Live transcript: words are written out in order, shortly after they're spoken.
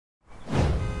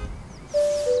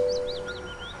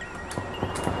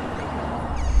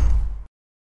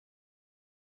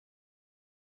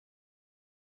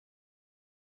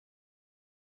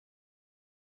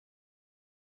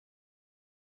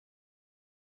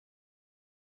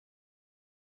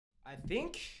I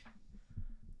think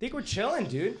we're chilling,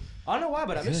 dude. I don't know why,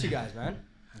 but I miss you guys, man.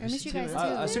 I miss you guys too.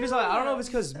 As soon as I don't know if it's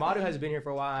because Madu has been here for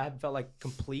a while. I haven't felt like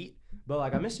complete, but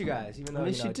like I miss you guys. Even though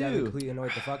Devin completely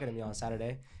annoyed the fuck out of me on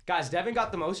Saturday. Guys, Devin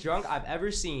got the most drunk I've ever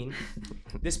seen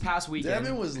this past weekend.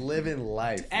 Devin was living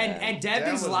life, and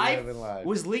Devin's life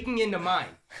was leaking into mine.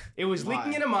 It was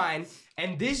leaking into mine,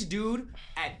 and this dude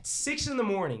at 6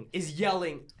 a.m. is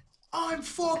yelling, "I'm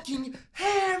fucking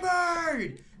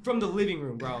hammered!" from the living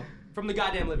room, bro. From the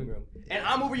goddamn living room. And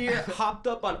I'm over here hopped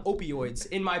up on opioids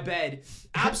in my bed.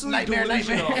 Absolutely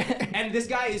delusional. And this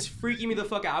guy is freaking me the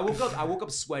fuck out. I woke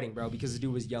up sweating, bro, because the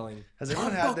dude was yelling. Has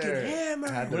everyone had their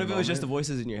What if it was just the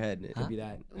voices in your head? It could be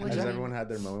that. Has everyone had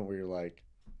their moment where you're like,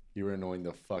 you were annoying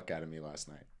the fuck out of me last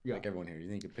night? Yeah. Like everyone here. You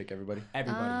think you could pick everybody?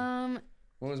 Everybody.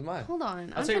 What was mine? Hold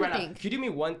on. I'll tell you right now. Can you do me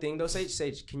one thing though, Sage?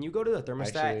 Sage, can you go to the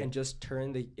thermostat and just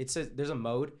turn it says there's a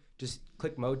mode. Just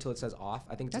click mode till it says off.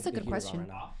 I think that's a good question. Right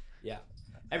now. Yeah.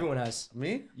 Everyone has.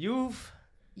 Me? You'd?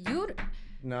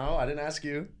 No, I didn't ask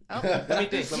you. Oh. Let me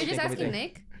think. You're just asking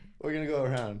Nick? We're going to go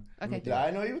around. Okay. Did I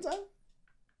know you one time?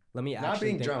 Let me Not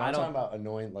being drunk. I'm talking about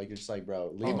annoying. Like, you're just like,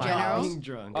 bro, leave my house. Being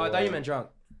drunk. Oh, I thought you meant drunk.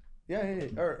 Yeah.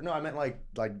 Or, no, I meant like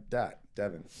that,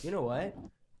 Devin. You know what?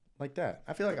 Like that.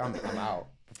 I feel like I'm out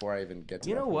before I even get to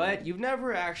You know what? You've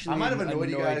never actually I might have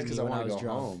annoyed you guys because I want to go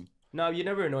drunk. home. No, you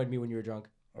never annoyed me when you were drunk.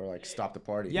 Or like stop the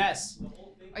party. Yes.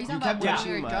 Are you talking about when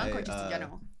you were drunk or just in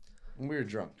general? When we were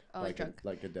drunk. Oh, drunk.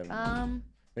 Like a Devin.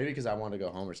 Maybe because I wanted to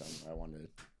go home or something. I wanted.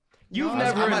 You've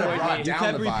never annoyed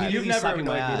me. You've never annoyed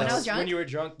me. When I was drunk? When you were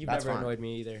drunk, you've never annoyed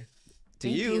me either. To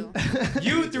you.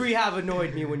 You three have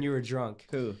annoyed me when you were drunk.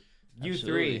 Who? You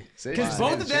three. Because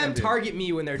both of them target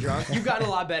me when they're drunk. You've gotten a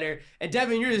lot better. And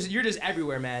Devin, you're just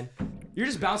everywhere, man. You're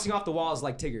just bouncing off the walls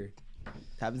like Tigger.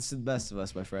 Happens to the best of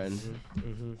us, my friend.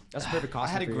 That's a perfect costume.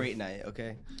 I had a great night,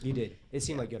 okay? You did. It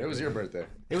seemed like it was your birthday.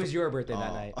 It was your birthday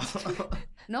that night.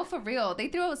 No, for real. They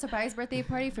threw a surprise birthday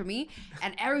party for me,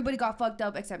 and everybody got fucked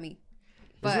up except me.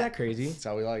 Isn't that crazy? That's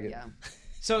how we like it. Yeah.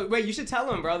 So, wait, you should tell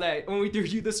them, bro, that when we threw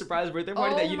you the surprise birthday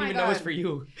party that you didn't even know was for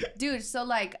you. Dude, so,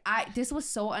 like, this was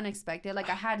so unexpected.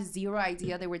 Like, I had zero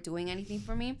idea they were doing anything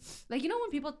for me. Like, you know when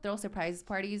people throw surprise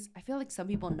parties? I feel like some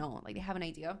people know. Like, they have an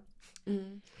idea.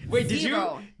 Wait,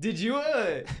 did you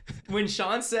when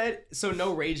Sean said so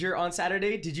no rager on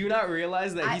Saturday, did you not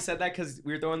realize that he said that because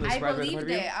we were throwing the surprise birthday party? I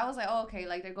believed it. I was like, oh, okay,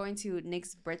 like they're going to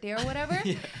Nick's birthday or whatever.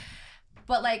 Yeah.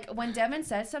 But like when Devin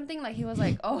said something, like he was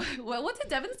like, "Oh, what did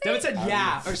Devin say?" Devin said,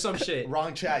 "Yeah" or some shit.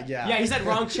 Wrong chat, yeah. Yeah, he said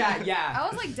wrong chat, yeah. I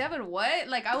was like, Devin, what?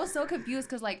 Like I was so confused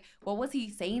because like, what was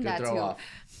he saying that to?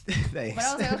 Thanks. But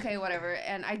I was like, okay, whatever,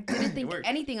 and I didn't think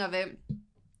anything of it.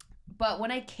 But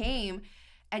when I came,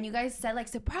 and you guys said like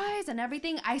surprise and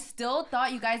everything, I still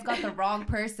thought you guys got the wrong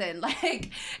person.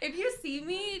 Like if you see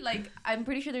me, like I'm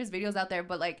pretty sure there's videos out there,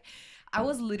 but like I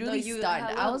was literally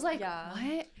stunned. I was like,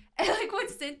 what? And like when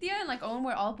Cynthia and like Owen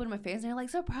were all putting my face and they're like,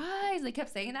 surprise. They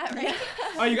kept saying that, right?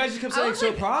 Oh, you guys just kept saying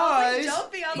surprise.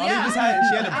 Jumping. She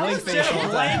had a blank face. She had a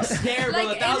blank stare,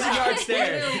 bro. 1,000-yard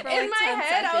stare. In my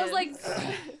head, I was like,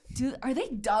 dude, are they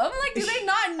dumb? Like, do they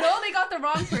not know they got the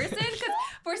wrong person? Because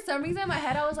for some reason in my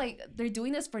head, I was like, they're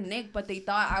doing this for Nick, but they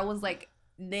thought I was like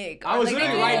Nick. I was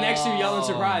literally right next to you yelling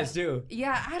surprise, too.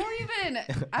 Yeah,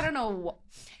 I don't know.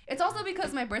 It's also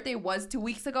because my birthday was 2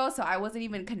 weeks ago, so I wasn't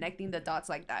even connecting the dots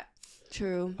like that.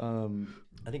 True.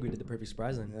 I think we did the perfect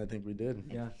surprise then. I think we did.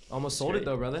 Yeah. Almost sold it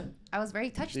though, brother. I was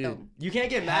very touched though. You can't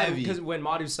get mad because when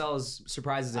Madu sells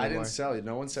surprises anymore. I didn't sell it.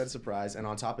 No one said surprise. And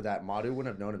on top of that, Madu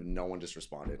wouldn't have known if no one just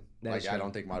responded. Like, I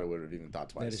don't think Madu would have even thought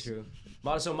twice. That is true.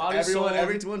 Madu sold...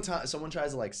 Every time someone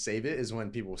tries to like save it is when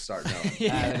people start knowing.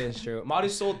 Yeah, that is true. Madu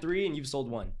sold 3 and you've sold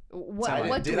 1.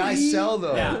 What did I sell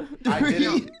though? Yeah. I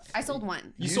didn't. I sold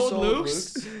 1. You sold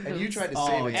Luke's? And you tried to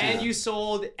save it too. And you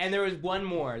sold... And there was one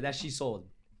more that she sold.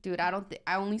 Dude, I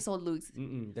only sold Luke's.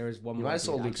 There was one more. You might have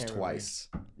sold Luke's twice.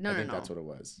 No, I think that's what it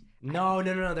was. No.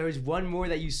 There was one more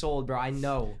that you sold, bro. I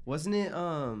know. Wasn't it?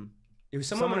 It was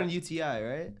someone in UTI,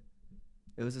 right?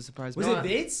 It was a surprise. Was it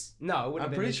Bates? No,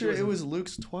 I'm pretty sure it was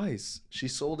Luke's twice. She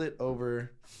sold it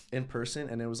over in person,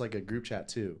 and it was like a group chat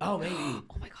too. Oh, maybe.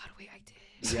 Oh my god, wait, I did.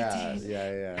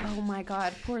 Yeah. Oh my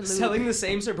god, poor Luke. Selling the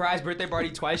same surprise birthday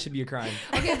party twice should be a crime.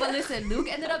 Okay, but listen, Luke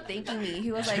ended up thanking me.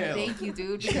 He was like, thank you,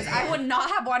 dude, because I would not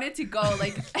have wanted to go,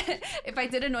 like, if I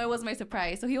didn't know it was my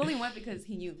surprise. So he only went because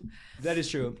he knew. That is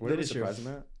true. Where did we surprise him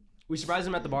at? We surprised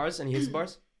him at the bars, and he hits the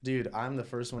bars? Dude, I'm the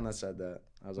first one that said that.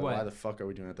 I was like, why the fuck are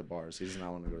we doing it at the bars? He does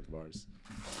not want to go to the bars.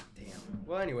 Damn.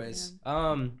 Well, anyways,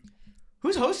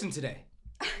 who's hosting today?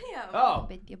 Yeah. Oh.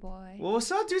 Bestie boy. Well,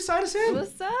 what's up, dude? Sign us in.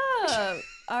 What's up?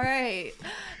 All right.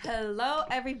 Hello,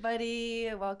 everybody.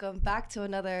 Welcome back to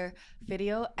another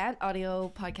video and audio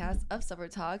podcast of Summer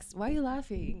Talks. Why are you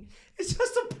laughing? It's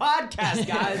just a podcast,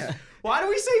 guys. Why do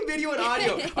we say video and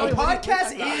audio? A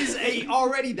podcast is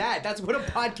already that. That's what a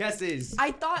podcast is.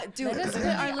 I thought, dude, Let us put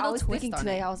our I little was twist thinking on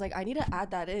today, it. I was like, I need to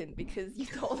add that in because you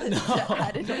told us to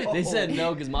add it in. They said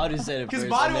no because Madu said it Because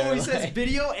first. Manu and they were always says like-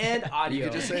 video and audio. You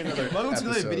could just say another Mode's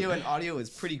episode. video and audio is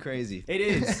pretty crazy. It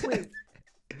is.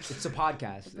 It's a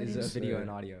podcast. It's a video and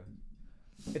audio.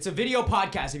 It's a video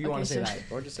podcast if you want to say sure. that.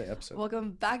 Or just say episode.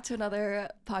 Welcome back to another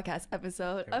podcast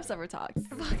episode of Summer Talks.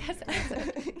 Podcast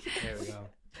episode. There we go.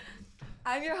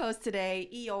 I'm your host today,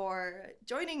 Eeyore.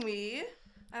 Joining me,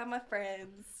 I have my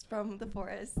friends from the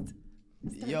forest.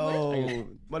 Yo,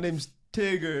 my name's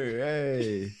Tigger.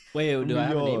 Hey. Wait, do I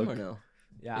have a name York. or no?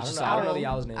 Yeah, It's I just don't know the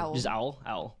owl's name. Owl. Just owl.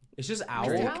 Owl. It's just I owl.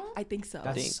 think, I think so.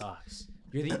 That think. sucks.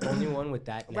 You're the only one with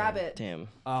that name. Rabbit. Damn.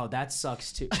 Oh, that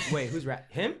sucks too. Wait, who's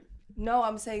him? No,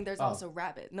 I'm saying there's Oh. also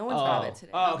rabbit. No one's Oh. rabbit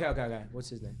today. Oh, okay. What's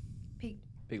his name?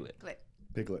 Piglet.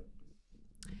 Piglet.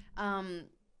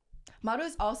 Maru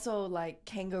is also like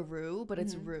kangaroo, but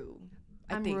it's Roo.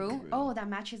 I I'm think. Rue. Oh, that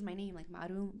matches my name. Like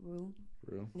Maru, Rue.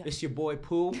 Yeah. It's your boy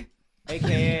Pooh,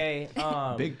 aka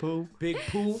Big Pooh. Big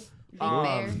Pooh. Big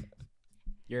Bear.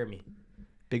 You're me.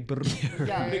 Big Brr.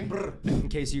 Yeah. Big brr. In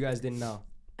case you guys didn't know.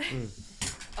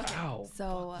 Ow.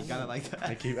 So You gotta like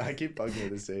I that. keep bugging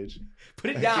at this age.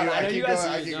 Put it down. I know you guys.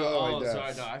 I keep going like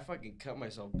that. sorry. No, I fucking cut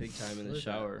myself big time in the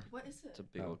shower. what is It's it? a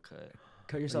big old cut.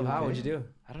 Cut yourself you out. okay? What'd you do?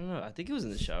 I don't know. I think it was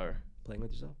in the shower. Playing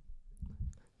with yourself.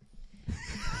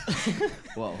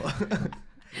 Whoa.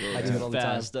 I do it all the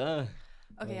time. Fast,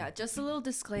 Okay, yeah. Just a little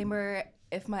disclaimer.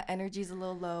 If my energy's a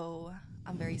little low,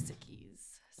 I'm very sickies.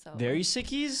 So Very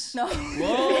sickies? no.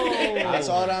 Whoa. That's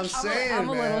what I'm saying, I'm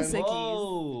a little man. sick.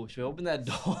 Whoa. Should we open that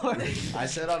door? I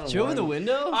said on a Should we open the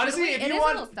window? Honestly, Wait, if it you is a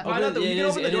want, little stuff. find out that Okay, we it can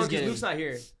is- open the it door is because getting- Luke's not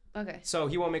here, Okay. so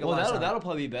he won't make a Well, lot of sound. that'll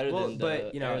probably be better Well, than but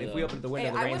the you know, air, if we though. open the Hey,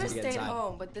 window, the I rain's would have gonna get stayed inside.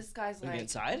 home, but this guy's We like. get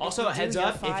inside? Also, a heads Dude, you're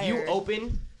up: if you fired.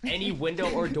 open any window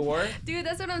or door, Dude,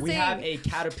 that's what I'm we saying. have a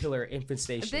caterpillar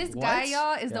infestation. This What? guy,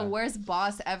 y'all, is the Yeah. worst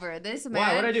boss ever. This man.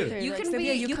 Why? What'd I do? They're You like, can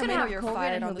Cynthia, be. you You come can in or have you're COVID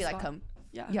fired and on he'll the be like, spot. "Come."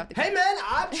 Yeah. You have to. Hey come. man,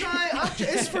 I'm trying.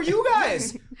 It's for you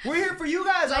guys. We're here for you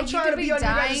guys. I'm Like, you trying could to be be on your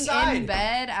dying guys' side. in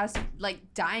bed as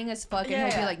like dying as fuck, and Yeah,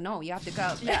 he'll be yeah. like, "No, you have to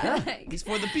come." Yeah. Like, He's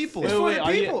for the people. It's for the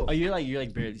are people. you're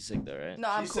like barely sick though, right? No,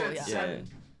 I'm She cool. said Yeah. seven.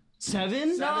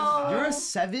 7? No. You're a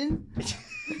 7?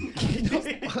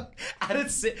 Out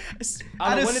of six.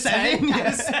 Out of 7? Out of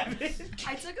Yeah. 7.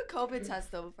 I took a COVID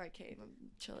test though before I came. I'm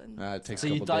chilling. It takes So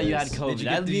a you couple thought you had days. COVID. Did you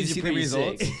That get- did you means see you're the pretty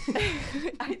results?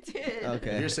 sick. I did. Okay.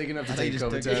 If you're sick enough to I thought take you a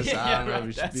just COVID took it. test, I don't know if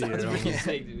you should That be sounds here. pretty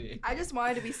sick to me. I just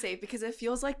wanted to be safe because it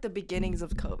feels like the beginnings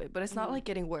of COVID, but it's not like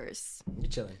getting worse. You're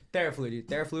chilling. Theraflu, dude.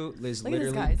 Theraflu is Look at this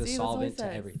literally guy. the See, that's what I solvent to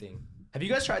said. everything. Have you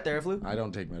guys tried Theraflu? I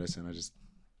don't take medicine. I just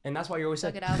And that's why you're always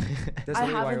Suck sick. it out. That's I literally why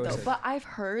you're haven't always though, sick. but I've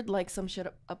heard like some shit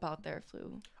about their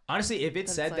flu. Honestly, if it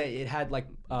That's said that like- it had like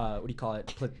what do you call it?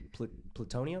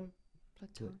 Plutonium,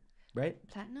 Platon- right?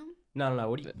 Platinum. No.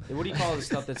 What do you call the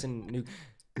stuff that's in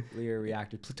nuclear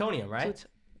reactors? Plutonium, right?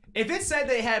 If it said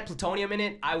they had plutonium in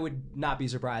it, I would not be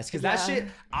surprised. Because that Yeah. shit,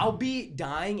 I'll be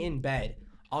dying in bed.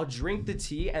 I'll drink the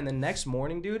tea, and the next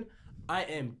morning, dude, I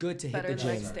am good to hit Better the the gym.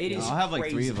 next day. It is I'll have like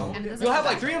 3 crazy. of them. And it doesn't You'll have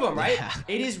come like 3 of them, right? Yeah.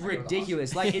 It is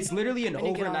ridiculous. Like, it's literally an I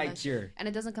need to get on overnight that cure. And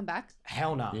it doesn't come back.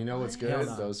 Hell no. You know what's Hell good?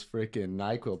 no. Those freaking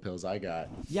NyQuil pills I got.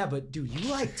 Yeah, but dude, you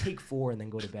like take 4 and then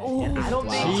go to bed. Oh, and I don't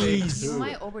wow. think. Jeez. You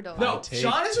might overdose. No, take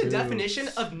Sean is the 2. definition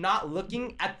of not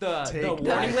looking at the Take warning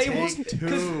that. labels. Take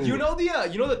Because 2. you know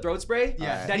the throat spray.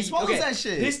 Yeah. That He swallows that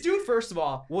shit. This dude, first of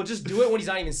all, will just do it when he's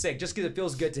not even sick, just because it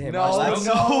feels good to him. No, honestly.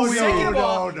 no, Second of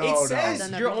all, no, it no. says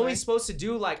Done that you're before. only supposed to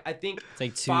do like I think It's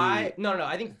like 2. 5. No,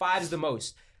 I think 5 is the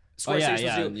most. Oh, yeah, You're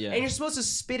supposed to do. yeah. And you're supposed to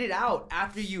spit it out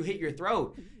after you hit your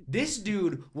throat. This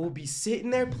dude will be sitting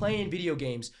there playing video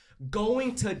games,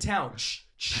 going to town,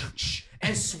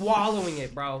 and swallowing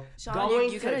it, bro. Sean,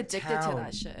 going you to get addicted town. to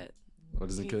that shit. What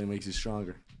doesn't kill you makes you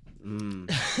stronger.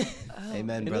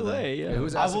 Amen, In a brother. way, yeah.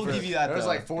 Who's I asking will for- give you that, There was though.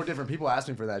 like 4 different people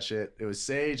asking for that shit. It was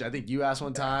Sage. I think you asked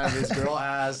one time. This girl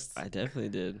asked. I definitely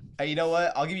did. Hey, you know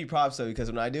what? I'll give you props though because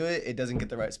when I do it, it doesn't get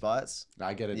the right spots.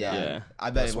 I get it. Yeah. done. Yeah.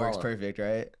 I bet Go it works swallow. perfect,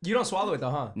 right? You don't swallow it though,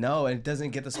 huh? No, and it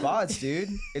doesn't get the spots, dude.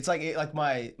 It's like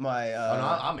my Oh,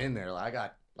 no, I'm in there. Like I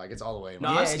got it's all the way. in my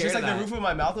No, yeah, I'm it's scared just of like the that. roof of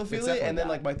my mouth will feel it, definitely and then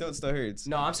that. like my throat still hurts.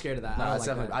 No, I'm scared of that. No, I don't that's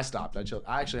like definitely. that. I stopped.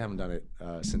 I actually haven't done it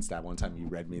since that one time you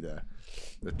read me the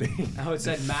thing. Oh, it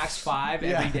said max 5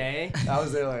 Yeah. every day, I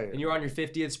was there like. and you were on your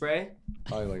 50th spray.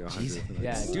 Probably like 100.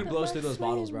 Yeah, dude blows through those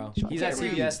bottles, bro. He's at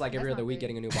CVS like every other week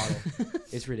getting a new bottle.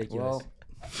 It's ridiculous. Well,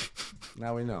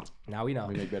 now we know. Now we know.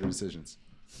 We make better decisions.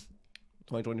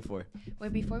 2024.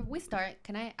 Wait, before we start,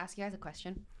 can I ask you guys a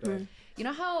question? Go ahead. You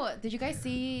know how did you guys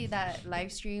see that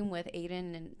live stream with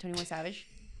Adin and 21 Savage?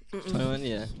 21,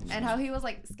 yeah. And how he was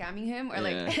like scamming him, or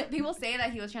like people say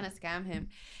that he was trying to scam him.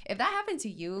 If that happened to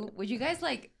you, would you guys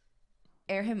like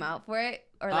air him out for it,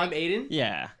 or like? I'm Aiden.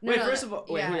 Yeah. No, Wait, no, first of all,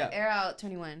 wait, who ya? air out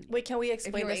 21. Wait, can we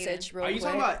explain were the Aiden. sitch real Are you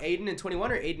quick? talking about Aiden and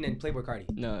 21 or Aiden and Playboi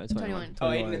Carti? No, it's 21. 21. Oh,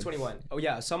 Aiden and 21. Oh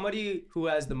yeah, somebody who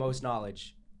has the most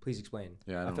knowledge. Please explain.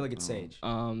 Yeah, I feel like it's Sage.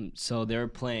 So they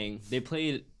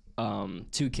played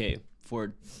 2K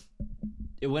for,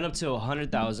 it went up to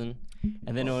 100,000,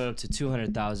 and then it went up to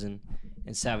 200,000,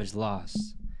 and Savage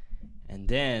lost. And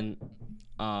then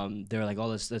they were like, oh,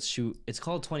 let's shoot. It's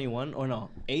called 21 or no,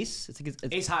 Ace? It's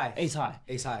Ace High. Ace High.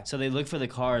 Ace High. So they look for the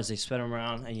cards, they spread them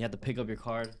around, and you have to pick up your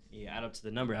card. You add up to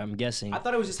the number, I'm guessing. I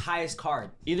thought it was just highest card.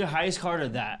 Either highest card or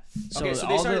that. Okay, so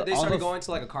they started going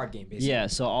to like a card game, basically. Yeah,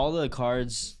 so all the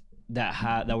cards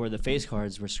that were the face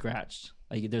cards were scratched.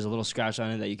 Like there's a little scratch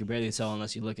on it that you could barely tell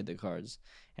unless you look at the cards.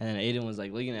 And then Aiden was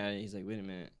like looking at it. He's like, wait a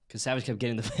minute, because Savage kept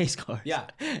getting the face cards. Yeah.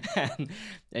 and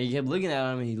he kept looking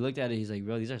at him, and he looked at it. He's like,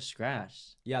 bro, these are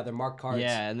scratched. Yeah, they're marked cards.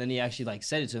 Yeah, and then he actually like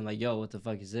said it to him, like, yo, what the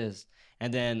fuck is this?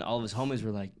 And then all of his homies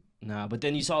were like, nah. But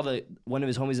then you saw one of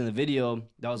his homies in the video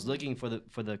that was looking for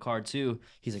the card too.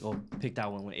 He's like, oh, pick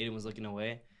that one when Aiden was looking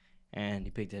away. And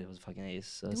he picked it. It was fucking Ace.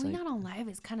 So it's Doing like, that on live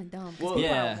is kind of dumb. Well, People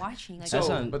yeah. are watching. Like,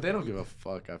 So- But they don't give a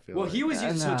fuck, I feel Well, like. he was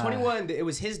using so Nah. 21. It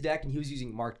was his deck, and he was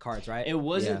using marked cards, right? it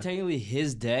wasn't Yeah. technically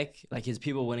his deck. Like his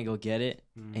people went and go get it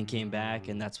and came back,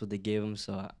 and that's what they gave him.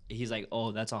 So he's like,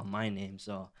 oh, that's on my name.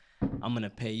 So I'm gonna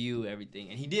pay you everything,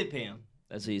 and he did pay him.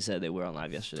 That's what he said. They were on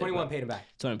live yesterday. 21 but paid him back.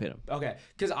 21 paid him. Okay,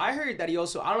 because I heard that he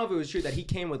also, I don't know if it was true, that he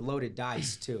came with loaded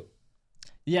dice too.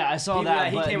 Yeah, I saw He- that. yeah,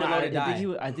 he but came with nah, loaded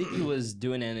die. I think he was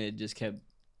doing it, and it just kept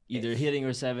either hitting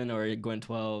or 7 or going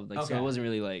 12. Like so, Okay. it wasn't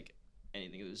really like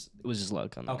anything. It was just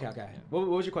luck on that. Okay, one. okay. Yeah. What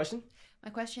was your question? my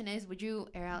question is, would you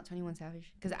air out 21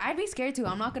 Savage? Because I'd be scared too.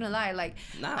 I'm not gonna lie. Like,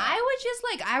 Nah. I would just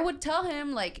like, I would tell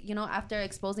him like, you know, after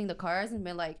exposing the cards and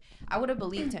be like, I would have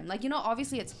believed him. Like, you know,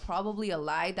 obviously it's probably a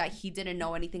lie that he didn't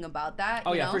know anything about that.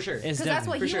 Oh you yeah, know? for sure. It's Because that's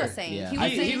what for he sure. was saying. Yeah. He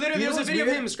was He saying, literally, You there know was a what's video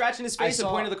weird? of him scratching his face and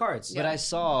saw- pointing to the cards. But I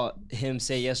saw him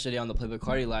say yesterday on the Playboi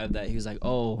Carti live that he was like,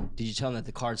 "Oh, did you tell him that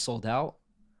the card sold out?"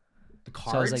 The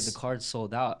So I was like, "The card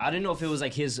sold out." I didn't know if it was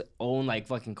like his own like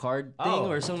fucking card thing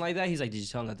Oh. or something like that. He's like, "Did you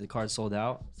tell him that the card sold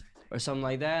out?" Or something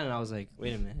like that. And I was like,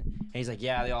 "Wait a minute." And he's like,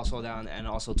 "Yeah, they all sold out, and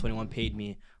also 21 paid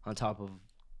me on top of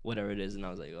whatever it is." And I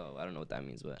was like, "Oh, I don't know what that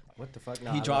means, but." What the fuck?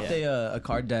 No, He I don't- dropped a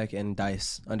card deck and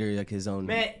dice under like his own.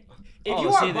 Man, if Oh, you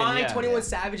are see, then, buying yeah. 21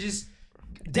 Savage's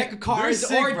deck of cards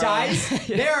sick, or bro. dice,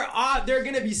 they're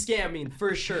gonna be scamming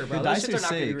for sure, bro. The Those dice shits are are not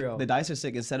gonna be sick. real. The dice are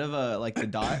sick. Instead of like the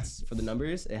dots for the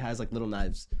numbers, it has like little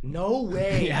knives. No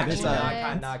way. Yeah, Actually, there's now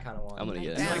a- I kind of want. I'm gonna it.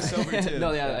 get Yeah. it. It's like silver too.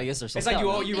 No, yeah, I guess they're It's like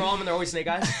you roll them and they're always snake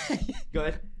eyes. Go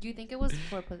ahead. do you think it was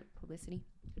for publicity?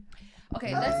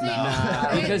 Okay, let's see. Nah,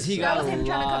 Okay, because he that got was a him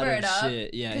trying to lot cover of it up.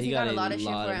 shit. Yeah, Because he got a lot of shit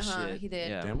lot for it, of huh? shit. He did.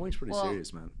 Yeah. Gambling's pretty Well-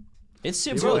 serious, man. It's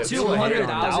Bro, bro, it's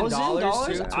 $200,000.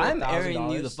 $200,000 I'm airing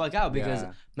you the fuck out because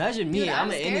Yeah. imagine me, Dude, I'm I'm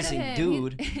an scared of innocent him.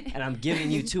 dude, and I'm giving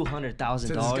you $200,000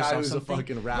 To this guy or who's a something.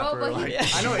 fucking rapper, but he-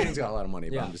 like I know Aiden's got a lot of money,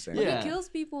 but Yeah. I'm just saying. Yeah. He kills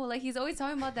people. Like, he's always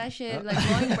talking about that shit, like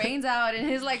blowing brains out in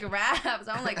his like raps.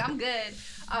 I'm like, I'm good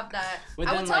off that. But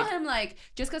I then, would tell like- him like,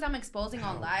 just because I'm exposing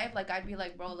on live, like I'd be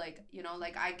like, bro, like, you know,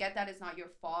 like I get that it's not your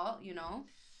fault, you know.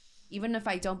 Even if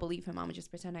I don't believe him, I'm gonna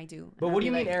just pretend I do. But And what I'd do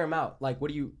you be mean like, air him out? Like,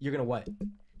 you're gonna what?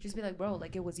 Just be like, bro,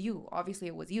 like it was you. Obviously,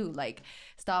 it was you. Like,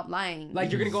 stop lying.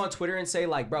 Like, you're gonna go on Twitter and say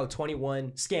like, bro,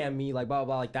 21 scam me, like blah blah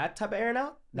blah, like that type of airing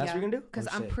out? That's what you're gonna do? Because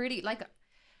Oh, I'm shit. pretty like,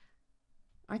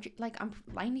 aren't you like I'm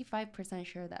 95%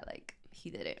 sure that like he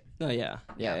did it. No, yeah.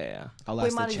 I'll Wait,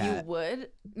 ask the Mata, you chat. would?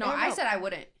 No, Air I out. said I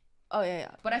wouldn't, Oh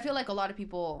yeah. but I feel like a lot of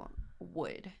people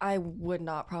would. I would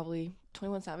not probably.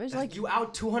 21 Savage, like You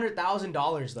out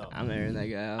 $200,000 though. I'm airing that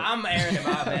guy out. I'm airing him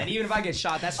out, man. Even if I get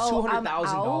shot, that's Oh, I'm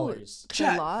 $200,000.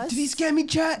 Chat, lost? Did he scam me,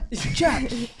 chat?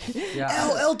 Chat. Yeah.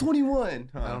 LL21.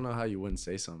 I don't know how you wouldn't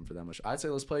say something for that much. I'd say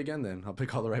let's play again then. I'll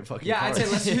pick all the right fucking Yeah, I'd cards.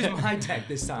 say let's use my deck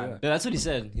this time. Yeah. Yeah, that's what he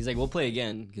said. He's like, we'll play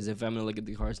again because if I'm gonna look at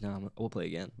the cards now, we'll play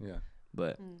again. Yeah.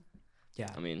 But Yeah.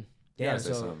 I mean, Yeah, Yeah, say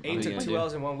so something. 8 What are took you 2 gonna do?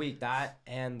 L's in 1 week. That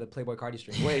and the Playboi Carti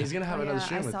stream. Wait, he's gonna have Oh, another yeah,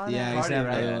 stream I with saw you. that. Yeah, he's Cardi,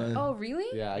 having right? another one. Oh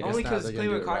really? Yeah, I guess Only now because they're gonna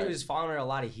do Playboi it Carti right. was falling under a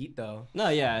lot of heat though. no,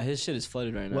 yeah, his shit is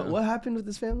flooded right now. What happened with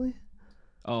his family?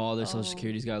 Oh, all their social Oh.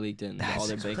 securities got leaked in. All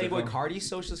their bank Playboi info. Carti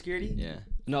social security? Yeah.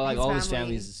 No, like His all his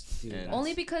family. families. And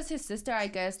Only because his sister, I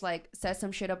guess, like says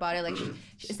some shit about it. Like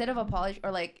instead of apology,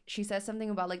 or like she says something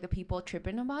about like the people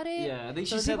tripping about it. Yeah, I think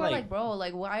So she said people are like, like, bro,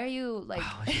 like why are you like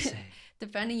what'd she say?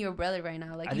 defending your brother right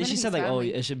now? Like I even think she if said he's like, oh,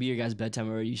 family. it should be your guys' bedtime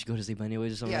already. You should go to sleep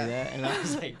anyways or something like Yeah. that. And I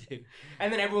was like, dude.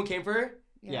 And then everyone came for her.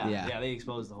 Yeah, they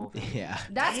exposed the whole thing. Yeah.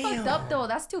 That's fucked up though.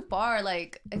 That's too far.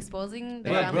 Like exposing the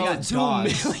Yeah, family. bro, Bro,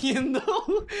 dogs. $2 million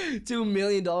though. $2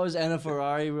 million and a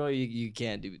Ferrari, bro. You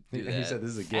can't do that. He said this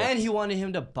is a gift. And he wanted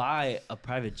him to buy a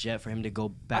private jet for him to go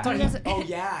back. I thought Yes. oh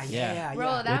yeah. Bro,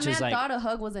 that Which man is like- thought a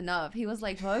hug was enough. He was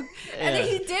like, hug? And then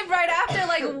Yeah. he did right after.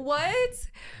 Like, what?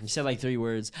 He said like 3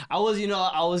 words. I was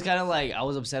kind of like, I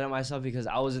was upset at myself because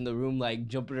I was in the room like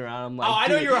jumping around. I'm like, Oh, I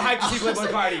know dude. you were hyped to see I was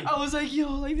Playboi like- Carti. I was like, yo,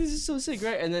 like this is so sick,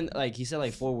 right? And then like he said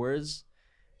like 4 words,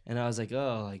 and I was like,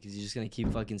 oh, like is he just gonna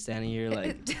keep fucking standing here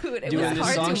like Dude, it doing was this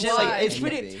hard song to shit? watch. Like it's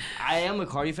pretty. Anything. I am a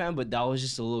Carti fan, but that was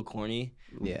just a little corny.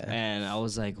 Yeah. And I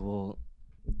was like, well,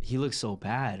 he looks so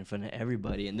bad in front of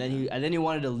everybody. And then he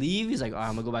wanted to leave. He's like, all right,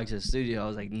 I'm gonna go back to the studio. I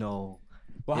was like, no.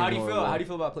 Well, how do you feel? Horrible. How do you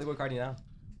feel about Playboi Carti now?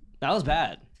 That was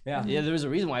bad. Yeah. Yeah, there was a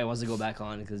reason why he wants to go back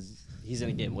on because he's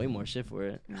gonna get way more shit for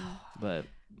it. But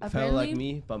Felt like Apparently,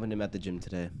 me bumping him at the gym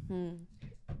today.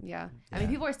 yeah. I mean,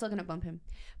 people are still gonna bump him.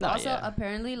 But No, also, yeah.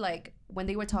 apparently, like when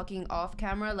they were talking off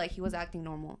camera, like he was acting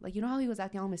normal. Like you know how he was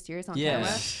acting all mysterious on Yeah.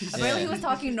 camera. Apparently, he was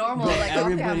talking normal, bro, like off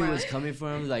everybody camera. was coming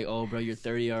for him like, oh, bro, you're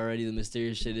 30 already. The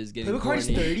mysterious shit is getting Playboi Carti's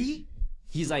corny. 30.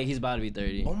 He's about to be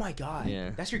 30. Oh my god. Yeah.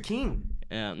 That's your king.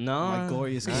 Yeah, no. My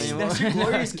glorious not king. anymore. That's your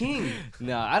glorious king.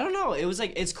 No, I don't know. It was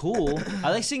like it's cool. I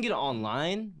like seeing it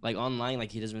online.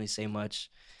 Like he doesn't really say much.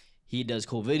 He does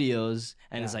cool videos,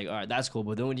 and it's like, all right, that's cool.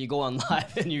 But then when you go on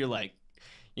live and you're like,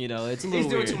 you know, it's a little He's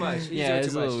doing weird. too much. He's yeah, doing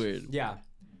it's too a little much. weird. Yeah.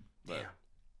 Damn.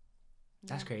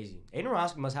 That's crazy. Aiden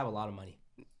Ross must have a lot of money.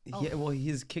 Yeah, well,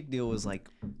 his kick deal was like,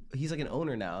 he's like an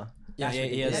owner now. Yeah,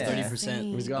 he has Yeah.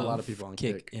 30%. He's got a lot of people on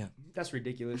kick. kick. Yeah. That's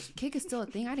ridiculous. Kick is still a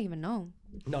thing. I didn't even know.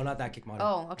 No, not that kick model.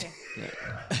 Oh, okay.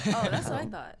 Oh, that's what I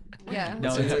thought. Yeah. No,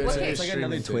 It's a- What it's a- kick? It's like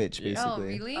another Streaming Twitch, thing. basically. Oh,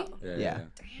 really? Oh. Yeah.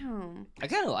 Damn. I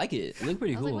kind of like it. It looked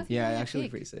pretty I was like, cool. what's Yeah, Yeah, actually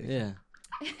kick. pretty sick. Yeah.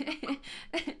 Yeah.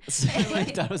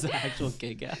 Like, that was an actual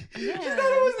kick. Yeah. I thought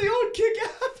it was the old kick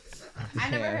app. I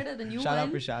never Yeah. heard of the new Shout one.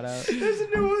 out for shout out. There's a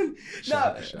new one.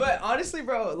 Shout No, out, shout but honestly,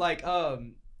 bro, like,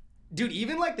 dude,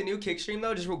 even like the new kick stream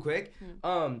though, just real quick,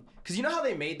 because you know how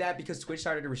they made that because Twitch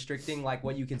started restricting like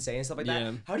what you can say and stuff like that.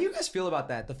 Yeah. How do you guys feel about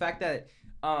that? The fact that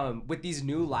with these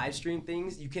new live stream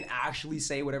things, you can actually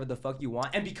say whatever the fuck you want,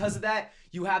 and because of that,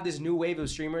 you have this new wave of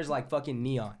streamers like fucking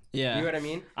Neon. Yeah. You know what I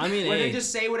mean? I mean, where hey, they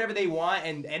just say whatever they want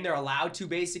and they're allowed to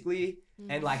basically,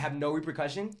 and like have no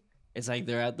repercussion. it's like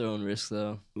they're at their own risk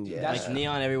though. Yeah. That's- Like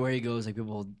Neon everywhere he goes, like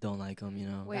people don't like him, you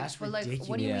know. Wait, That's but like, what do you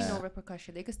ridiculous. mean Yeah. no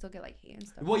repercussion? They could still get like hate and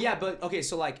stuff. Well, yeah, but okay,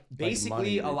 so like basically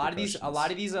money a lot of these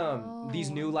repercussions.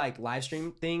 new like live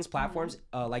stream things, platforms,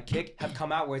 like Kick have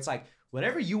come out where it's like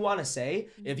whatever you want to say,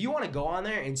 if you want to go on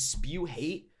there and spew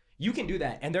hate, you can do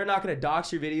that, and they're not going to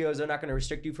dox your videos, they're not going to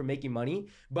restrict you from making money.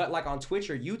 But like on Twitch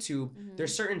or YouTube,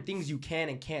 there's certain things you can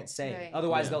and can't say, Right.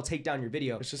 otherwise they'll take down your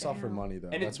video. It's just all for Damn. money though.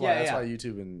 And That's it's- why yeah, yeah. why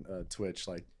YouTube and Twitch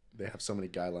like they have so many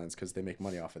guidelines because they make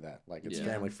money off of that. Like it's Yeah.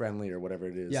 family friendly or whatever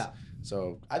it is. Yeah.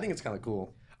 So I think it's kind of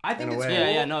cool. I think in a it's way.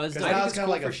 cool. Yeah, no, it's Because dope. I now think it's it's kind of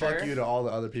cool like a for fuck sure. you to all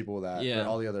the other people that, Yeah. or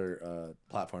all the other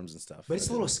platforms and stuff. But it's a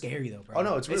that little do. scary though, bro. Oh,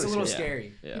 no, it's a really little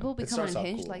scary. scary. Yeah. People become starts off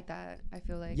unhinged cool. like that. I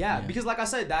feel like. Yeah, Yeah. because like I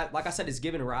said, it's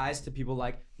given rise to people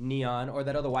like Neon or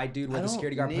that other white dude where the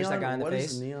security guard pushed that guy in the What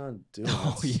face. is Neon doing?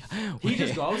 Oh yeah. He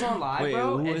just goes on live, Wait,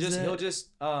 bro, who and is just that? he'll just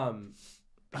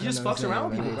he just know fucks his around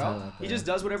with name, people, man. bro. He just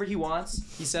does whatever he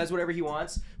wants. He says whatever he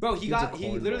wants, bro. He Gives a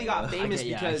literally got cornball. famous I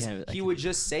because can't- he would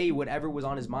just say whatever was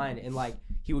on his mind, and like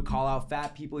he would call out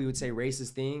fat people. He would say racist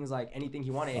things, like anything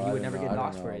he wanted, and he would never get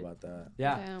doxxed for it. About that.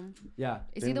 Yeah, Damn. yeah,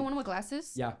 Is he the one with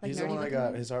glasses? Yeah. Like He's the nerdy one that looking got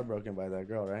one? his heart broken by that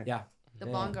girl, right? yeah. The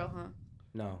blonde girl, huh?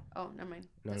 No, Oh, never mind.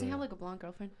 No, Does no, he no. have like a blonde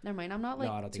girlfriend? Never mind. I'm not like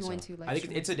no, I don't think too so. into like. I think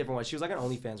streamers. it's a different one. She was like an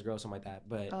OnlyFans girl, something like that.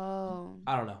 But Oh.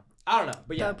 I don't know.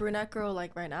 But yeah, The brunette girl,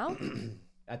 like right now?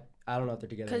 I don't know if they're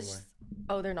together anymore. Because,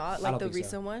 oh, they're not? I Like don't the think so.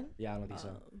 recent one? Yeah, I don't think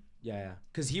so. Yeah.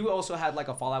 Because he also had like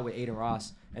a fallout with Aiden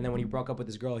Ross, and then when he broke up with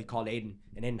his girl, he called Aiden,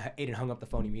 and then Aiden hung up the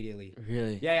phone immediately.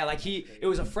 Really? Yeah, like it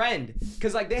was a friend,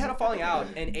 because like they had a falling out,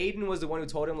 and Aiden was the one who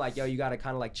told him like, yo, you gotta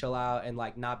kind of like chill out and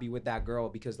like not be with that girl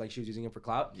because like she was using him for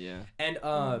clout. Yeah. And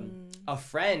a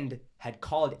friend had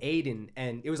called Aiden,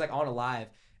 and it was like on a live,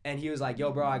 and he was like,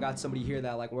 yo, bro, I got somebody here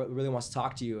that like really wants to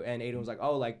talk to you, and Aiden was like,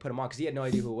 oh, like put him on, because he had no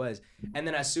idea who it was. And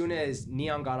then as soon as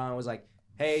Neon got on, was like,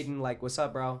 hey, Aiden, like what's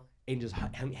up, bro? Aiden just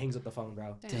hangs up the phone,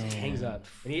 bro. Just hangs up.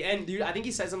 And dude, I think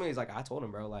he said something. He's like, I told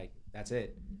him, bro. Like, that's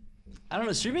it. I don't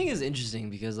know. Streaming is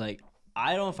interesting because like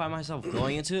I don't find myself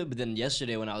going into it, but then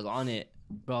yesterday when I was on it,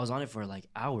 bro, I was on it for like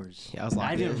hours. Yeah, I was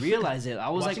I didn't realize it. I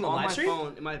was Watching like the on live my stream?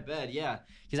 phone in my bed, yeah,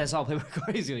 because I saw Playboy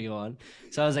Carti's gonna go on.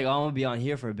 So I was like, oh, I'm gonna be on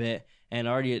here for a bit, and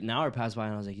already an hour passed by,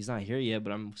 and I was like, he's not here yet,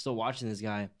 but I'm still watching this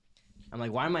guy. I'm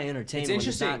like, why am I entertained? It's when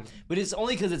interesting. not? But it's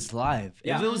only because it's live.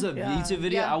 Yeah. If it was a Yeah. YouTube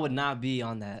video, Yeah. I would not be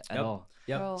on that at Yep. all.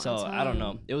 Yep. Bro, So I'm I don't telling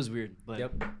know. you. It was weird, but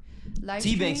Yep. Live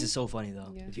T Banks streaming- is so funny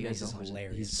though. Yeah. If you guys T-Banks is don't watch it,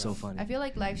 hilarious, he's bro. so funny. I feel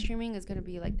like live streaming is gonna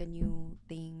be like the new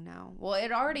thing now. Well,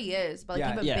 it already is, but like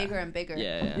Yeah. even Yeah. bigger and bigger.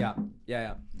 yeah.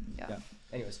 Yeah. Yeah.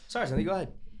 Anyways, sorry, Cynthia, go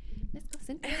ahead. Let's go,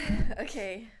 Cynthia.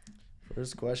 Okay.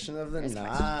 First question of the First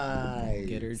night. So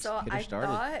get her I started.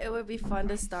 thought it would be fun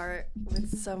to start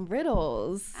with some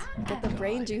riddles. Get the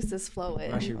brain God. juices flowing.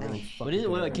 I'm actually really What is it?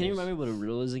 fucking What, good can you at remind me what a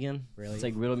riddle is again? Really? It's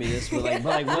like riddle me this, but like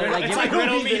what? Like It's give like me-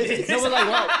 riddle me this. No, but like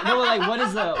what? No, but like what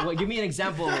is the? What, give me an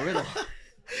example of a riddle.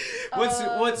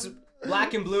 What's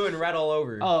black and blue and red all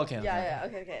over? Oh, okay. okay. Yeah,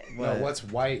 okay. No, what's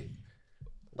white?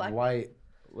 Black- White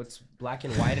What's black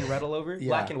and white and red all over? Yeah.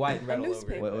 Black and white and red all over.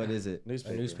 newspaper. What is it? A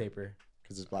newspaper. newspaper.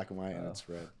 Because it's black and white and it's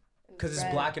red. Because it's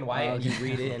Red. black and white Oh, and you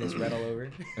read it and it's red all over.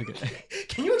 Okay.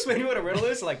 Can you explain to me what a riddle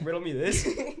is? Like, riddle me this.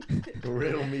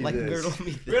 Riddle me Like this. girdle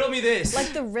me. Riddle me this.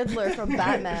 Like the Riddler from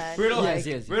Batman. Riddle, Yes,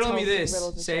 yes, yes. riddle me Tells this,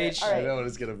 riddles and Sage. shit. All I right. know what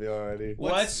it's gonna be already.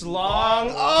 What's long,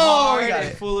 Oh, I hard, got and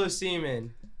it. full of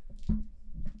semen?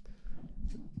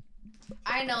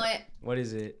 I know it. What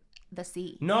is it? The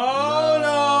sea.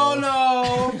 No.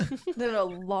 No,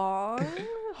 long,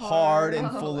 Hard and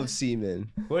full of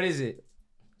semen. What is it?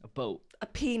 A boat. a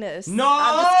penis. No,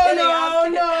 I'm just kidding, I'm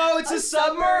kidding. no, it's a I'm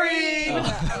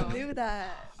submarine. I knew that.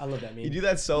 I love that meme. You do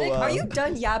that so Nick, well. are you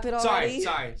done yapping already?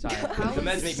 Sorry. How The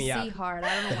meds is make me sea yap. hard?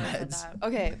 I don't know why I said that.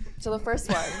 Okay, so the first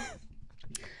one.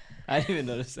 I didn't even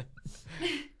notice that.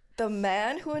 The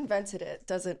man who invented it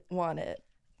doesn't want it.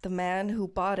 The man who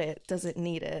bought it doesn't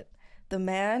need it. The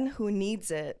man who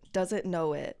needs it doesn't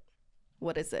know it.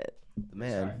 What is it?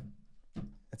 Man.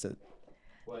 That's a.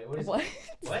 Wait, what is What?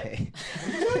 What?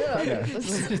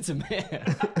 It's a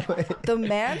man. The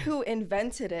man who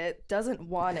invented it doesn't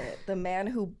want it. The man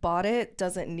who bought it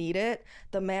doesn't need it.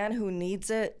 The man who needs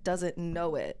it doesn't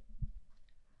know it.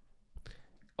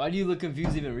 Why do you look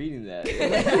confused even reading that?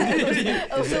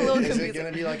 I was a little Is it confused.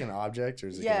 gonna be like an object or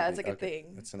is it? Yeah, gonna it's be, like a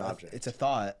thing. It's an object. It's a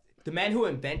thought, The man who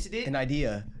invented it an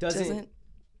idea. doesn't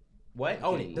what?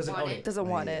 Own it. Doesn't Want own it. it. Doesn't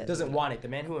want it. Doesn't want it. The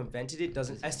man who invented it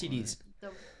doesn't. STDs. The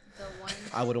one.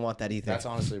 I wouldn't want that either. That's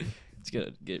honestly. It's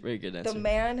good. Very good answer. The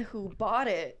man who bought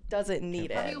it doesn't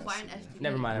need How do it. you buy an STD?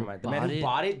 Never mind. The man bought who it?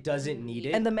 bought it doesn't need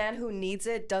it. And the man who needs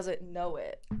it doesn't know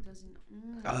it.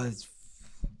 Doesn't. It's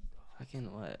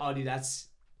Fucking what? Oh, dude, that's.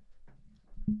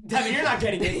 Devin, you're not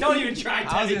getting it. Don't even try. I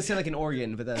was Devin. gonna say like an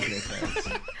organ, but that doesn't make sense.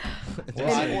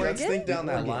 Well, An let's organ? think down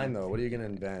that Organ. line though. What are you gonna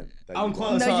invent? that I'm you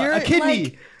close. want? No, you're a kidney.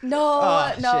 like no,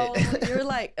 Oh, no. shit. You're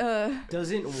like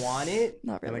Doesn't want it.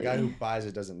 not And really. the guy who buys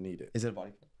it doesn't need it. Is it a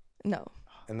body? No,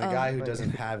 And the guy who doesn't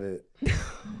have it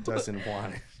doesn't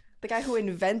want it. the guy who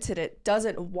invented it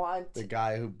doesn't want. The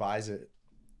guy who buys it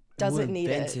Doesn't need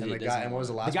it. invented and the it guy doesn't and what was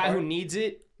the want last The guy part? who needs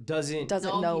it doesn't.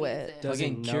 Doesn't know he it. needs Doesn't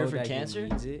Fucking know cure for that he cancer?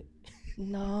 needs it.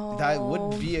 No. That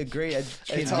would be a great It's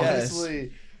guess.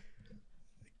 honestly,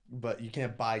 but you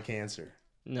can't buy cancer.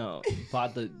 No,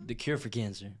 bought the cure for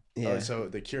cancer. Yeah. Oh, so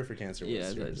the cure for cancer was Yeah,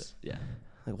 yours. yeah.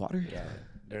 Like water. Yeah,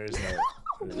 there is no.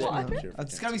 There's no Water? cure for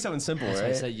It's gotta cancer. be something simple, That's why I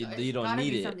right? said you It's don't gotta need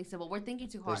be it. something simple. We're thinking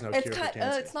too hard. There's no It's cure for kind.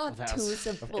 cancer. It's not Fast. too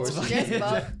simple. course Just it is.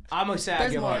 about- I'm gonna say I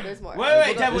There's give more. up. There's more.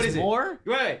 Wait, Dev, what There's is it? more?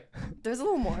 Wait. There's a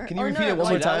little more. Can you Or repeat no, it one no,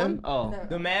 more no, time? Oh. no.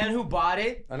 The man who bought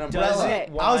it An umbrella. doesn't Okay.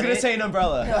 want I was gonna it. say an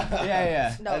umbrella. No.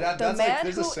 Yeah. No, That- the that's like- man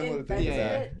there's a who similar thing invented to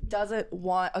that. it doesn't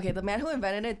want. Okay, the man who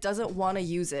invented it doesn't want to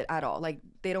use it at all. Like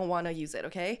they don't want to use it.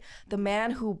 Okay, the man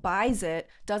who buys it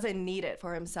doesn't need it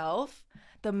for himself.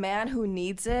 The man who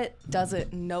needs it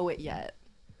doesn't know it yet.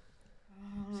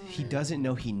 He doesn't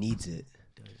know he needs it.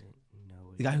 Doesn't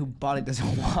know The guy who bought it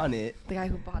doesn't want it. The guy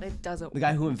who bought it doesn't. The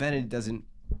guy who invented it doesn't.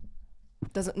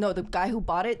 No, the guy who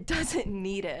bought it doesn't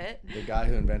need it. The guy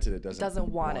who invented it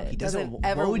Doesn't want it. He doesn't.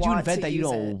 ever What would you want invent to that you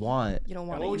use don't it. want? You don't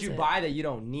want What to would use you it. buy that you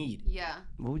don't need? Yeah.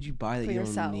 What would you buy that For you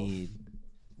yourself. don't need?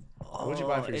 What would you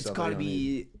buy for It's yourself gotta that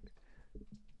you be.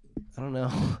 I don't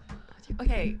know.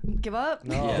 Okay, give up.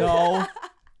 No. Yeah. No.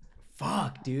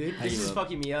 Fuck, dude. I This give is up.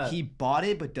 fucking me up. He bought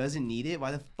it but doesn't need it.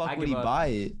 Why the I fuck would give he up. buy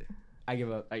it? I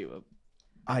give up. I give up.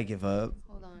 I give up.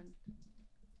 Hold on.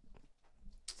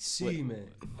 See, man.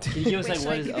 Can you give us Wait, like should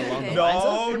what I is give you a along the hint? lines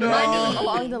No, of? no.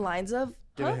 Along the lines of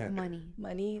Give a hint. Money.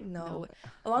 money. No.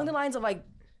 Along the lines of like.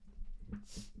 Oh,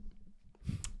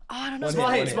 I don't know. Small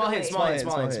hint, Wait, small hint, wait. small hint,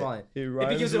 small hint, small hint. If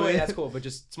he gives it away, that's cool, but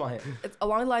just small hint. It's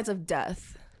along the lines of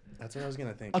death. That's what I was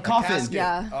gonna think. A coffin. casket.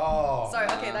 Yeah. Oh. Sorry.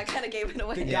 Okay, that kind of gave it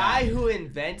away. The guy who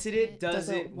invented it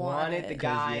doesn't Doesn't want want it. The it.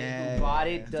 guy Yeah. who bought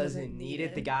it Doesn't doesn't need need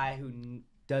it. The it. guy who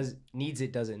needs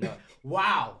it doesn't know.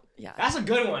 Wow. Yeah. That's a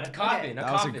good one. A coffin.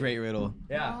 That was a great riddle.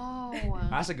 Yeah. Oh.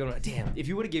 That's a good one. Damn. If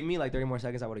you would have given me like 30 more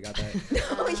seconds, I would have got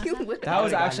that. No, you would. That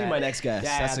was gotten actually that. my next guess.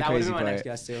 Yeah, That's the that would crazy have been my next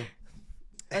part. guess too.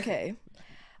 Okay.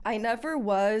 I never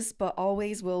was, but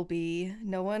always will be.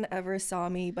 No one ever saw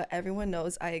me, but everyone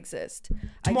knows I exist.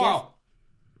 Tomorrow.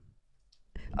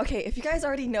 Okay, if you guys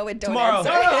already know it, don't Tomorrow. answer.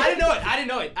 No, I didn't know it. I didn't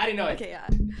know it. Okay, yeah.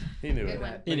 He knew Good it.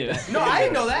 one. He knew it. No, I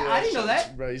didn't know that. I didn't know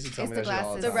that. Bro, you used to tell It's me the that shit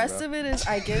all glasses. the The time, rest bro. of it is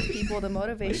I give people the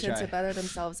motivation try. to better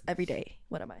themselves every day.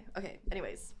 What am I? Okay,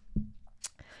 anyways.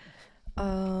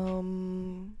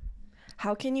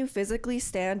 How can you physically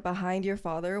stand behind your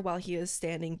father while he is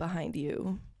standing behind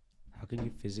you? How can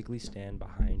you physically stand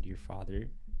behind your father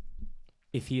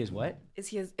if he is what?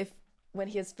 When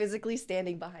he is physically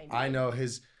standing behind you? I know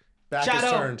his back is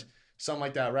Shadow. turned. Something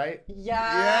like that, right?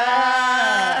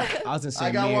 Yeah. Yeah. I was gonna say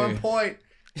I got mirror. 1 point.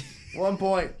 1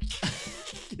 point.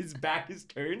 His back is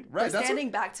turned. Right. But That's standing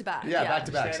back to back. yeah, back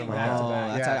to back. Standing Something back like to Oh, that.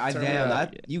 back. that's Yeah, I turn it damn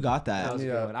up. that you got That that. was a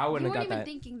Yeah. good one. I You wouldn't weren't have got even that.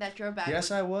 thinking that your back. Yes,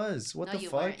 was, I was. What no, the you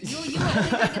fuck? weren't. You were thinking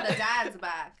the dad's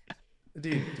back.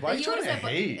 Dude, why are you You trying to would've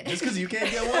said- hate? Just because you can't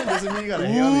get one doesn't mean you gotta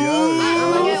hate on the others. I'm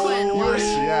bro. gonna get one. You were-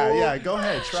 yeah, go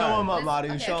ahead. Try. Show him up, Let's- Madu.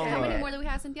 okay, Show okay, him how many up. more do we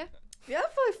have, Cynthia? We have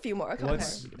a few more. A couple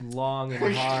What's long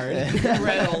and hard?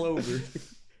 Red all over.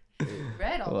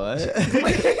 Red. What?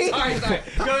 sorry.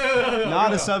 Go.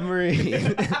 Not a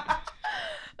submarine.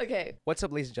 Okay. What's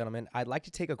up, ladies and gentlemen? I'd like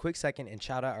to take a quick second and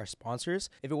shout out our sponsors.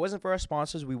 If it wasn't for our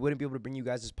sponsors, we wouldn't be able to bring you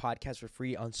guys this podcast for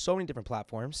free on so many different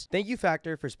platforms. Thank you,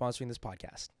 Factor, for sponsoring this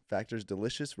podcast. Factor's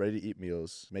delicious, ready-to-eat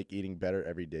meals make eating better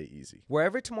every day easy.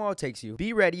 Wherever tomorrow takes you,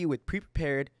 be ready with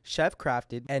pre-prepared,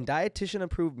 chef-crafted, and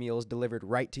dietitian-approved meals delivered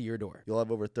right to your door. You'll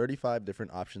have over 35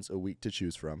 different options a week to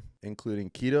choose from,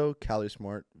 including keto, calorie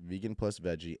smart, vegan plus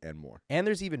veggie, and more. And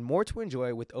there's even more to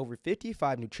enjoy with over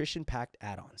 55 nutrition-packed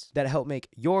add-ons that help make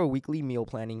your weekly meal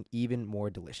planning even more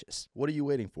delicious. What are you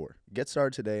waiting for? Get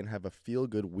started today and have a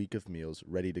feel-good week of meals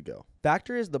ready to go.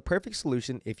 Factor is the perfect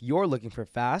solution if you're looking for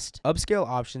fast, upscale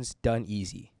options done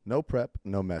easy. No prep,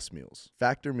 no mess meals.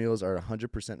 Factor meals are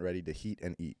 100% ready to heat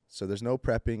and eat, so there's no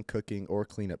prepping, cooking, or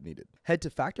cleanup needed. Head to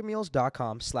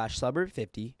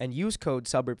factormeals.com/suburb50 and use code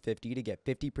suburb50 to get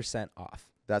 50% off.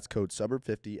 That's code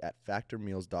suburb50 at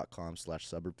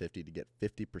factormeals.com/suburb50 to get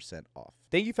 50% off.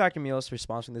 Thank you, Factor Meals, for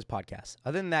sponsoring this podcast.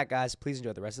 Other than that, guys, please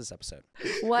enjoy the rest of this episode.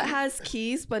 What has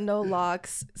keys but no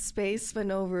locks, space but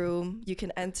no room? You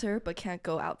can enter but can't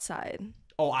go outside.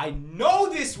 Oh, I know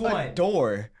this one.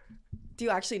 Door. Do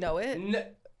you actually know it? No.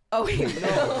 Oh wait,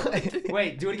 no.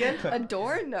 Wait, do it again. A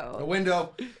door? A No.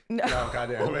 window. No. No,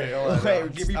 goddamn. Wait, hold on. Wait, No.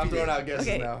 give me- I'm throwing out guesses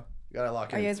Okay. now. You gotta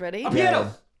lock in. Are you guys ready? A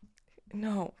piano.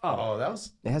 No. Oh, that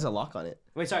was... It has a lock on it.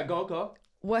 Wait, sorry. Go.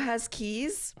 What has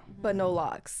keys but no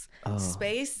locks? Oh.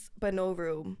 Space but no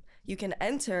room. You can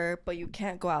enter but you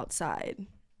can't go outside.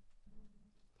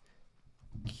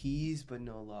 Keys, but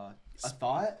no lock. A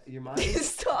thought? Your mind?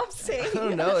 Stop saying. I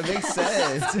don't know. It makes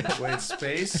sense. Wait,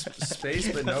 space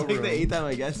but no That's like the room. 8th time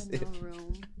I guessed it. No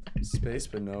room. Space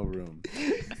but no room.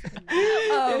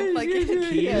 Oh, fucking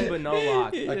Keys but no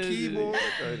lock. A keyboard?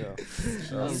 Or no?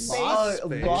 Space. Space.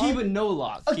 Key but no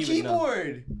lock. A Key but no.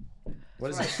 keyboard.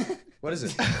 What is it? What is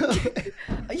it?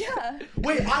 Yeah.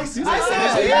 Wait, I said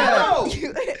Yeah. No.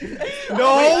 You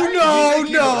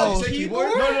said keyboard?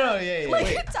 No. Yeah. Like,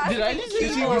 Wait. did I just say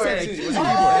keyboard?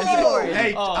 Keyboard.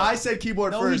 Hey, Oh. I said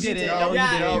keyboard No, first. he didn't. No, No, he he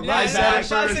didn't. didn't. Right I said back. it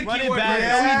first. Run it back. Yeah,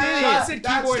 No, he didn't. Sean said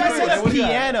keyboard That's- first. that's A what you got.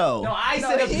 piano. No, I No,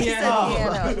 said a he said piano.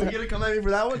 piano. You gonna come at me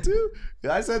for that one too?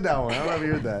 Yeah, I said that one. I don't know if you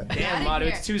heard that. Damn, I Madu,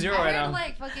 didn't it's hear. 2-0 I right heard, now.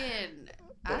 like fucking,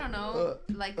 I don't know,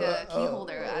 like a key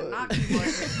holder, not keyboard.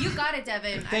 You got it,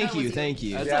 Devin. Thank you. Thank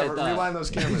you. That's Yeah, what I thought. rewind those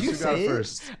cameras. Did you Who got say it it?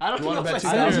 first? I don't You know wanna if bet I $2,000?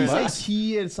 said I it know or you not. say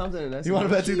key and something. And that's You want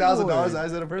to not bet $2,000? I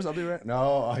said it first. I'll be right.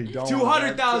 No, you don't.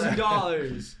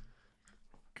 $200,000.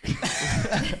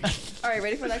 All right,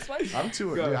 ready for the next one? I'm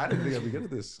too. Dude, I didn't think I'd be good at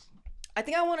this. I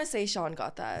think I want to say Sean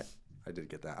got that. I did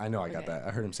get that. I know I got Okay. that.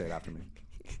 I heard him say it after me.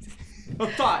 A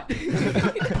thought.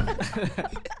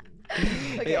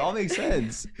 It all makes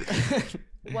sense.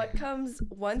 What comes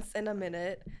once in a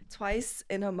minute, twice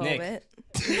in a moment?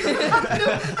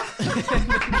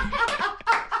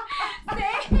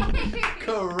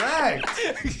 Correct.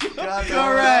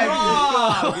 Correct.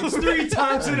 Wrong. It's 3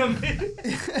 times in a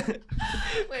minute.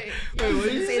 Wait, what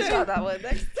did you Sage say? got that one.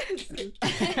 Next.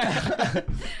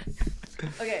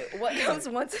 Okay, what comes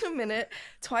once in a minute,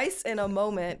 twice in a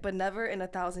moment, but never in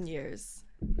 1,000 years?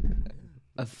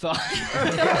 A thought.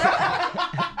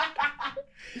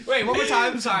 Wait, one more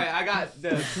time. Sorry, I got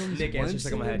the Nick answer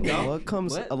stuck in my head. Go. What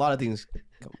comes? What? A lot of things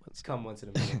Come once in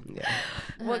a minute. Yeah.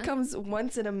 What comes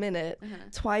once in a minute,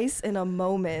 twice in a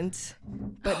moment,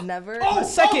 but never. A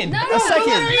second. No, A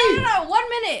second. no. 1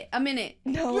 minute. A minute.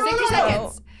 No. 60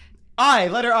 seconds. I.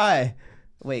 Letter I.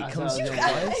 Wait, I comes thought it was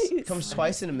twice. Comes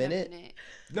twice in a minute.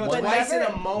 No, But twice in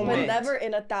never, a moment. But never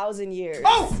in 1,000 years.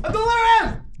 Oh, the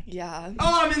letter M. Yeah.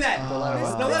 Oh, I'm in that. The letter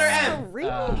The letter M.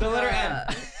 Serena. The letter M.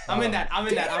 I'm in that. I'm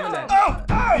in that. I'm in that. Oh,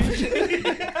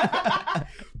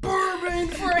 Bourbon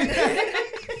friend.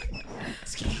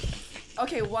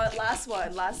 Okay, last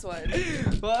one.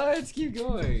 What? Keep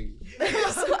going.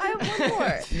 So I have one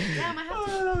more. Damn, I have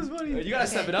to. That was funny. You gotta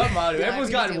step it up, Manu. Yeah, Everyone's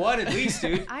me gotten too. one at least,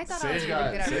 dude. I thought Sage I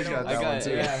got- was really Sage good at got it. that one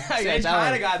too. Yeah, I got Sage that kind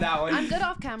one. of got that one. I'm good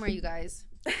off camera, you guys.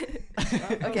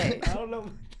 Okay. I don't know.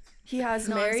 He has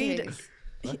No, I'm married. serious.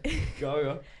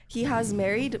 Go. He has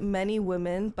married many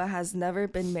women, but has never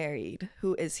been married.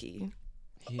 Who is he?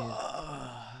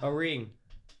 A ring.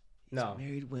 No.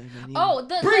 Married women. Oh,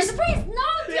 the priest. No.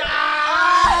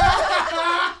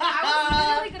 I was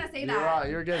literally gonna say that.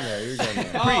 You're getting there. You're getting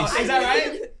there. Oh, is that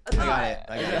right? I got it.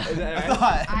 I got it. Is that I right?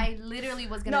 thought. I literally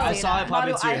was gonna No, say I saw that. it pop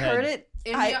Manu, into your I head. heard it.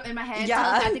 In my head, Yeah.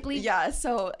 telepathically. Yeah.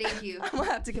 So Thank you. I'm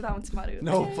gonna have to give that one to Manu.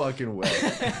 No fucking way.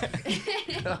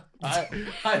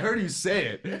 I heard you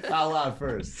say it out loud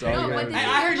first. So No, I'm but gonna- did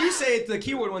I heard you say it, the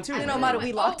keyword one too. I don't know, Manu.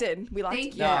 We locked in. We locked.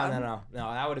 Thank you. No, Yeah.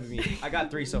 no, that would have been me. I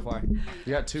got 3 so far.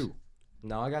 you got 2.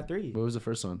 No, I got 3. What was the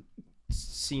first one?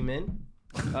 Semen.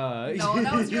 No,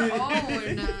 that was your own.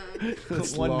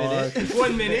 1 minute.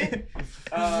 1 minute.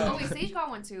 Oh wait, Sage got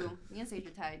one too. Me and Sage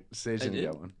are tied. Sage I didn't did?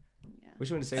 get one. Which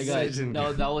one to say? I got it. Sage.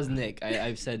 No, that was Nick.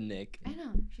 I've said Nick. I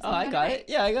know. She said Oh, I got it.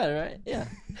 Yeah, I got it right. Yeah.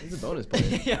 It's a bonus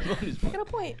point. Yeah, bonus I got a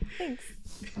point. Thanks.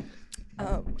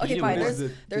 Okay, knew fine. it was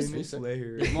There's There's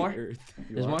more?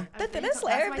 There's more? The thinnest That's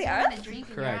layer of why the I wanted earth. to drink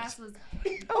and Correct. Your ass was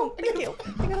Oh, thank you.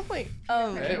 I got a point.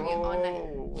 Hey, All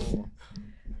whoa.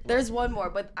 There's one more,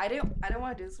 but I don't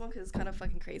want to do this one because it's kind of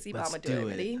fucking crazy. But Let's I'm gonna do do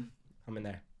it. it. Ready? I'm in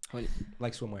there. Wait.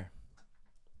 Like swimwear.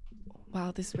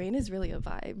 Wow, this rain is really a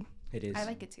vibe. It is. I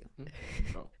like it too.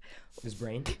 His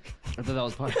brain. I thought that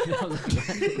was part.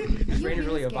 His brain is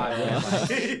really a vibe.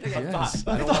 Yes.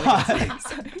 I don't want to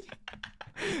Sorry.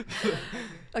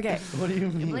 Okay. What do you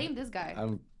mean? Blame this guy.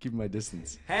 I'm keeping my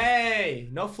distance. Hey,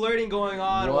 no flirting going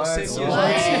on. What? While Cynthia's What?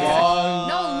 right.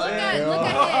 No, look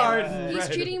Hard at him. He's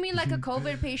red. treating me like a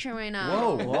COVID patient right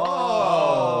now. Whoa,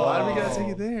 whoa. Why do we gotta take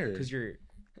it there? Because you're.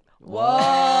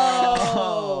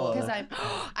 Whoa. Because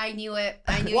I knew it.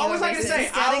 I knew What you was were I gonna racist.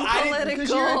 say? Getting Because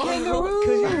you're a political. kangaroo.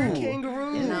 Because you're a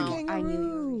kangaroo. You know, I knew you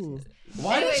were racist.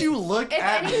 Why Anyway, did you look if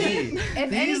at anything- me?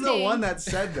 if He's the anything- one that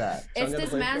said that. It's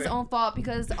this man's own fault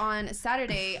because on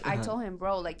Saturday I told him,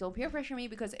 bro, like don't peer pressure me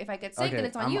because if I get sick, then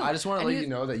it's on you. I just want to And let he you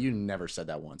know that you never said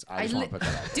that once. I just I want to li- put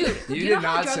that out. Dude, You you did know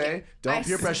how not drunk say, it- don't I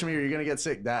peer s- pressure me or you're going to get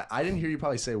sick. That I didn't hear you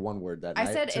probably say one word that I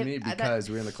night said to if- me that- because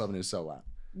we were in the club and it was so loud.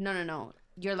 No.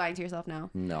 You're lying to yourself now.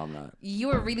 No, I'm not. You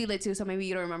were really lit too, so maybe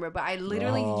you don't remember. But I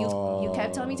literally, you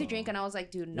kept telling me to drink, and I was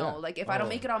like, dude, no. Yeah. Like if I don't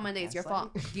make it on Monday, it's your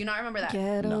fault. Do you not remember that?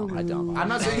 Get No, I don't. I'm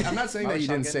not saying that you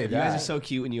didn't say You guys are that. so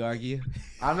cute when you argue.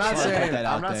 I'm not Just wanna put saying that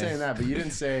I'm out not there. saying that, but you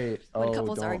didn't say When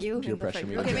couples don't argue peer in the pressure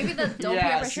me. friend Okay, maybe the don't Yeah,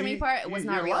 peer pressure me see? part was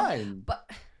not You're real. lying. But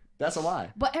That's a lie.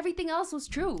 everything else was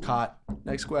true. Caught.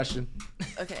 Next question.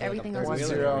 Okay. Everything else was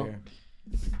 1-0. true.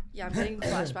 Yeah, I'm getting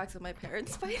flashbacks of my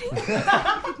parents fighting.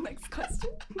 Next question.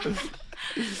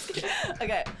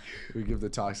 Okay. We give the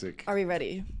toxic. Are we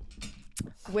ready?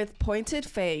 With pointed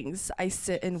fangs, I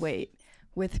sit and wait.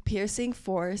 With piercing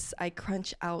force, I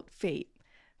crunch out fate.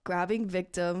 Grabbing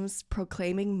victims,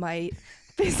 proclaiming might.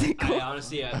 Physical. I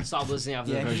honestly stopped listening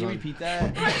after Yeah, the can first you one. repeat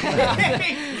that?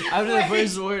 After the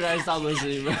first word, I stopped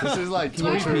listening, bro. This is like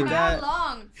Why torture. for that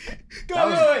long? Go,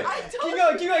 wait. Keep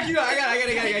going.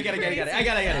 I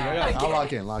got it. I'll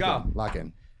lock in. Go. Lock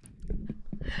in.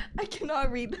 I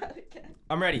cannot read that again.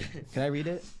 I'm ready. Can I read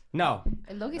it? No.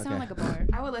 It low-key sounded Okay. like a bar.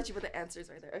 I will let you put the answers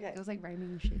right there. Okay. It was like rhyming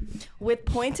and shit. With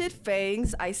pointed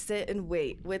fangs, I sit and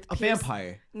wait. With A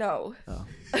vampire. No. Oh.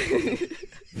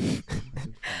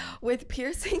 With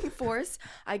piercing force,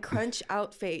 I crunch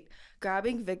out fate.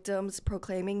 Grabbing victims,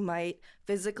 proclaiming might.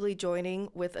 Physically joining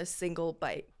with a single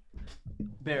bite.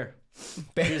 Bear.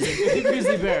 Bear.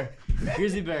 Grizzly bear.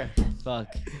 Grizzly bear. Fuck.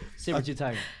 Saber-tooth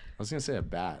tiger. I was gonna say a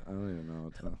bat. I don't even know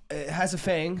what to. It has a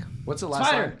fang. What's the last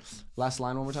Spider. line? Last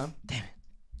line one more time.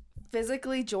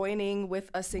 Physically joining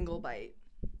with a single bite.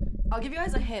 I'll give you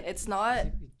guys a hint. It's not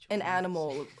an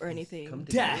animal or anything.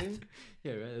 Death.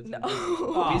 Yeah, right. No.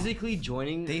 Oh. Physically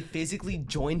joining. They physically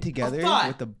join together thought.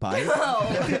 with a bite.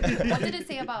 What did it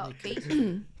say about fate?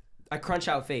 I crunch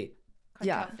out fate.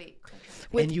 Yeah. Crunch out fate.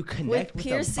 And you connect with with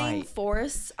piercing a bite.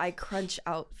 force, I crunch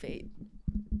out fate.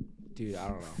 Dude, I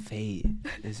don't know. Fate.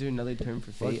 Is there another term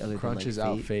for fate? Other Crunches than,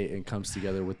 like, out fate and comes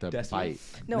together with the Destiny? bite.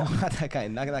 No, No, not that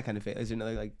kind. Not that kind of fate. Is there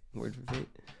another like word for fate?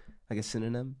 Like a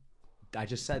synonym? I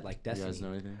just said like You Destiny. guys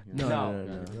know anything? No, No, no,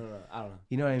 no, no, no. I don't know.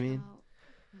 You know what I mean?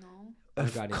 No. Oh,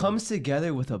 God, Comes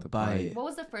together with a bite. bite. What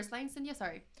was the first line, Cynthia?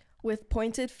 Sorry. with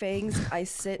pointed fangs, I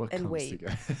sit What and comes wait.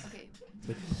 together? Okay.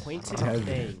 With pointed Heavy.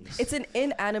 fangs. It's an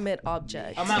inanimate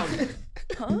object. A mountain.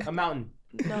 Huh? A mountain.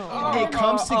 No. It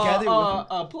comes together with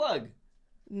a plug.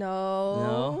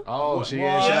 No. Oh, she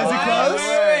Whoa. is. Is it close?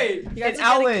 Wait. You guys An are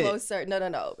outlet. getting closer.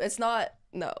 No. It's not.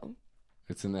 No.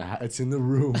 It's in the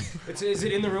room. Is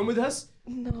it in the room with us?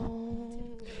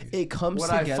 No. It comes Would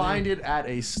together. I find it at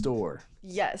a store?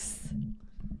 Yes.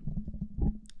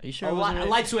 Are you sure? A, it wasn't a it?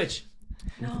 light switch.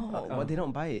 No. Well, they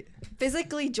don't bite.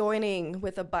 Physically joining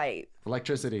with a bite.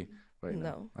 Electricity. Wait,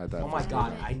 No. I thought Oh it my was-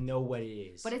 God, I know what it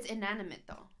is. But it's inanimate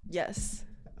though. Yes.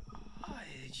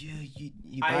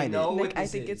 You I bite know it. what Nick, I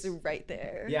this think is. it's right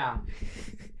there. Yeah.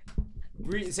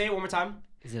 Say it one more time.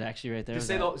 Is it actually right there? Just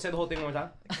say the whole thing one more time.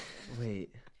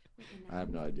 Wait. I have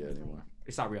no idea anymore.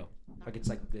 It's not real. Like it's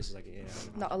like this is like yeah.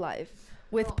 Not alive.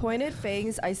 With pointed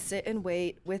fangs, I sit and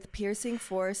wait. With piercing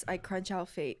force, I crunch out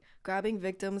fate. Grabbing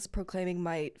victims, proclaiming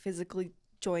might. Physically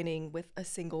joining with a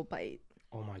single bite.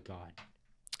 Oh my God.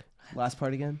 Last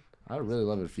part again? I would really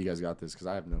love it if you guys got this because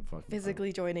I have no fucking.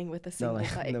 Physically joining with a No, single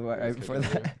like bite. the part right before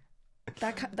that.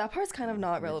 That part's kind of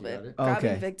not Nick, you got relevant. it? Oh,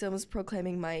 Grabbing okay. victims,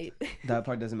 proclaiming might. That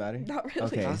part doesn't matter. Not really.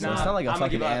 Okay, so Nah, it's not like a I'ma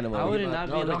fucking give up. animal. I would up. not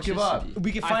No, be don't give up. electricity.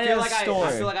 We can I find feel it like at a store.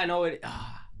 I feel like I know it.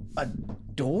 A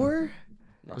door?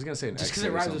 I was gonna say an Just 'cause exit it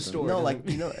or rhymes with something. store. No, doesn't- like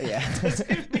you know, yeah. doesn't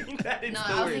mean that it's No, the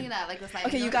I was word. thinking that like the slide.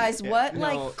 Okay, you guys, what No.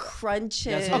 like crunches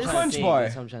That's what I'm A trying crunch to think. bar.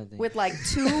 That's what I'm trying to think. with like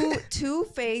two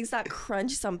fangs that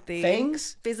crunch something,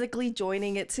 Fangs? physically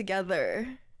joining it together.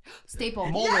 Staple.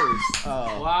 Molars.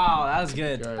 Oh. Wow, that was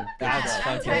good. Good. That's Yeah,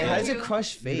 fucking. that's How does you. it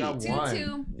crush You fate? got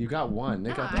 2-2. one. You got one.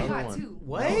 Nick Nah, got the I other got one. 2.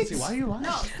 What? See, why are you lying? No,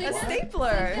 A Cynthia- stapler.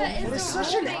 Cynthia is That is the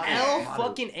such an one. L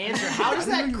fucking answer. How does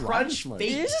I didn't that know you crunch lied. You're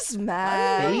fate? just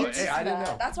mad. Fate? Hey, I didn't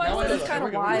know. That's why Now I I said it's know. kind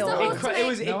of Here we go. Who's the wild.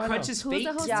 host? It Now I know. crunches Who's fate.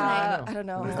 the host Yeah, tonight? I don't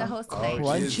know. Who's the host Oh, tonight?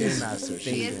 Crunches she's Game Master. She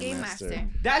She's is Game Master.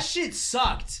 That shit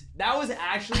sucked. That was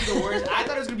actually the worst. I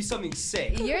thought it was gonna be something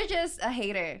sick. You're just a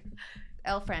hater.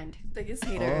 L friend. Biggest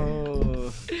hater.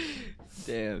 Oh,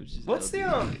 damn. she's What's the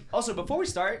LB. Also, before we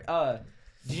start,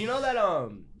 did you know that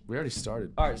We already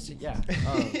started. All right, so, yeah.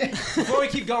 Before we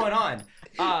keep going on,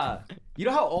 you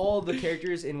know how all the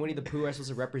characters in Winnie the Pooh are supposed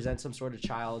to represent some sort of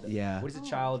child? Yeah. What is it?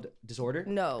 Child disorder?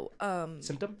 No.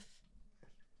 Symptom?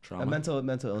 Trauma. A mental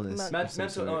illness.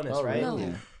 Mental illness, Oh, right? really?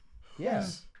 No. Yeah.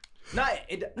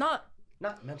 Not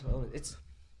Not mental illness. It's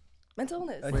mental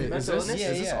illness. Wait, Mental is this, illness?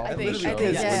 is this Yeah, all I the think- show? I think,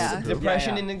 Is yeah. Winnie the Pooh?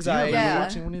 Depression Yeah. and Were anxiety. you Yeah.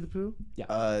 watching Winnie the Pooh?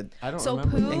 I don't So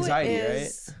remember. Pooh Anxiety,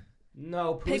 is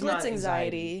no. Pooh's Piglet's not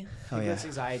anxiety. Oh yeah. Piglet's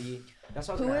anxiety. That's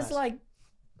what I was Pooh gonna is ask. like,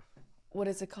 what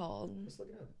is it called? Let's look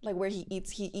it up. Like where he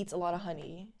eats a lot of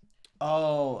honey.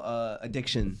 Oh,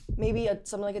 addiction. Maybe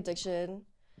something like addiction.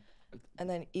 And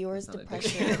then Eeyore's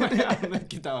depression.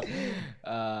 Get that one.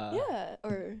 Yeah,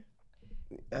 or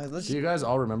Let's. Do you guys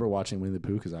all remember watching Winnie the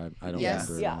Pooh? Because I don't Yes.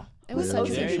 remember. Yeah. all. It was so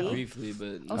so Very TV. briefly,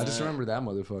 but I just remember that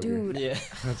motherfucker. dude. Yeah.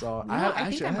 That's all. No, have- I think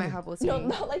actually, I might have- have OCD. No,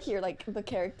 not like here, like the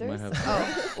characters. Might have-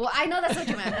 Oh, well, I know that's what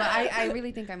you meant, but I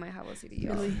really think I might have OCD.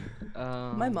 Really?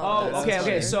 My My mom. Oh, does. okay, That's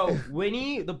okay. weird. So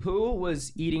Winnie the Pooh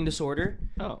was eating disorder.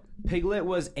 Oh. Piglet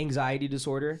was anxiety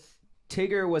disorder.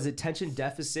 Tigger was attention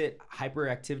deficit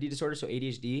hyperactivity disorder, so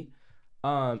ADHD.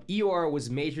 Eeyore was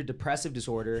major depressive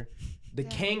disorder. The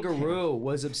kangaroo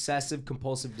was obsessive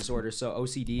compulsive disorder, so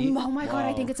OCD. Oh my god,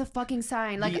 I Wow. think it's a fucking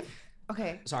sign. Like, The-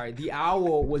 okay. Sorry, the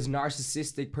owl was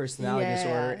narcissistic personality Yeah.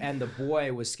 disorder, and the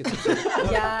boy was schizophrenic. The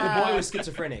Yeah. boy was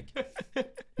schizophrenic.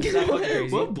 Is that fucking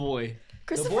crazy? What boy?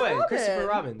 Christopher the boy, Robin. Christopher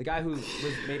Robin, the guy who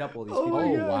made up all these Oh people. my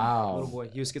Oh God. wow. Little boy,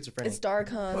 he was schizophrenic. It's dark,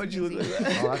 huh? Why'd you look like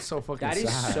that? Oh, that's so fucking That is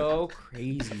sad. so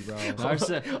crazy, bro.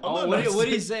 Oh, what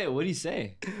did he say? What did he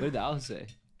say? What did the owl say?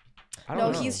 I No,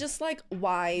 don't know. he's just like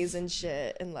wise and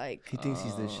shit and like He thinks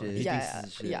he's the shit. He yeah, thinks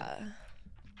he's the shit. yeah.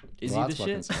 Is Well, he the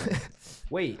that's shit? fucking sad.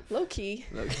 Wait. Low key.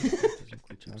 I'm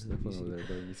sniffing over there.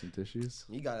 Better get some tissues.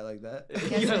 You got it like that.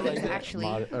 Yes, Yeah, it like is, that. actually.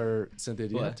 Or Cynthia,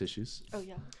 do you What? have tissues? Oh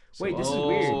yeah. Wait, this is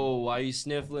weird. Oh, why are you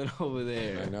sniffling over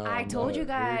there? I know. I told you Here you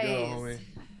go, guys. homie.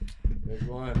 Big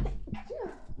one.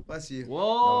 Bless you. Whoa,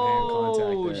 No hand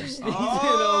contact there. she's sneezing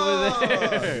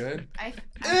over there. Good? I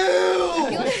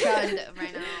feel shunned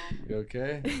right now. You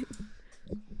okay?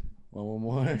 One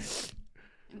more.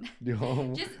 Do you want one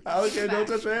more? Just Okay, don't back.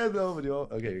 touch your hands though. But you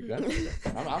want, okay, you good?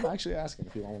 I'm actually asking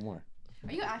if you want one more.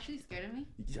 Are you actually scared of me?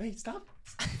 Hey, stop.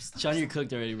 Sean, you're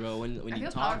cooked already, bro. When I you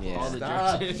feel talk, powerful. all the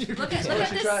Stop. jerks. Look at this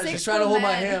She's 6 trying to hold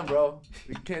my man. hand, bro.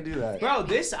 We can't do that. Bro, I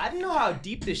didn't know how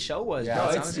deep this show was, Yeah, bro.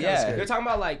 it's It's, honestly kinda scary. they're talking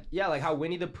about like how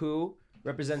Winnie the Pooh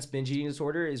represents binge eating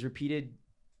disorder is repeated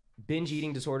binge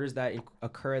eating disorders that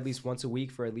occur at least once a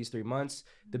week for at least 3 months.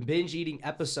 The binge eating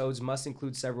episodes must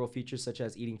include several features such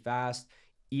as eating fast,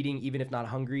 eating even if not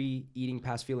hungry, eating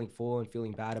past feeling full and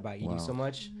feeling bad about eating so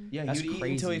much. Yeah, That's you eat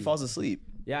until he crazy. falls asleep.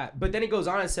 Yeah, but then it goes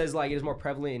on and says like it is more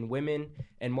prevalent in women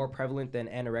and more prevalent than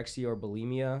anorexia or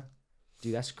bulimia.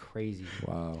 Dude, that's crazy.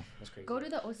 Wow. That's crazy. Go to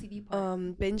the OCD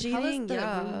part. Binge How does eating, the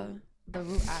yeah. the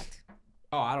root act?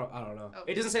 Oh, I don't know. Oh.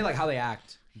 It doesn't say like how they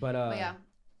act, but But yeah,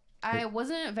 I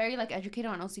wasn't very like educated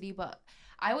on OCD, but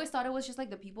I always thought it was just like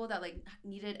the people that like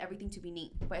needed everything to be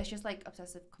neat, but it's just like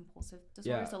obsessive compulsive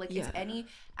disorder. Yeah. So like Yeah. it's any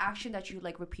action that you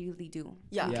like repeatedly do.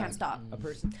 Yeah. You Yeah. can't stop. a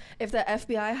person. If the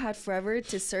FBI had forever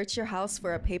to search your house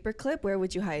for a paperclip, where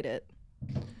would you hide it?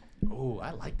 Oh,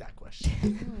 I like that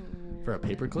question. For a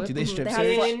paperclip? Do they strip They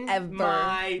search? have In forever.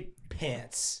 my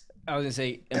pants. I was gonna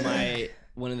say, am I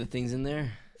one of the things in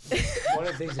there? One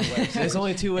of the things that works. There's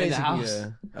only 2 In ways the you house.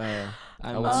 can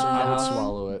I would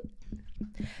swallow it.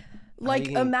 Like you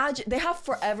can- imagine they have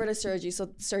forever to search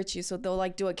you, so they'll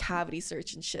like do a cavity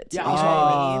search and shit. Yeah, you know what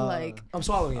I mean? Like I'm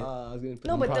swallowing it. I was gonna put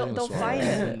no, but probably they'll gonna find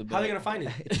swallow it. How are they gonna find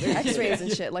it? X-rays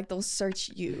and shit. Like they'll search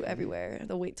you everywhere.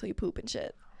 They'll wait till you poop and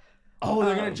shit. Oh,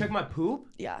 they're gonna check my poop?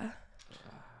 Yeah.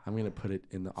 I'm going to put it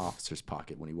in the officer's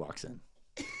pocket when he walks in.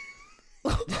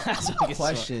 That's like a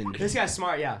question. This guy's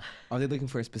smart, yeah. Are they looking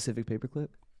for a specific paperclip?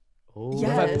 Oh.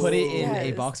 Yes. What if I put it in a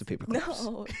yes. box of paperclips?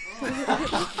 No.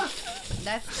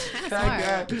 That's kind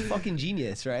of smart. Fucking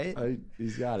genius, right?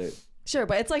 He's got it. Sure,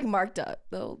 but it's like marked up.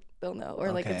 They'll know.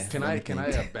 Or like Okay. it's Can I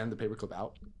bend the paperclip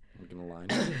out? Like in a line.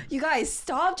 you guys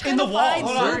stop trying In the to wall. find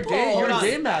Hold on. loopholes. You're Hold a on.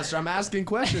 game master. I'm asking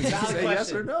questions. You Valid say yes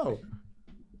question. or no.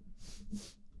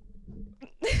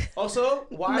 Also,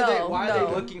 why No, are no.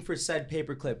 they looking for said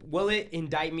paperclip? Will it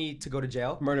indict me to go to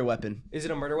jail? Murder weapon. Is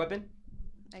it a murder weapon?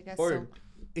 I guess Or so.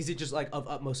 is it just like of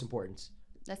utmost importance?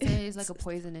 Let's say it's like a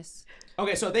poisonous.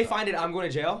 Okay, so if they find it, I'm going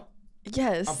to jail.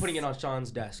 Yes. I'm putting it on Sean's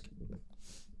desk.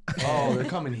 Oh, they're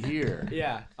coming here.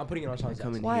 Yeah, I'm putting it on Sean's desk.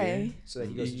 Coming Why? here. So that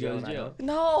he goes to jail. and I don't.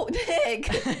 No, Nick.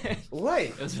 What?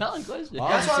 It was a valid question.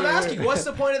 That's what I'm asking. What's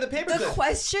the point of the The paperclip?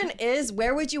 question is,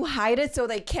 where would you hide it so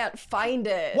they can't find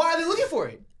it? Why are they looking for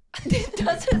it? It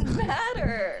doesn't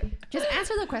matter. Just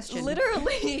answer the question.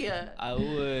 Literally. I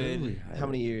would. How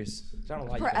many years? I don't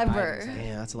know why you can hide Forever. this.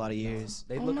 Damn, that's a lot of years.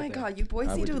 They Oh look my at that. god, you boys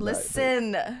I need would to do that, but-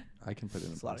 listen. I can put it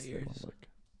in a lot of place. They years. won't look.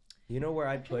 You know where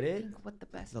I'd put it? What the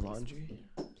best? The place laundry.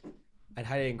 I'd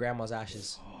hide it in grandma's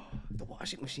ashes. The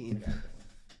washing machine.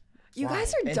 You Why?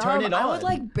 guys are And dumb. turn it I would on.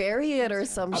 like bury it or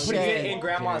some I'm putting it shit. in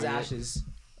grandma's ashes.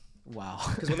 Wow.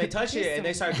 Because when they touch it and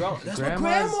they start growing, that's my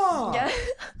Grandma's- grandma. Yeah.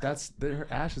 Her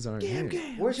ashes aren't here.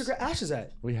 Where's your ashes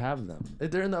at? We have them.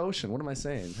 They're in the ocean. What am I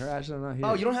saying? Her ashes are not here.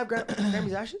 Oh, you don't have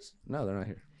Grammy's ashes? No, they're not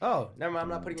here. Oh, never mind. I'm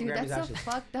not putting in Dude, Grammy's that's a ashes.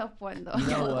 fucked up one though. You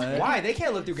know what? Why? They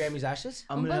can't look through Grammy's ashes.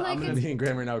 I'm But, gonna. like, I'm gonna. it's- Me and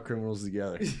Graham are now criminals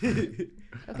together.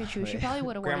 Okay, true. She probably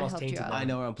would have Grandma's helped you tainted. out. I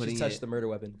know where I'm putting Just touched it. the murder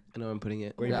weapon. I know where I'm putting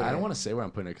it. Where you Yeah, putting I don't it? want to say where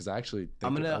I'm putting it because I actually think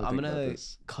I'm I gonna. would I'm think about gonna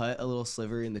this. cut a little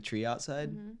sliver in the tree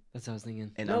outside, That's what I was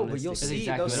thinking. and No, I'm but gonna you'll stick- see.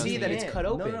 exactly They'll what I was see that it's thinking. cut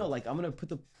open. No, like I'm gonna put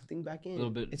the thing back in. Little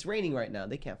bit. It's raining right now.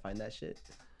 They can't find that shit.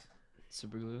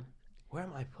 Super glue. Where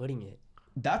am I putting it?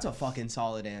 That's a fucking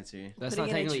solid answer. That's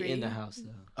Putting not in a technically in tree. the house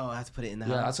though. Oh, I have to put it in the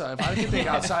Yeah, house. that's why if I can think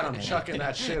outside, I'm chucking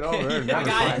that shit over. I Never got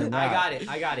finding it. that.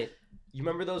 I got it. You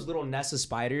remember those little nests of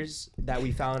spiders that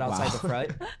we found outside the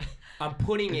front? I'm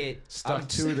putting it Stuck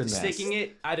to the nest. sticking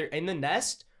it either in the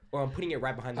nest or I'm putting it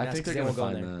right behind the I nest think they're because they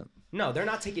gonna won't go in find there. that. No, they're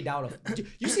not taking down.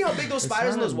 You see how big those It's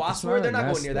spiders and not those a- wasps it's were? not They're a not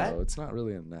going nest, near that. though. It's not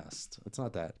really a nest. It's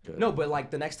not that good. No, but like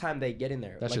the next time they get in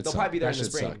there, That like shit they'll probably be there sucked.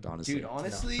 in the That shit spring. sucked, honestly. Dude,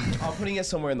 honestly, I'm putting it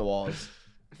somewhere in the walls.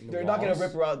 In the They're not gonna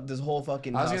walls. rip out this whole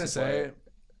fucking. I was house gonna apart. say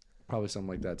probably something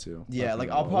like that too. Yeah, Fucking like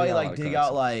no. I'll We probably got a lot like of dig cards.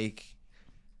 out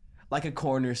like a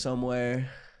corner somewhere.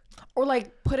 Or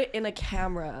like put it in a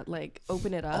camera, like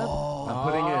open it up. I'm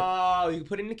putting it Oh, you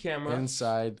put it in the camera.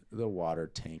 inside the water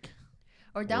tank.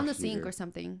 Or down the heater. sink or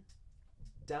something.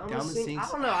 Down Down the the sink. sinks?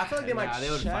 I don't know. I feel like they Nah, might they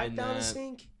would check find down the that.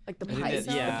 sink. Like the I think pipes.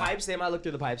 that- yeah. The pipes. They might look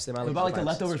through the pipes. They might What look about like through the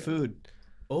pipes. leftover food?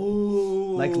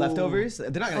 Oh, Like leftovers? They're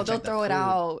not gonna Oh, they'll check the throw it food,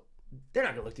 out. They're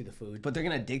not gonna look through the food, but they're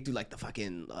gonna dig through like the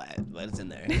fucking what's in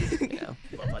there. You know?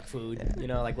 but like food, you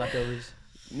know, like leftovers.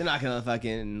 They're not gonna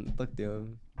fucking look through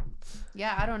them.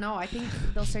 Yeah, I don't know. I think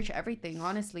they'll search everything,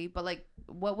 honestly. But like,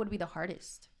 what would be the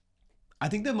hardest? I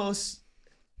think the most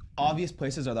obvious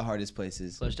places are the hardest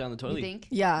places. Flush down the You toilet. think?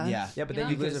 Yeah. Yeah. Yeah, but You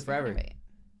then know? you lose it forever. Right.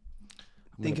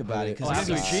 Think about it, Oh, because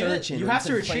you have to retrieve it. You have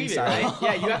to retrieve it, right?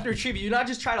 Yeah, you have to retrieve it. You're not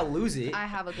just trying to lose it. I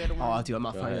have a good one. Oh, dude, I'm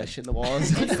not finding that shit in the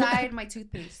walls. Inside my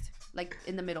toothpaste, like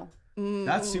in the middle.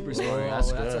 That's super smart.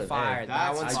 That's That's a good. fire. Hey,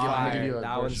 that one's fire.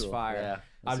 That one's virtual. fire. Yeah.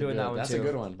 I'm doing that one That's too. a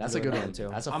good one. That's a good one too.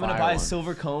 That's a I'm gonna fire buy a one.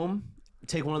 silver comb,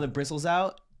 take one of the bristles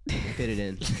out, and fit it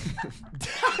in.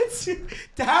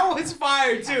 That was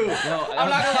fire too. I'm not gonna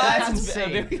lie, that's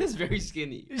insane. That's very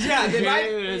skinny. Yeah, they might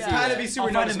Yeah. kind of be super I'll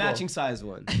find a noticeable. matching size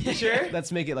one. You sure?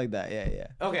 Let's make it like that. Yeah.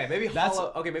 Okay, maybe That's-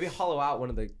 hollow out one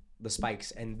of the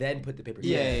spikes and then put the paper.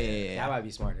 Yeah. That might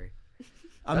be smarter.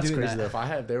 I'm That's doing crazy though. that. If I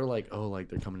had, they were like, oh, like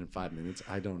they're coming in 5 minutes.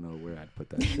 I don't know where I'd put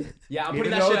that shit. Yeah, I'm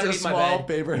Even putting that though shit it's a underneath my small bed.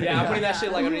 paper. Yeah, I'm putting that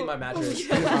shit like underneath my mattress.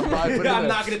 I'm probably putting I'm it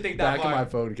not gonna think that back far. in my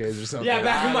phone case or something. Yeah,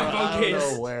 back in my I phone don't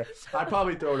case. know where. I'd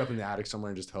probably throw it up in the attic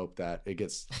somewhere and just hope that it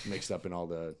gets mixed up in all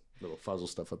the little fuzzle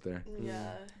stuff up there.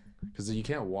 Yeah. Because you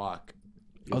can't walk.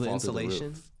 Oh, You'll the fall through insulation?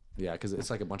 roof. Yeah, because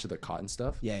it's like a bunch of the cotton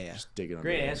stuff. Yeah. Just dig it under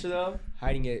Great there. answer though.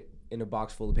 Hiding it in a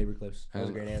box full of paper clips. That was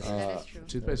a And, great answer. That is true.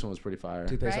 Toothpaste one was pretty fire.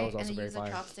 Toothpaste Right? was And also then very use a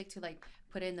fire. chopstick to like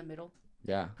put it in the middle,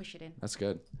 Yeah, push it in. that's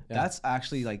good. That's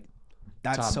actually like,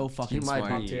 that's Top. so fucking You might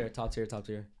smart. be- Top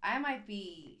tier. I might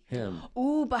be. Him.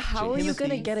 Ooh, but how are you gonna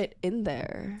Timothy. get it in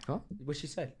there? What she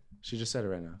said. She just said it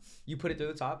right now. You put it through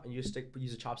the top and you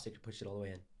use a chopstick to push it all the way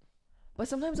in. But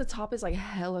sometimes the top is like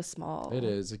hella small. It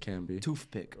is. It can be.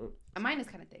 Toothpick. Mine is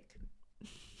kind of thick.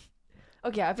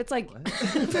 Okay, if it's like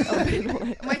open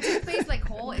one. My toothpaste like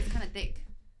hole is kind of thick.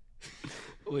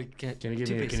 Wait, Can you give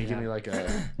me? Can you give me like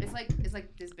a? It's like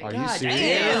this big. Are you God serious?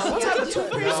 damn! What type of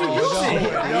toothpaste are you using?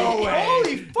 No way.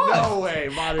 Holy fuck! No way,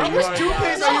 Manu. How much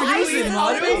toothpaste are you using,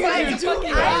 Manu?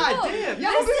 God damn!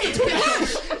 Yeah, How big is a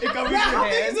toothbrush? How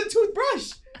big is a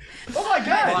toothbrush? Oh my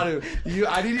god! Manu,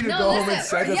 I need you to No, go home and listen,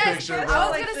 send a yes, picture. I Bro.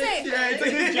 was gonna say. Yeah, it's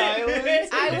like a giant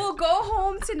one. I will go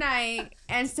home tonight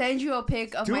and send you a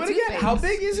pic of Do my it toothpaste. again. How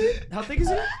big is it? How thick is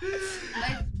it?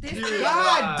 Like this big.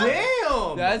 God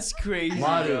damn! That's crazy.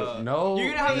 Manu, no.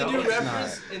 You're gonna have to no, do it's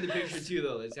reference in the picture too,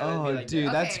 though. It's gotta be Oh, like dude,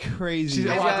 that. that's Okay. crazy.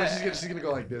 She's gonna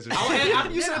go like this. Or something.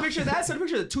 After you send a picture of that, send a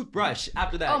picture of the toothbrush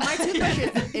after that. Oh, my toothbrush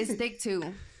is thick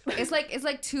too. It's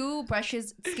like two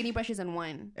brushes, skinny brushes in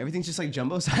one. Everything's just like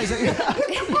jumbo size.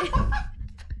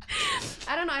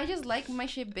 I don't know. I just like my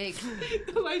shit big.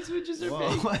 The light switches are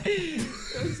Whoa. big.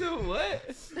 So what?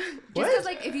 Just because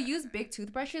like if you use big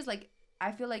toothbrushes, like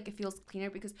I feel like it feels cleaner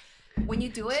because when you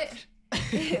do it,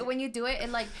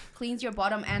 it like cleans your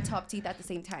bottom and top teeth at the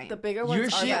same time. The bigger ones Your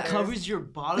are shit better. covers your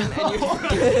bottom and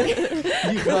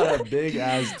your. You got a big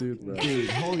ass tooth, bro. Dude,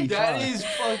 holy That fuck. is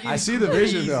fucking. I see the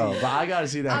vision crazy. though, but I gotta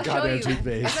see that I'll show goddamn you.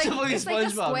 toothpaste. It's like a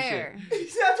SpongeBob square.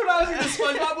 That's what I was gonna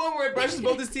SpongeBob one where it brushes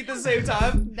both his teeth at the same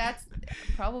time. That's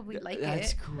probably like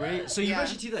That's it. great. So you Yeah.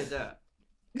 brush your teeth like that.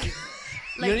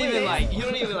 Like, you don't even wait. you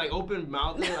don't even like open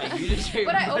mouth and like you just straight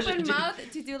But I brush your open teeth. mouth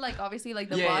to do like obviously like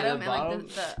the Yeah, bottom the and like bottom.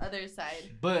 the other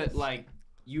side. But like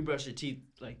you brush your teeth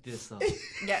like this though.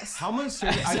 Yes. How much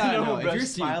service? I I gotta don't know. know, If brush you're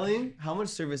teeth. smiling, how much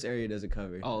surface area does it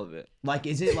cover? All of it. Like,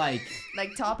 is it like?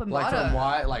 Like top and Like bottom. from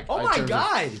why? Like Oh in my terms of-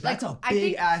 god! That's a I big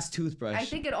think- ass toothbrush. I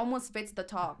think it almost fits the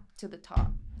top to the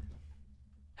top.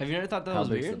 Have you never thought that How was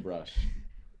big's the weird? brush?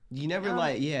 you never Um,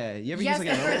 like, yeah. You ever Yes, use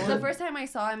like a normal the one? first time I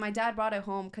saw it, my dad brought it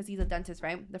home because he's a dentist,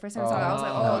 right? The first time I saw it, I was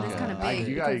like, oh, this is kind of big.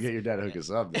 You gotta because get your dad to hook us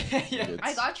up. Then. Yeah.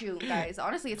 I got you guys.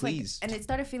 Honestly, it's Please. like, and it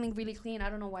started feeling really clean. I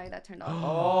don't know why that turned off.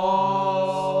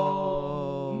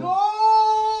 Oh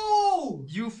no!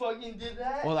 You fucking did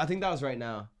that? Well, I think that was right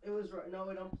now. It was right. No,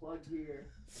 it unplugged here.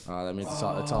 Oh, that means it's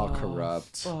all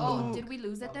corrupt. Oh, did we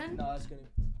lose it then? No, it's gonna.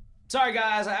 Sorry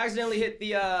guys, I accidentally hit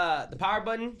the power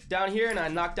button down here and I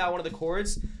knocked out one of the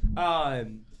cords.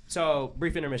 So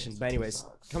brief intermission. But anyways,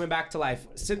 coming back to life.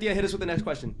 Cynthia, hit us with the next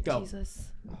question. Go.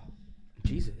 Jesus.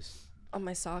 Jesus. On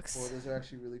my socks. those are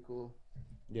actually really cool.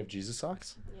 You have Jesus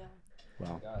socks? Yeah.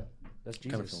 Wow. God, that's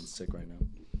Kind of feeling Jesus. sick right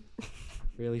now.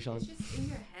 Really, Sean? It's just in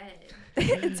your head.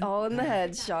 It's all in the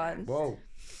head, Sean. Whoa.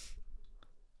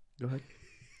 Go ahead.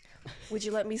 Would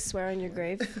you let me swear on your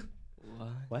grave? What?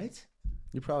 What?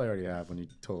 You probably already have when you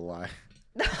told a lie.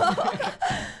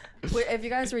 If you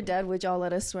guys were dead, would y'all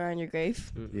let us swear on your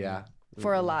grave Yeah.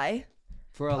 for a lie?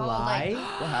 For a Oh, lie?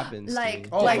 like- What happens? like-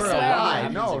 to Oh, Like for a swear lie.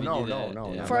 on. No, If you no, do no, that,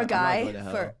 no, yeah. no. For a I'm not guy? going to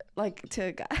hell. For like to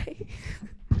a guy?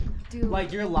 Dude.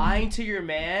 Like you're lying to your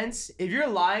mans. If you're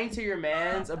lying to your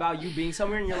mans about you being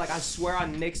somewhere and you're like, I swear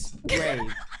on Nick's grave.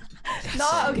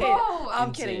 Not okay. Whoa. I'm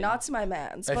Insane. kidding. Not to my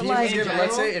mans, If but he like was gonna,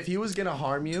 let's general? say if he was gonna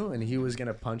harm you and he was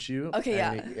gonna punch you, Okay,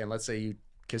 and, and let's say you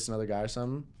kiss another guy or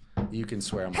something, you can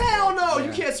swear on my Hell no, grave.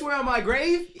 you can't swear on my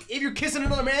grave if you're kissing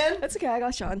another man. that's okay. I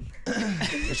got Sean.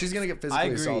 If she's gonna get I physically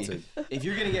agree. assaulted. If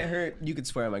you're gonna get hurt, you could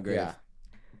swear on my grave. Yeah.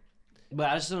 But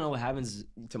I just don't know what happens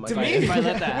To my To guy. me? if I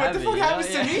let that What the happen. fuck you know?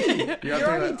 happens to me? You're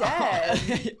already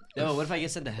dead. No, what if I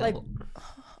get sent to hell? Like,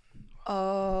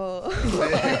 oh.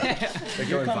 They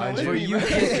come and find For you. you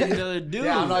kissing another dude.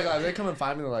 Yeah, I'm not gonna. They come and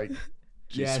find me. They're like,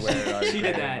 Yeah, swear on she your did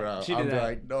name, that. Bro. She I'm did that.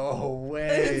 like, no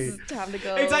way. It's time to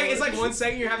go. It's like 1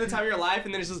 second you're having the time of your life,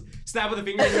 and then it's just snap with a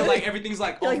finger, and you're like everything's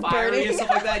like all Like fiery burning. and stuff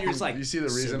like that. And you're just like, You see the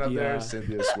reason up there?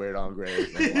 Cynthia sweared on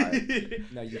grave. No lie.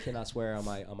 No, you cannot swear on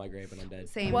my grave when I'm dead.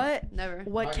 Same. What? Never.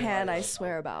 What can I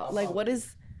swear about? Like, what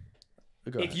is?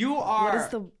 Go If ahead. you What are is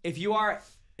the? if you are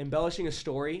embellishing a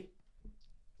story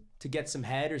to get some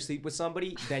head or sleep with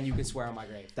somebody, then you can swear on my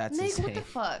grave. That's Nick, insane. what the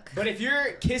fuck? But if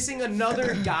you're kissing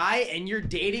another guy and you're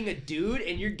dating a dude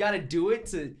and you gotta do it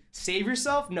to save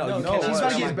yourself, no, you no, cannot he's swear about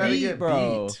on to my get grave. beat, get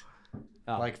bro. beat.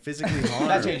 Oh. Like physically harmed.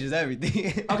 That changes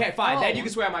everything. Okay, fine. Then Oh. you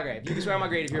can swear on my grave. You can swear on my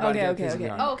grave if you're about Okay, to okay, get physically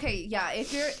okay. harmed. Oh, okay, yeah.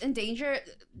 If you're in danger,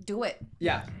 do it.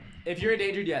 Yeah. If you're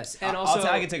endangered, yes. And I'll also,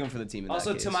 I can take him for the team. In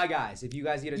also that to case. my guys, if you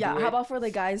guys need to Yeah. do it, How about for the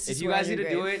guys? To if you swear guys on need your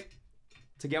to do grave? it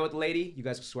to get with the lady, you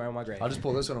guys can swear on my grave. I'll just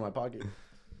pull this one in my pocket.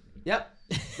 Yep,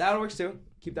 that one works too.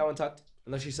 Keep that one tucked.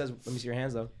 Unless she says, "Let me see your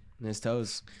hands, though, And his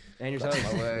toes. and your That's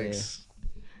toes." my legs.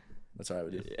 That's all right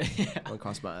with you. One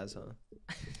cross my eyes, huh?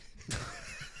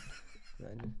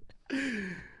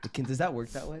 Does that work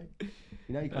that way?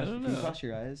 You know, you cross, don't can you know. cross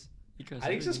your eyes. I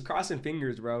think it's just crossing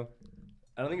fingers, bro.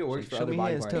 I don't think it works for Show other me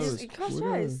body hands, parts. toes. You cross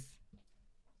your eyes.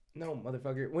 No,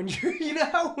 motherfucker. When you know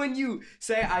how when you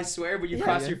say "I swear," but you Yeah.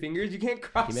 cross your fingers, you can't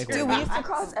cross. You make your Dude, one. we used to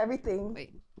cross everything.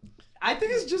 Wait. I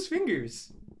think it's just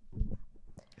fingers.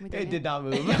 Am I doing It did not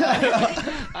move.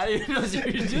 I didn't even know what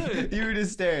you were doing. You were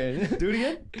just staring. Do it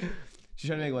again. She's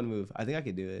trying to make one move. I think I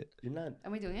could do it. You're not.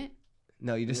 Am I doing it?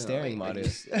 No, you're just staring, wait,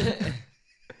 Modest.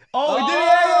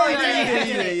 Oh, you did it!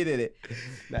 yeah, You did it!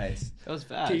 Nice. That was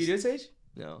fast. Can you do it, Sage?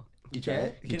 No. You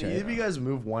can't. Can either of you guys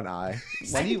move one eye?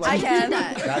 Why do you? I Why do you can.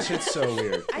 That shit's so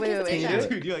weird. I Wait, just wait, did wait. that.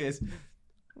 Dude, you like this.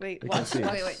 Wait, I what? can't see.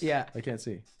 Wait. Yeah. I can't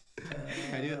see.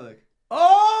 Can I do it? Look.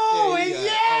 Oh Yeah, you got it.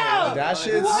 yeah! Oh, That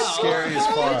shit's Wow. scary as You just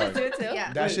fuck. do it too?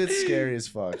 Yeah. That shit's scary as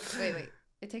fuck. Wait.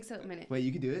 It takes a minute. Wait,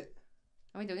 you can do it?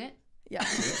 Am I doing it? Yeah.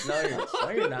 No, you're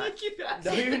not.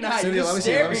 No, you're not. Cynthia, You're let me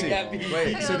see. Let me staring see. at me.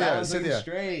 Wait, I Cynthia, know. Cynthia.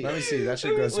 Straight. Let me see. That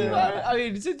shit grosses me Wait, out. I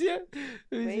mean, Cynthia.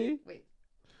 Let me see. Wait.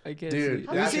 I can't Dude,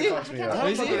 see. that see? shit fucks me I up. can't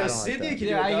I see. don't like Cynthia that. can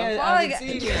Yeah, do it, though. I Fuck. can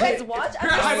You see. guys watch at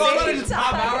I the want to same just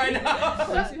pop out right time.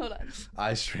 now. Hold on.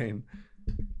 Eye strain.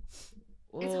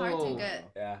 It's hard to get.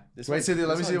 Yeah. Wait, Cynthia,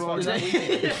 let me see it one more time.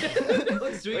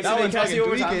 Let's do it. That one, Cynthia, Kelsey, one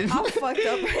more time. I'm fucked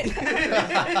up right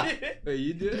now. Wait,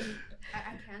 you do it? I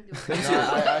can't do No,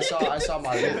 it. I saw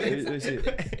my. Let me see.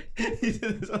 He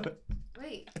did this one.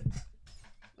 Wait.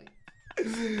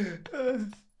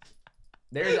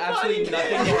 There's absolutely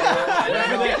nothing going on.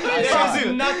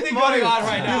 There's nothing going on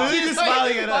right now. You're literally just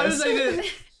smiling at I us. was like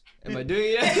this. Am I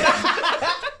doing it?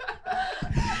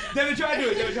 Devin, try to do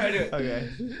it. Devin, try to do it. Okay.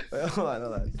 Wait, hold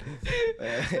on.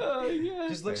 Wait. Oh my god.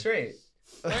 Just look straight.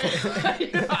 Let's go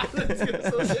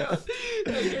slow down.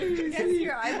 You can see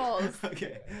your eyeballs.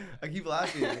 Okay. I keep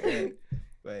laughing.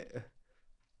 Wait.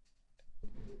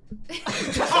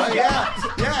 Oh,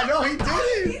 yeah, no, he did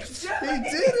it. He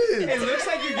did It it. looks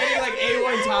like you're getting like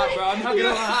A1 top, bro. I'm not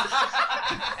gonna lie.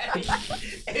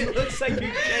 It looks like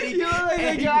you're getting. You look like the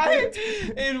A1. guy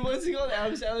in what's it called?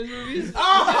 Adam Sandler's movies.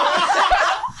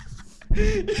 Oh!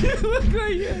 You look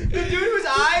like it. The dude whose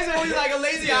eyes are always like a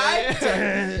lazy eye.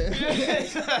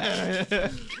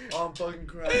 Oh, I'm fucking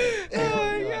crying. Oh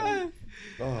my god.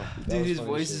 Oh, that Dude, was his funny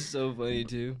voice shit. is so funny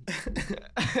too.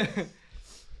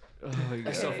 Oh my god.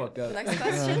 You're so fucked up. Next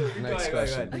question. Next Go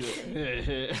ahead,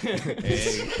 question.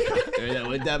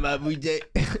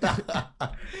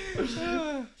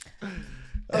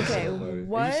 Okay, Are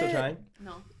what? you still trying?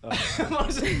 No. Oh. I'm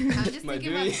just Am I thinking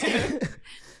doing about. it?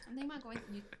 I'm thinking about going to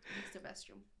use the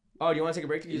restroom. Oh, do you want to take a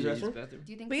break to use the Use restroom? bathroom.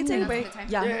 Do you think We can take a now's break. the time?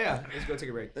 Yeah. Yeah. Let's go take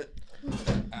a break.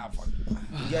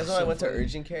 You guys know I went to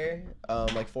urgent care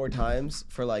like 4 times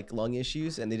for like lung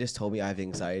issues, and they just told me I have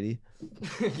anxiety.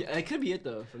 Yeah, that could be it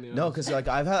though. From No, because like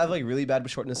I have like really bad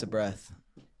shortness of breath.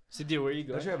 Cynthia, where you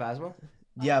go? Don't you have asthma?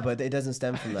 Yeah, but it doesn't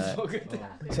stem from that.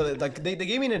 So like they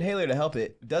gave me an inhaler to help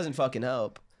it. It doesn't fucking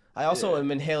help. I also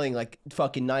am inhaling like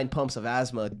fucking 9 pumps of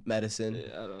asthma medicine. Yeah,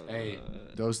 I don't know. Hey,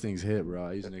 those things hit, bro.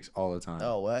 I use Nix all the time.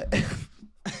 Oh, what? This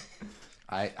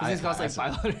costs like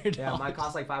 $500. Yeah, mine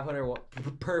costs like $500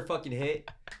 per fucking hit.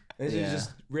 And this Yeah. is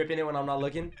just ripping it when I'm not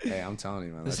looking. Hey, I'm telling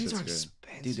you, man. Those That things are shit's good.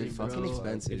 expensive. Dude, they're fucking bro.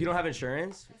 expensive. If you don't have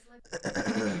insurance,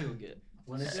 You'll get.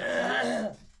 I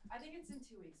think it's in 2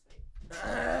 weeks. Wait.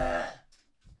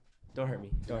 don't hurt me.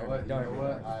 Don't hurt me. What? Don't hurt me.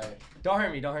 What? Don't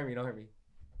hurt me. Don't hurt me. Don't hurt me.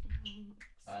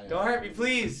 Don't hurt me,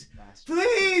 please.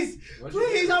 Please.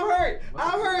 Please, I'm hurt.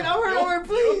 I'm hurt.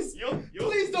 Please.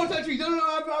 Please don't touch me. No,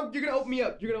 you're going to open me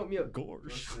up.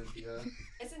 Gorsh.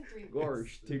 It's in 3 weeks.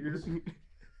 Gorsh, Tigger.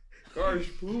 Gorsh,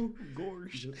 poo.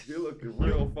 Gorsh. You're looking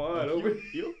real fine over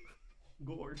here.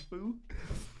 Gorsh, poo.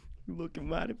 You looking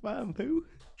mighty fine, poo.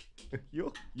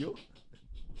 Yo.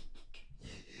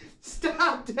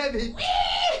 Stop, Devin.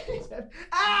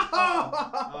 Ow!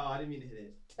 Oh, I didn't mean to hit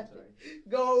it. Sorry.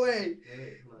 Go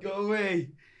away.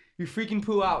 You're freaking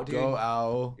poo out, dude. Go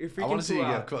ow. You're freaking I want to see you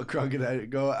out. get crocodile.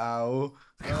 Go ow.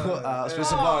 Go ow. Spit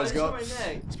some bars. Go.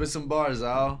 Spit some bars,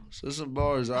 ow. Spit some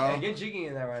bars, ow. Yeah, get jiggy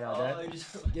in that right now, Dad.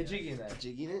 Get jiggy in that.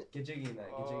 Jigging it? Get jiggy in that.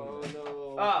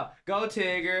 No. Go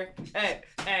Tigger. Hey,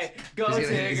 go He's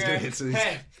Tigger. gonna hit some-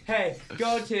 Hey,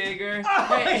 go Tigger.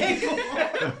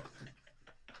 Hey.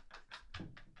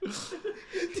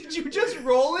 Did you just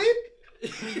roll it?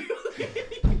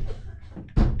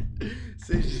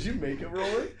 Say, did you make it roll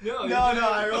it? No,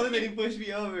 I rolled it and he pushed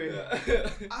me over.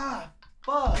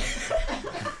 Fuck.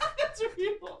 That's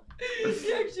real.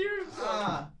 He actually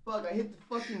Fuck, I hit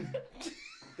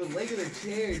the leg of the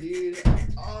chair, dude.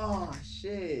 Oh,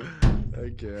 shit. I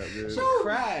can't, dude.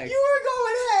 Crack. You were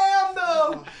going ham,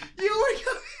 though. You were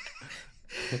going...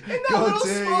 In that Go little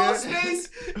Tigger. small space.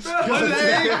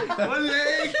 One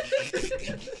leg.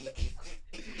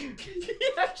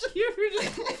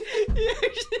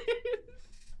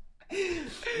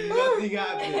 Nothing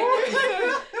happened.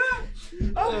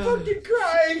 I'm fucking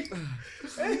crying.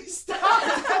 Hey, stop.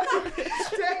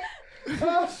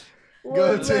 Go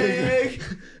One leg.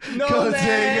 No Go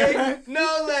leg. Tigger.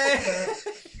 No leg.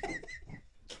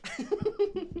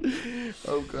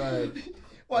 Oh, God.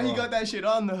 Why he got that shit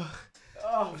on, though?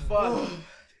 Oh, fuck.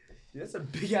 Dude, that's a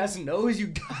big ass nose you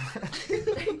got.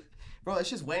 Bro, that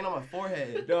shit's weighing on my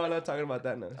forehead. No, I'm not talking about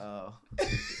that nose. Oh.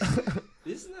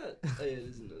 This is not. Oh yeah,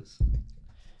 this is this.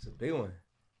 It's a big one.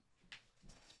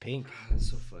 It's pink. That's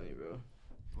so funny, bro.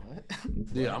 What?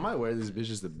 Dude, I might wear these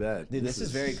bitches to bed. Dude, this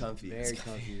is very comfy. Very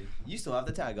comfy. You still have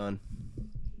the tag on.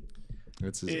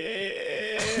 It's his...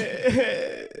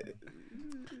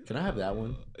 Can I have that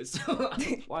one?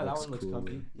 Why? That Looks one looks cool,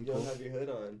 comfy. man. You don't have your hood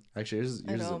on. Actually, yours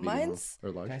I is know, a medium mine's- or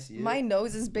large. Can I see it? My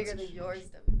nose is bigger than yours.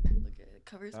 Devin. Look at it. It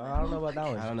covers my I don't know about that I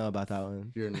one. don't know about that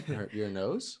one. Your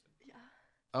nose? Yeah.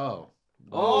 Oh.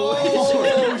 Oh,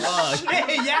 shit.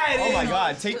 Yeah, it is. Oh my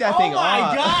god, take that thing Oh my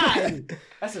off. god.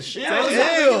 That's a shit. Ew. Look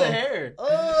at the hair.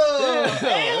 Oh. Ew,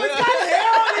 it's got hair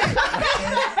on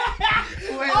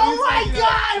it. Wait, Oh my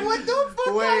god. What the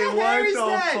fuck kind of hair is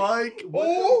that? fuck?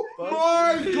 Oh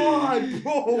my god,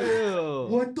 bro. Ew.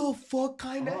 What the fuck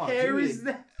kind of Oh, hair dude. is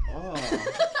that? Oh.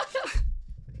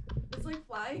 It's like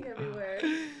flying everywhere.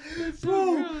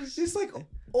 Bro, it's like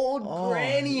old Oh,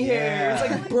 granny hair. It's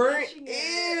yeah. like burnt. Touching Ew.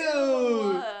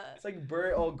 it. It's like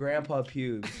burnt old grandpa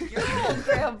pubes. Your old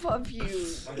grandpa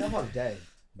pubes. My grandpa's dead.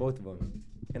 Both of them.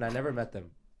 And I never met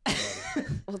them.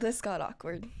 Well, this got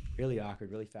awkward. Really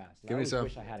awkward, really fast. And Give I me always some.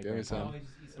 wish I had a Give me grandpa.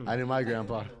 some. I knew my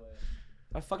grandpa. Why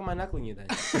the fuck am I knuckling you then?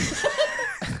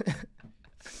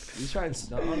 You trying to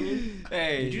stunt on me?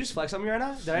 Hey, Did you just flex on me right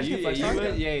now? Did I just get flexed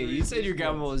on you? you said your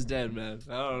grandma was dead, man.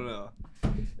 I don't know.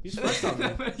 You just flexed on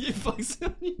me. You flexed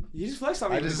on me. You just flexed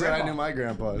on me. I with just your said I grandpa. knew my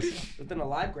grandpa's. With an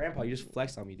alive grandpa, you just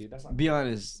flexed on me, dude. That's not. Be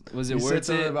honest. Was it You said worth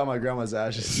something it? about my grandma's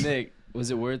ashes. Nick, was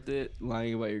it worth it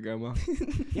lying about your grandma?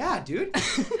 Yeah, dude.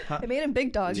 It made him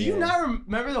big dog. Do you not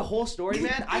remember the whole story,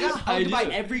 man? I got I hugged by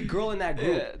do. every girl in that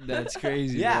group. Yeah, that's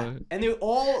crazy. Yeah, bro. and they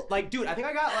all like, dude. I think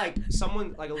I got like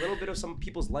a little bit of some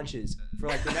people's lunches for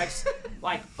like the next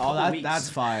like couple weeks. That's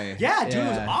fire. Yeah, dude, it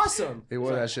was awesome. He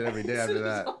wore that shit every day after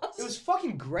that. It was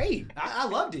fucking great. I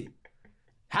loved it.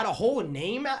 Had a whole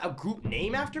name, a group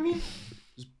name after me. It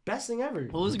was the best thing ever.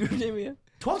 What was the group name again?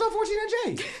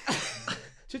 12.14NJ.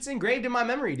 Shit's engraved in my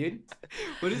memory, dude.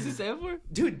 What does it stand for?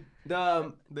 Dude,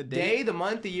 the day, the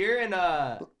month, the year, and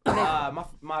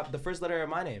the first letter of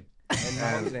my name and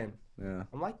my mom's name. Yeah.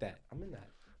 I'm like that. I'm in that.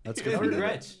 That's No good. for you.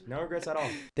 regrets. No regrets at all.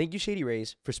 Thank you, Shady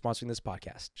Rays, for sponsoring this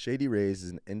podcast. Shady Rays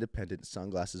is an independent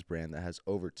sunglasses brand that has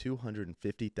over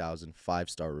 250,000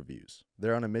 five-star reviews.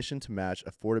 They're on a mission to match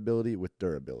affordability with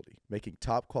durability, making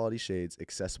top quality shades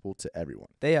accessible to everyone.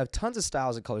 They have tons of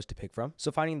styles and colors to pick from,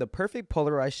 so finding the perfect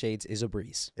polarized shades is a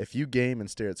breeze. If you game and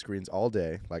stare at screens all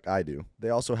day, like I do, they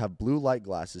also have blue light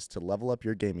glasses to level up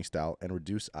your gaming style and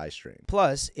reduce eye strain.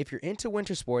 Plus, if you're into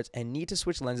winter sports and need to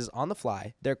switch lenses on the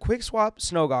fly, their quick swap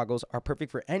snow goggles are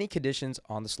perfect for any conditions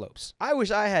on the slopes. I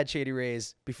wish I had Shady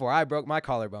Rays before I broke my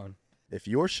collarbone. If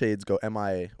your shades go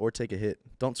MIA or take a hit,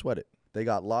 don't sweat it. They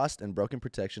got lost and broken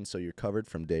protection, so you're covered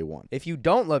from day one. If you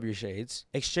don't love your shades,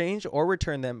 exchange or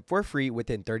return them for free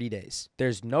within 30 days.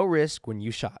 There's no risk when you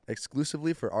shop.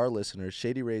 Exclusively for our listeners,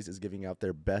 Shady Rays is giving out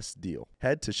their best deal.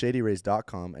 Head to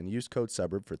shadyrays.com and use code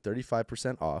SUBURB for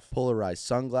 35% off polarized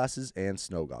sunglasses and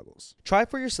snow goggles. Try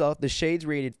for yourself the shades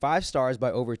rated 5 stars by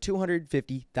over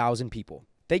 250,000 people.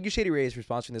 Thank you, Shady Rays, for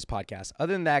sponsoring this podcast.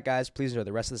 Other than that, guys, please enjoy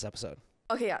the rest of this episode.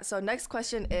 Okay, yeah. So next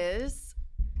question is,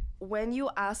 when you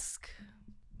ask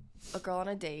a girl on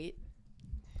a date,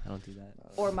 I don't do that.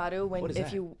 or Maru,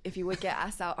 if you would get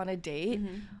asked out on a date,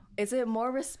 is it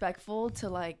more respectful to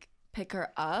like pick her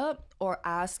up or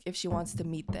ask if she wants to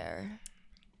meet there?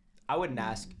 I wouldn't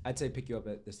ask. I'd say pick you up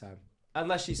at this time,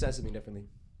 unless she says something differently.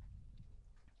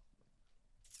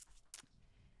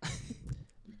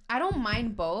 I don't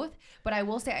mind both, but I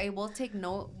will say I will take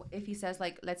note if he says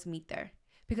like let's meet there,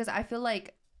 because I feel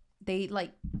like they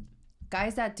like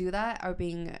guys that do that are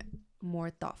being more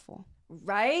thoughtful.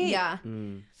 Right? Yeah.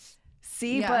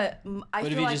 See, Yeah. but I What if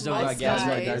feel you like just don't most got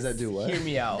gas? Guys that do what? Hear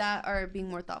me out. That are being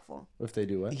more thoughtful. If they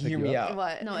do what? Hear Pick me you up? out.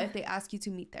 What? No, if they ask you to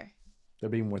meet there. They're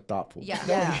being more thoughtful. Yeah.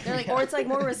 Yeah. They're like, Or it's like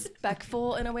more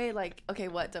respectful in a way. Like, okay,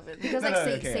 what, Devin? because like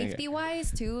okay, safety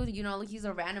wise too, you know, like he's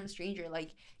a random stranger.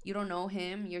 Like you don't know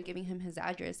him. You're giving him his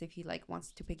address if he like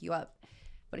wants to pick you up.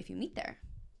 But if you meet there,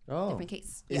 different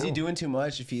case. Is he doing too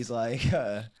much if he's like,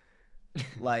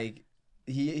 like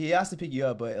he has to pick you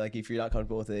up, but like if you're not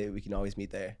comfortable with it, we can always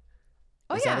meet there.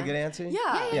 Oh Is yeah. that a good answer?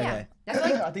 Yeah. Yeah. That's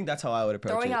Okay. like I think that's how I would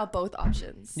approach Throwing it. out both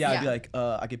options. Yeah, I'd be Yeah. like,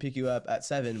 I could pick you up at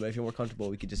 7, but if you're more comfortable,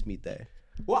 we could just meet there.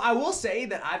 Well, I will say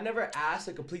that I've never asked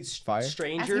a complete Fire?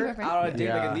 stranger Asking for a friend? out on a date.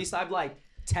 Like Yeah. at least I've like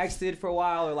texted for a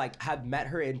while or like have met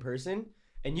her in person.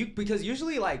 And because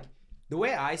usually like the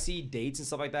way I see dates and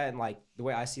stuff like that, and like the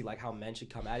way I see like how men should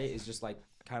come at it is just like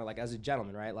kind of like as a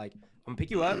gentleman, right? Like I'm gonna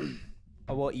pick you up,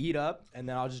 I will eat up, and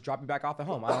then I'll just drop you back off at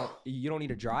home. You don't need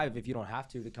to drive if you don't have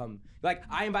to come. Like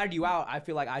I invited you out, I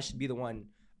feel like I should be the one,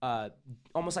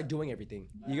 almost like doing everything.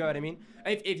 You know what I mean?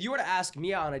 If you were to ask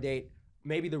me out on a date,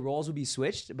 maybe the roles would be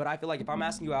switched. But I feel like if I'm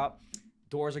asking you out,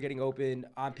 doors are getting open,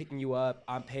 I'm picking you up,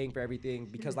 I'm paying for everything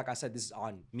because, like I said, this is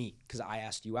on me because I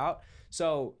asked you out.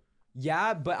 So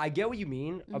yeah, but I get what you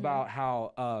mean about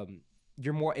how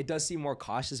you're more. It does seem more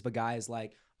cautious if a guy is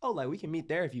like, oh, like we can meet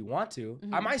there if you want to.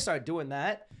 I might start doing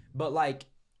that, but like.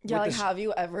 Yeah, with like the have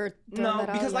you ever done no, that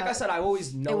out? because like I Yeah. said, I've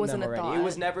always known wasn't them a already. thought.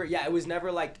 It was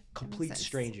never like complete sense.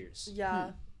 strangers.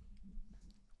 Yeah.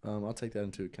 I'll take that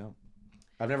into account.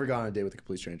 I've never gone on a date with a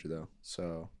complete stranger though,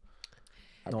 so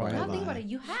I probably Now have think about it.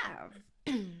 You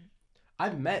have.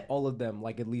 I've met all of them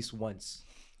like at least once.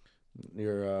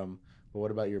 your but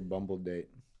what about your Bumble date?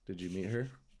 Did you meet her?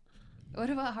 What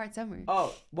about Hard Summer?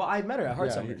 Oh, well, I met her at Hard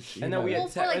Yeah, Summer, you and then we met well,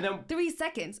 had for like and then 3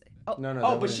 seconds. Oh, No,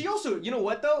 oh, but she also, you know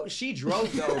what though? She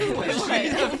drove though. because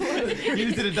she- You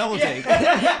just did a double take.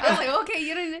 I was like, okay,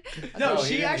 you didn't. no, he she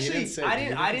didn't- he actually. didn't say- I he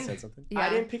didn't. say something? Yeah. I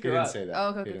didn't pick He her didn't up. say that. Oh,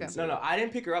 okay, He okay, didn't okay. say No, that. I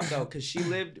didn't pick her up though because she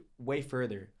lived way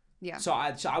further. Yeah. So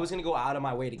I was gonna go out of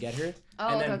my way to get her. Oh,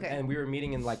 and then, okay. And we were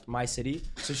meeting in like my city,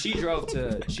 so she drove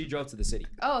to the city.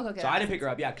 Oh, okay. So I didn't pick her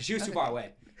up, yeah, because she was too far away.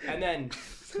 And then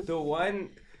the one,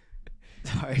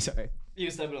 Sorry.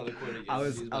 You stepping on the cord again. I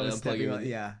was stepping on.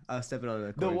 Yeah, I was stepping on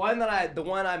the. the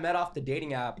one I met off the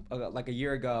dating app like a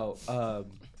year ago,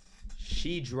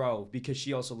 she drove because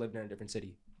she also lived in a different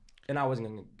city, and I wasn't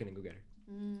gonna go get her.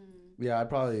 Yeah,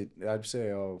 I'd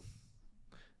say,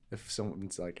 if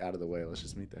someone's like out of the way, let's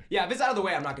just meet there. Yeah, if it's out of the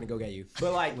way, I'm not gonna go get you.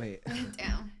 But like, Wait,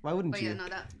 Damn. why wouldn't But you? yeah, no,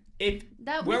 that. if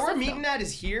That where makes we're sense, meeting though. at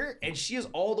is here, and she is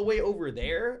all the way over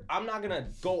there, I'm not gonna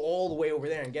go all the way over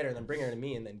there and get her, and then bring her to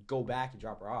me, and then go back and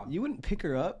drop her off. You wouldn't pick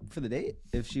her up for the date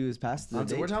if she was past the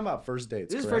date. We're talking about first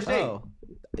dates. This is correct? first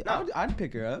date. Oh, I'd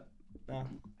pick her up. No.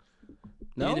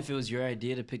 No? Even if it was your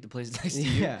idea to pick the place next to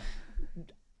you. Yeah.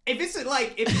 If it's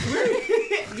like if we're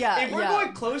if we're yeah.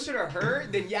 going closer to her,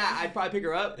 then yeah, I'd probably pick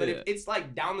her up. But Yeah. if it's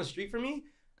like down the street from me,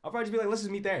 I'll probably just be like, let's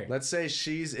just meet there. Let's say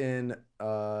she's in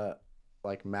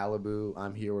like Malibu.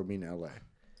 I'm here. We're meeting LA.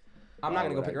 I'm not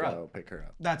gonna go pick her up. Pick her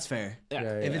up. That's fair. Yeah.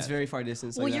 If it's very far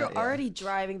distance. Well, like you're that, yeah. already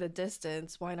driving the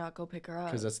distance. Why not go pick her up?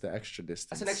 Because that's the extra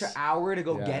distance. That's an extra hour to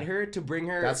go Yeah. get her to bring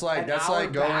her. That's like an hour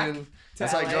going. back to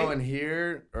That's like LA. going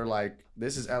here or like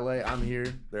this is LA. I'm here.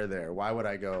 They're there. Why would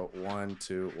I go 1,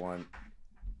 2, 1?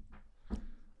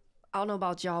 I don't know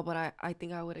about y'all, but I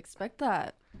think I would expect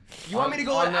that. You want me to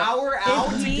go on an the- hour out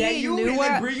to he get you knew and where-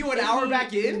 then bring you an if hour he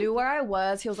back in? Knew where I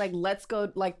was. He was like, "Let's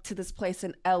go like to this place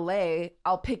in LA.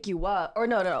 I'll pick you up." Or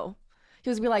no. He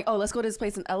was be like, "Oh, let's go to this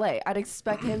place in LA." I'd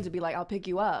expect him to be like, "I'll pick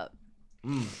you up."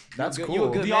 That's You a cool.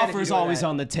 good The man if offer you is do always that.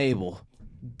 on the table.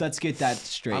 let's get that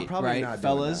straight, probably right, not doing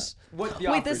fellas? What the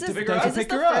Wait, offer? this To is pick her up? is this Pick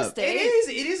the her up. first date?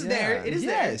 It is there. Yeah. It is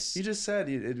Yes. You just said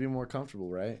it'd be more comfortable,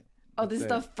 right? Oh, this is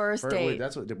the first date. Wait,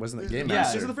 that's what it wasn't the game Yeah,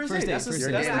 master. this is the first First date. date, That's the first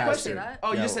date. that's the Yeah, question. that.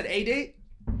 Oh, you Yo. just said a date?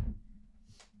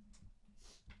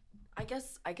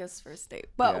 I guess first date.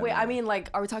 But Yeah, wait, no. I mean, like,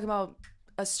 are we talking about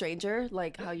a stranger?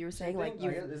 Like how you were saying, like thing?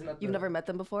 I guess, isn't that you've the- never met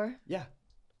them before? Yeah.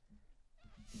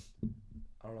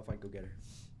 I don't know if I can go get her.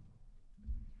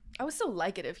 I would still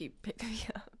like it if you picked me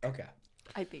up. Okay.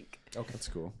 I think. Okay. That's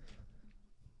cool.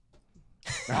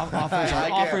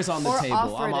 Offers on the Or table.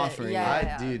 offered I'm it, offering.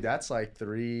 yeah. Dude, that's like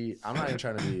 3. I'm not even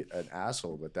trying to be an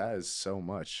asshole, but that is so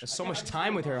much. There's so much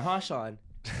time with her, huh, Sean?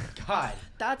 God.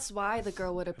 That's why the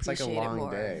girl would It's appreciate like a long it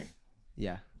more. day.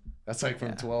 Yeah. That's like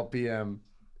from 12 p.m.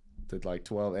 to like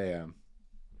 12 a.m.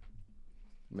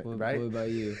 Right? What about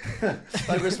you?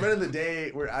 Like we're spending the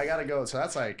day where I gotta go. So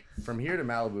that's like from here to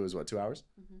Malibu is what, 2 hours?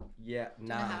 Yeah,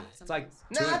 nah. half, It's like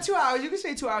sometimes. 2 hours. You can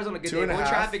say 2 hours on a good 2 day. and a More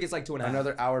half. traffic, it's like 2.5.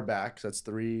 Another hour back, so that's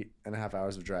 3.5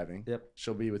 hours of driving. Yep.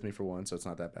 She'll be with me for 1, so it's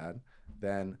not that bad.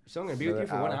 Then So I'm gonna be with you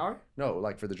for 1 hour? No,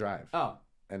 like for the drive. Oh.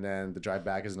 And then the drive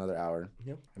back is another hour.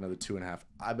 Yep. Another 2.5.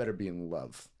 I better be in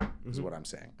love, is what I'm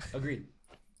saying. Agreed.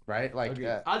 Right? Like,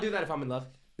 Agreed. I'll do that if I'm in love.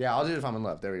 yeah, I'll do it if I'm in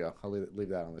love. There we go. I'll leave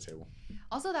that on the table.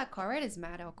 Also, that car ride is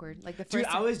mad awkward. Like the first Dude,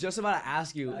 I time. was just about to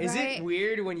ask you, is Right? it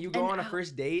weird when you go And on a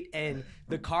first date and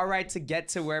the car ride to get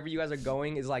to wherever you guys are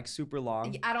going is like super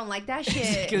long? I don't like that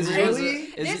shit. 'Cause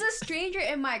Really? There's a stranger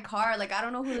in my car. Like, I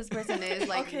don't know who this person is.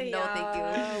 Like, Okay, no, yeah.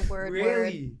 thank you. Word, word.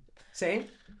 Really? Same?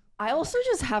 I also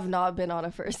just have not been on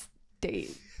a first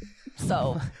date.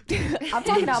 So I'm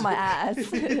talking out my ass.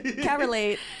 Can't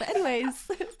relate. But anyways,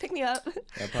 pick me up.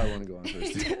 I probably want to go on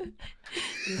first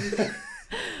date.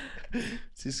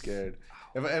 She's scared.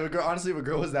 If a girl, honestly, if a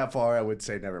girl was that far, I would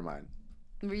say never mind.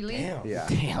 Really? Damn. Yeah.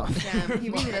 Damn. Damn, he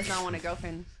really does not want a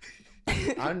girlfriend.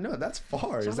 I know that's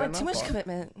far. So Is I that was like, too not much far?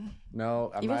 commitment.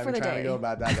 No, I'm Even not for even the trying to day. go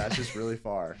about that. That's just really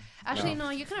far. Actually, no,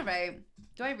 you're kind of right.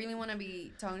 Do I really want to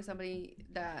be talking to somebody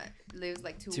that lives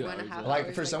like 2.5 hours, hours?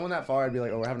 Like for someone that far, I'd be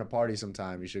like, oh, we're having a party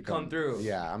sometime. You should Come through.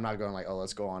 Yeah, I'm not going like, oh,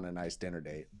 let's go on a nice dinner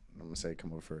date. I'm gonna say,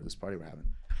 come over for this party we're having.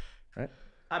 Right?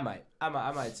 I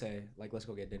might say, like, let's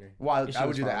go get dinner. Well, If she I would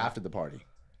was do that fine. after the party.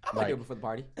 I might Like- do it before the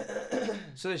party.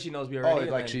 So that she knows me Oh, already.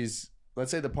 and like then- she's. Let's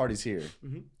say the party's here.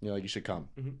 Mhm. You're like, you should come,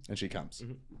 Mhm. and she comes.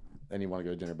 Mhm. And you want to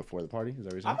go to dinner before the party? Is that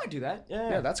what you're I saying? might do that. Yeah.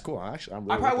 Yeah, that's cool. Actually, I'm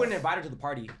really I probably with wouldn't that. invite her to the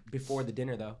party before the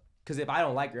dinner, though. Because if I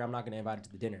don't like her, I'm not going to invite her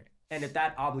to the dinner. And if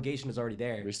that obligation is already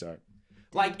there. Restart.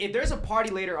 Like, if there's a party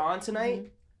later on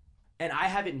tonight and I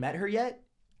haven't met her yet,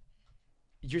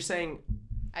 you're saying,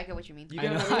 I get what you mean. you I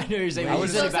get know, what I I mean? know you're saying. I we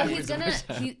was said So, it so backwards he's the gonna first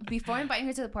time. before inviting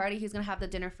her to the party, he's gonna have the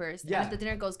dinner first. Yeah. And if the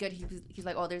dinner goes good, he's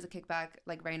like, oh, there's a kickback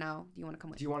like right now. Do you want to come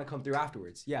with? Do you want to come through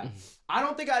afterwards? Yeah. I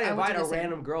don't think I'd I would invite do a the same.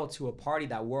 random girl to a party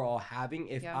that we're all having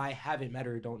if Yeah. I haven't met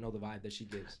her or don't know the vibe that she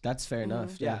gives. That's fair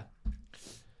enough. Yeah.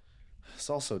 It's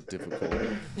also difficult.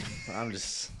 I'm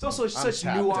just. It's also such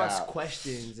tapped nuanced out.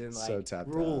 questions and So like tapped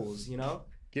out. rules, you know?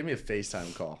 Give me a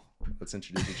FaceTime call. Let's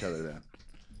introduce each other then.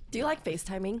 Do you like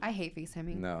FaceTiming? I hate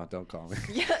FaceTiming. No, don't call me.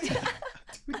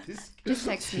 Just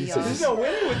text me, y'all. There's no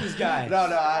winning with this guy. No,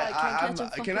 can't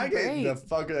catch a can I fucking get break. the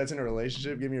fucker that's in a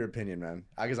relationship? Give me your opinion, man.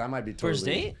 Because I might be totally. First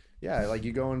date? Yeah, like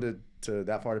you going to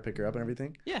that far to pick her up and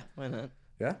everything. Yeah, why not?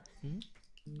 Yeah,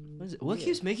 What, is it? What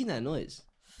keeps making that noise?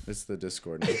 it's the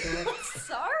Discord.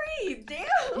 Sorry, damn.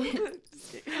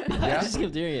 I Yeah? just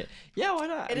kept hearing it. Yeah, why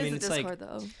not? It I is mean, a it's Discord like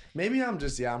though. Maybe I'm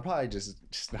probably just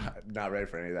not ready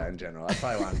for any of that in general. That's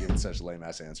probably why I'm giving such lame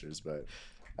ass answers. But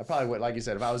I probably would, like you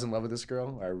said, if I was in love with this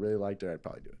girl or I really liked her, I'd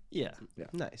probably do it. yeah.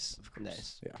 Nice.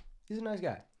 Nice. He's a nice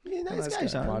guy. Yeah, nice Nice guy, guy,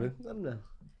 Sean. Madu. Let him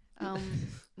know.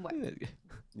 What?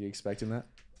 You expecting that?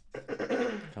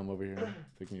 Come over here,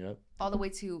 pick me up. All the way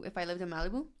to if I lived in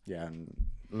Malibu? Yeah.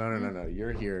 No.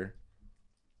 You're here.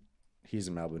 He's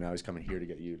in Malibu now. He's coming here to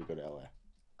get you to go to LA.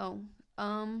 Oh,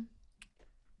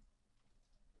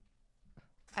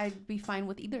 I'd be fine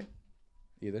with either.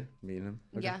 Either me and him.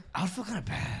 Okay. Yeah. I would feel kind of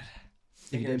bad.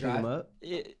 You Taking a didn't pick him drive? up?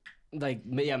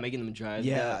 Yeah, making them drive.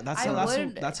 Yeah, but- that's I that's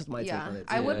would. that's my take yeah. on it.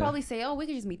 I would Yeah. probably say, oh, we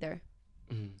could just meet there.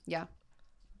 Mhm. Yeah.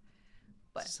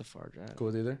 But- It's a far drive. Cool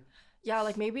with either? Yeah,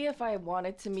 like maybe if I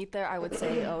wanted to meet there, I would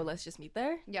say, oh, let's just meet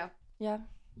there. Yeah. Yeah.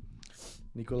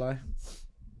 Nikolai?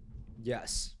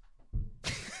 Yes.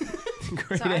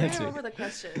 Great So I don't answer. remember the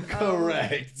question.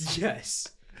 Correct. Yes.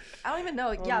 I don't even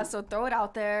know. Yeah, so throw it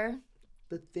out there.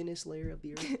 The thinnest layer of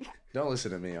the earth. Don't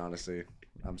listen to me, honestly.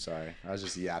 I'm sorry. I was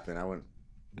just yapping. I went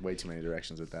way too many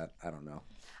directions with that. I don't know.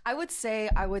 I would say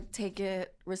I would take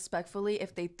it respectfully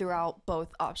if they threw out both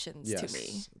options Yes. to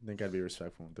me. I think I'd be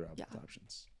respectful throughout Yeah. both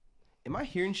options. Am I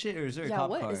hearing shit or is there a Yeah, cop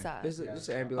what car? is that? This is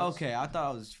an ambulance. Okay, I thought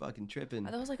I was fucking tripping.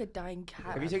 That was like a dying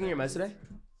cat. Have you taken your meds today?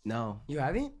 No. You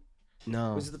haven't?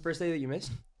 No. Was it the first day that you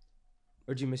missed?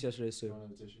 Or did you miss yesterday's too?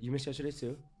 You missed yesterday's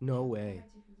too? No way.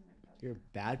 You're a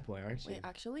bad boy, aren't you? Wait,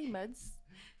 actually, meds?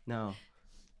 No.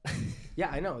 Yeah,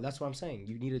 I know. That's what I'm saying.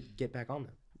 You need to get back on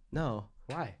them. No.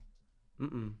 Why?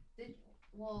 Mm-mm.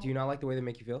 Do you not like the way they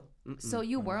make you feel? So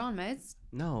you were on meds?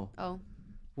 No. Oh.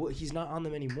 Well, he's not on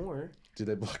them anymore. Do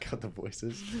they block out the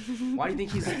voices? Why do you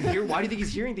think he's here? Why do you think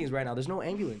he's hearing things right now? There's no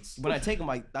ambulance. When I take them,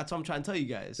 that's what I'm trying to tell you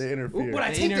guys. They interfere. When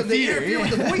I They take them, they interfere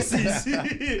with the voices.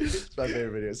 It's my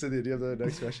favorite video. Cynthia, do you have the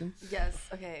next question? Yes.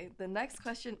 Okay. The next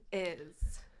question is: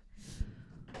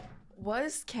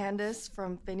 was Candace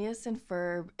from Phineas and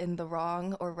Ferb in the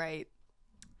wrong or right?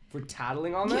 For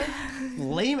tattling on them?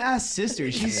 Lame ass sister.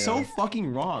 She's so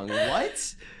fucking wrong.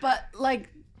 What? But like,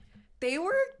 they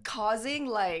were causing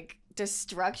like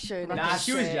destruction. Nah, and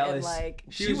she was shit, jealous. And, like,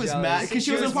 She was jealous. mad because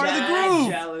she wasn't part of the mad group.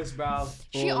 Jealous, bro.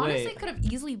 She Well, honestly wait. could have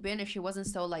easily been if she wasn't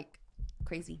so like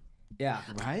crazy. Yeah.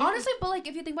 Right? Honestly, but like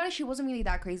if you think about it, she wasn't really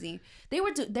that crazy.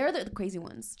 They're the crazy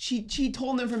ones. She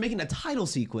told them for making a title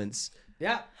sequence.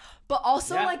 Yeah. but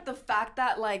also Yeah. like the fact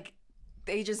that like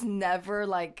they just never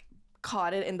like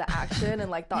caught it in the action and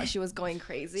like thought she was going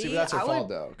crazy. See, but that's her I fault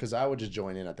would- though, because I would just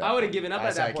join in at that. I would've point. given up I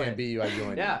at said, that I point. can't beat you. I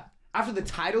joined. Yeah. After the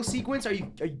title sequence, are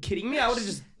you kidding me? I would have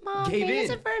just gave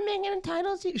in. making a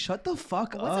title sequence. Shut the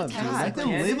fuck What's up, a dude. title Let them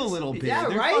sequence? live a little bit. Yeah,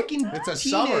 They're right? fucking It's a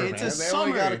teenage- summer, It's a man. They summer.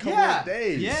 only got a couple Yeah. of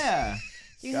days. Yeah.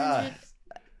 God.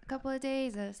 A couple of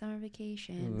days of summer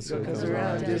vacation. So it Comes comes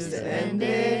around just to end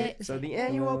it. So the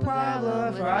annual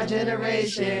problem for our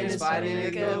generation is finding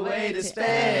a good way to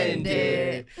spend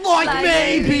it. Like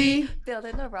maybe.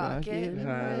 building a rocket.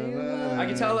 I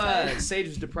can tell Sage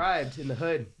was deprived in the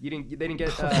hood. They didn't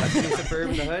get Phineas and Ferb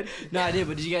in the hood. No, I did.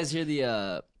 But did you guys hear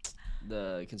the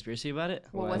conspiracy about it?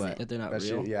 What was it? That they're not That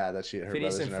real. shit, yeah, that shit. Her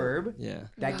Phineas brothers and never- Ferb. Yeah.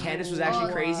 That Candace was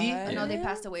actually crazy. I know they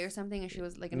passed away or something, and she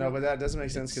was like. No, but that doesn't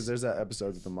make sense because there's that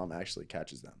episode that the mom actually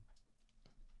catches them.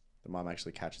 The mom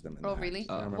actually catches them. In Oh, the really? house.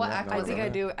 You remember What that? act No, I was think no, I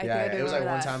no. do. I think Yeah, I do it was like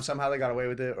remember one that. time somehow they got away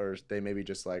with it, or they maybe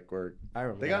just like were. I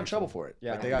remember. They got in trouble for it.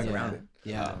 Yeah, Like, they got yeah. grounded.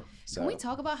 Yeah. So Can we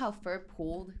talk about how Ferb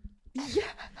pulled?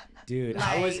 Dude,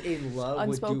 I was Like, in love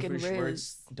with unspoken Doofenshmirtz's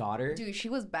riz. daughter. Dude, she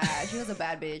was bad. She was a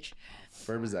bad bitch.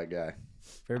 Ferb is that guy.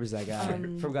 Ferb is that guy.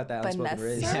 Ferb got that unspoken Vanessa?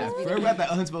 riz. Yeah. Oh. Ferb got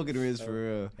that unspoken riz for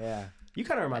real. Yeah. You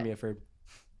kind of remind me of Ferb.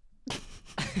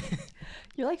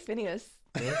 You're like Phineas.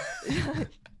 That's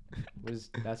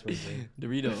what it's saying.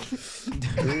 Dorito.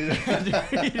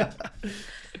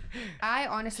 I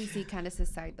honestly see Candace's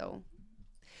side though.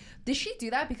 Did she do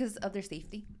that because of their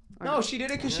safety? Or No, she did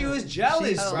it because she was jealous,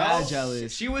 She's bro. mad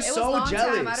jealous. She was It was so long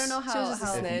jealous. time. I don't know She was how. just a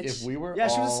how snitch. If we were Yeah,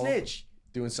 she was a all snitch.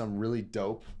 doing something really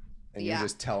dope, and Yeah. you're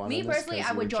just telling Me them this personally, 'cause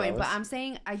I you would were join, but jealous. I'm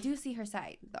saying I do see her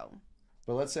side though.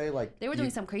 But let's say like They were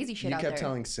doing some crazy shit You out kept there.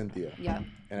 telling Cynthia, Yeah.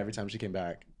 and every time she came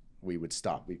back, we would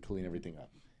stop. We'd clean everything up,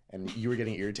 and you were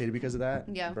getting irritated because of that.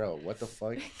 Yeah. Bro, what the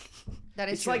fuck? That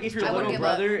is It's true. like if your I would little give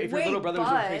brother, up. if your Wait, little brother was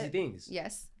doing but- crazy things,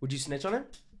 Yes. would you snitch on her?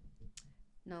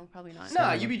 No, probably not.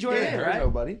 Nah, you be joining in, hurt right?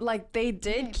 nobody. Like they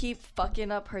did keep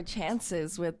fucking up her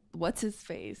chances with what's his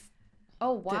face.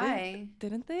 Oh, why?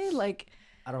 Didn't they? Like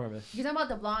I don't remember. You're talking about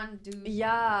the blonde dude.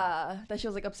 yeah, that she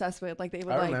was like obsessed with. Like they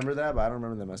would I like remember that, but I don't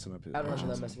remember them messing up his. I don't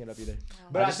remember emotions. them messing it up either.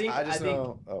 But I think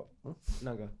know. Oh,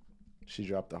 no go. she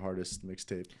dropped the hardest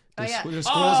mixtape. Oh yeah. There's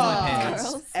squirrels in my Oh! pants.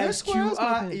 Squirrels? There's squirrels in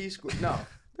my pants. S-Q-I-E squirrels. No.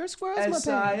 There's squirrels in my pants.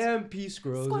 S-I-M-P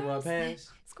squirrels in my Squirrels.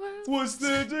 pants. Squirrels. What's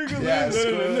the jiggling Yeah, in the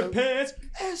squirrel. pants?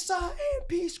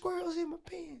 S-I-M-P squirrels in my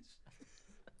pants.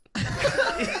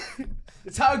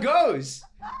 That's how it goes.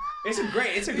 It's a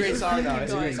great song though.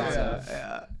 It's a great song.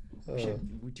 Yeah.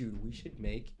 Dude, we should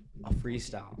make a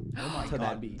freestyle. Oh my to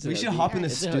that beat. We should hop in the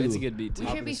It's a stew. good beat too. We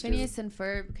Hop should in be the stew. Phineas and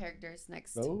Ferb characters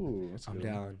next. Oh, that's I'm good.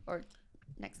 down. Or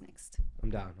next. I'm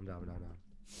down. I'm down.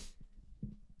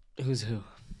 Who's who?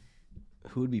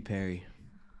 Who would be Perry?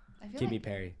 I feel Give me like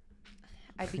Perry.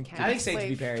 I'd be I Candace. think Sage Wait,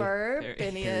 be Perry. Ferb, Perry.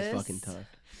 Phineas. Perry's fucking tough.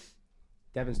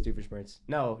 Devin's Doofenshmirtz.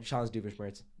 No, Sean's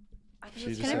Doofenshmirtz. I think She it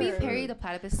was just Can I be said Ferb. Perry the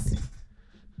platypus?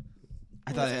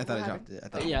 I thought I What dropped happened? it. I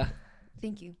thought. Yeah.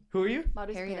 Thank you. Who are you?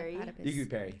 Maurice Perry Perry. the platypus. You could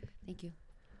be Perry. Thank you.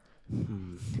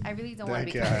 Hmm. I really don't want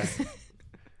That to be guy. Candace.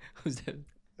 Who's that?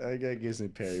 That guy gives me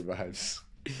Perry vibes.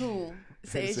 Who?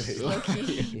 Sage, Sage.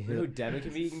 low-key. Who Devin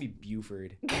can be? He can be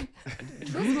Buford.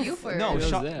 Who's Buford? No, Who's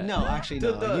Sean, that? no, actually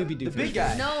no. You'd be the Doofus. big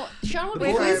guy. No, Sean would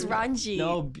Wait, be who's Ferb. Ranji?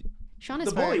 No, Sean is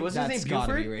The bully. Ferb. What's his that's name?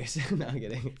 gotta Buford? be racist. No, I'm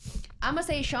kidding. I'm gonna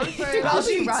say Sean Ferb. I'll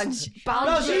be Baljeet. Ranji.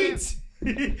 Baljeet.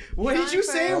 What did you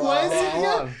say it was,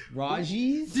 Cynthia?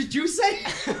 Raji? Did you say?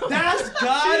 That's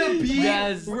gotta be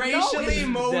That's- racially It's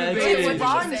motivated. It's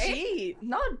What did Baljeet,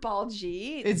 not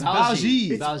Baljeet. It's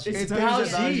Baljeet. Baljeet. Baljeet. It's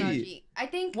Baljeet. I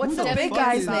think What's the the big fuck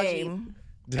guy's is Baljeet? name?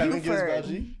 Devin gives Buford.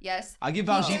 Baljeet? Yes. I give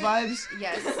Baljeet vibes.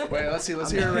 Yes. Wait, let's see.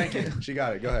 Let's hear her ranking. She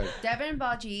got it. Go ahead. Devin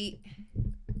Baljeet,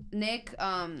 Nick,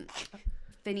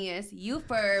 Phineas, you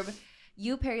Ferb,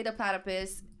 you Perry the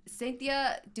Platypus,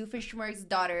 Cynthia Doofenshmirtz's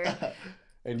daughter.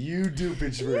 And you do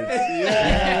Pittsburgh.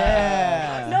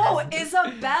 Yeah. No,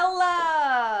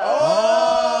 Isabella.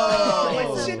 Oh!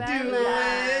 What you Isabella.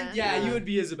 doing? Yeah, you would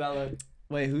be Isabella.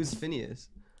 Wait, who's Phineas?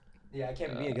 Yeah, I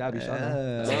can't be a gotta be Sean.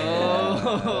 Oh,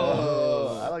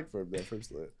 I like Ferb though.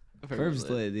 Ferb's lit. Ferb's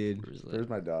lit, dude. Ferb's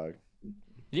my dog. Did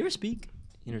you ever speak?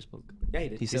 He never spoke. Yeah, he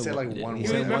did. He said like one he word.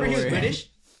 said Remember one he was word. British?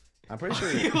 I'm pretty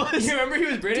sure. You remember he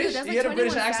was British? Dude, that's he like had a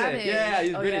British 21 accent. Savage. Yeah, he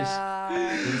was Oh, British.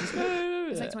 yeah.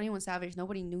 It's like 21 Savage.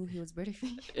 Nobody knew he was British.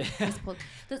 Just pulled-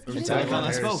 Does- Every even time though-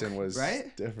 I spoke, Harrison was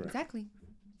right? different. Exactly.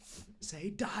 Say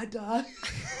da.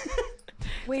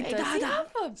 Wait, does he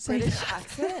have a British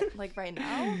accent like right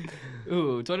now?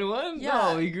 Ooh, 21?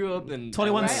 Yeah. No, he grew up in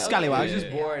 21 Right? Scallywag. He was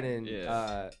just born in.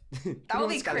 Yeah. That would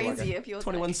be crazy if he was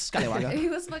 21 like, Scallywag. If he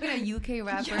was fucking a UK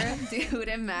rapper, dude,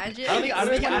 imagine. I don't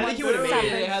think he would have made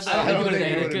it. They had I don't that think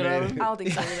he haircut would've on made him. I don't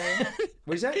think so either.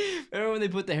 What'd you say? Remember when they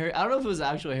put the hair? I don't know if it was an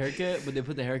actual haircut, but they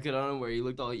put the haircut on him where he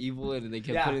looked all evil, and then they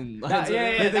kept Yeah. putting That- lines on yeah,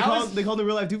 him. yeah, They that called was- they called the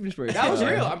real life Doofenshmirtz. That was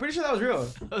real. I'm pretty sure that was real.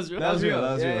 That was real. That was real.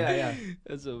 That was real. Yeah.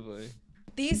 That's so funny.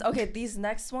 These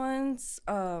next ones,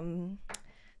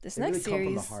 this They next really come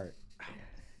from the series, heart.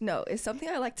 no, it's something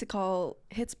I like to call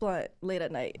hits blunt late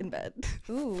at night in bed.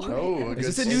 Ooh. Oh,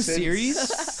 Is this a new series?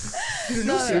 Dude,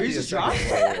 No, new no. series just dropped.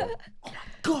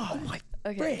 God, my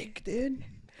Okay. break, dude.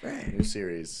 New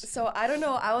series. So I don't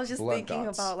know. I was just Blood thinking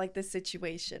dots. about like this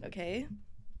situation. Okay,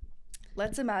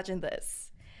 let's imagine this.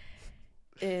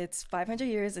 It's 500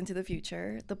 years into the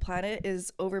future. The planet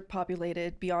is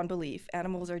overpopulated beyond belief.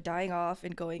 Animals are dying off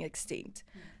and going extinct.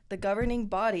 The governing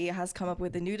body has come up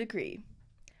with a new decree.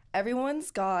 Everyone's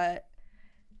got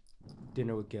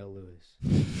Dinner with Gail Lewis.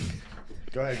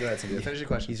 Go ahead, Cynthia. Finish your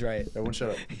question. He's right. Everyone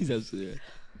shut up. He's absolutely right.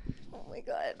 oh my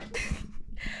god.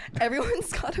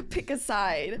 Everyone's got to pick a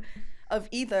side of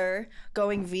either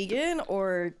going vegan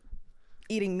or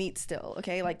eating meat still,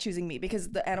 okay? Like choosing meat because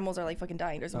the animals are like fucking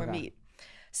dying. There's no more Okay. meat.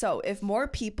 So if more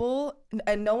people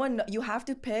and no one, you have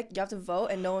to pick, you have to vote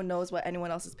and no one knows what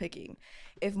anyone else is picking.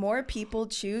 If more people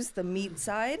choose the meat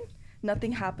side,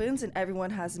 nothing happens and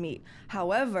everyone has meat.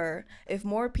 However, if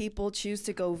more people choose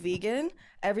to go vegan,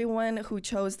 everyone who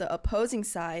chose the opposing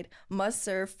side must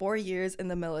serve 4 years in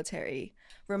the military.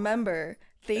 Remember,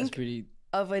 That's think pretty.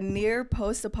 of a near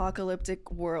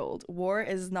post-apocalyptic world. War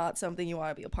is not something you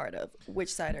want to be a part of.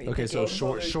 Which side are you Okay, so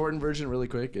picking? shortened version really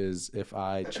quick is if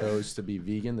I chose to be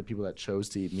vegan, the people that chose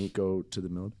to eat meat go to the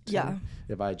military. Yeah.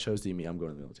 If I chose to eat meat, I'm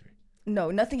going to the military.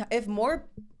 No, nothing. If more,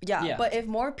 Yeah. but if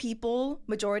more people,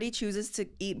 majority chooses to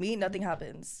eat meat, nothing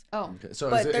happens. Oh. Okay, so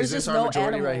But is there's this just our no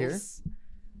majority animals. right here?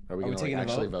 Are we Are we going to taking a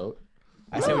actually vote? vote?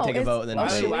 I say we No, take a it's- vote and then why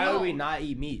vote. should- Why would we not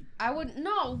eat meat? I would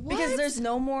no. What? Because there's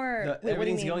no more. The- wait, what do you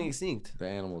everything's mean? going extinct. The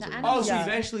animals. The are- animals- Oh, so Yeah.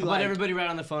 eventually, But like everybody right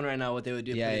on the phone right now, what they would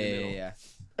do? Yeah, put it in yeah, the yeah, middle. yeah.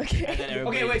 Okay. And then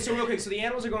everybody- Okay, wait. So real quick. So the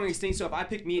animals are going extinct. So if I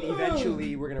pick meat,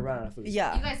 eventually we're gonna run out of food. You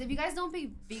Yeah. guys, if you guys don't pick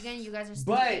vegan, you guys are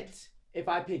stupid. But if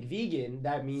I pick vegan,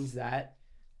 that means that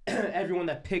everyone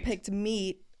that picked. Picked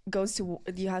meat goes to.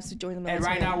 You have to join the military. And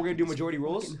right now we're gonna do majority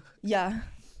rules. Yeah.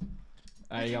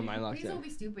 I already got mine locked Please in. don't be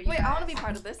stupid. Wait, I want to be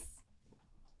part of this.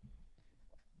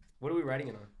 What are we writing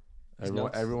it on? Everyone,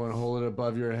 notes. everyone hold it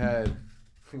above your head.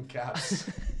 In caps.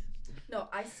 No,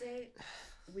 I say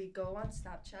we go on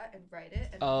Snapchat and write it.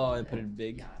 And Oh, and put it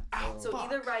big. Yeah. So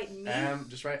either write me.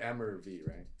 Just write M or V,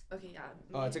 right? Okay, yeah.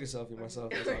 Oh, I me. took a selfie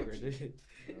myself. That's awkward.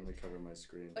 Let me cover my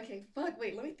screen. Okay, fuck.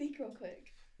 Wait, let me think real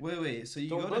quick. Wait. So you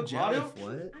Don't go to look, jail Mario. if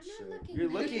what? I'm not looking. You're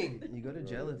man. looking. You go to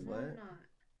jail if No, what? I'm not.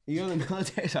 You go to the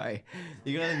military. Sorry.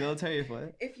 You go to the military if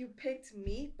what? If you picked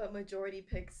meat, but majority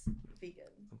picks vegan.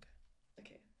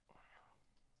 Okay.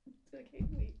 Okay,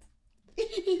 wait.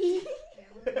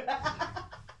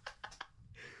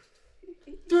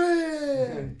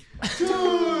 3,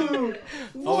 2,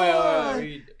 Oh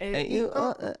wait. Why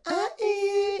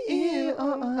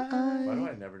Why do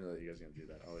I never know that you guys are gonna do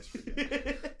that? I always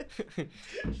forget.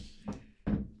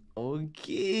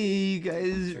 Okay, you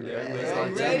guys.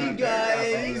 Ready,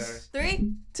 guys.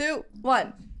 3, 2,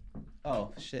 1.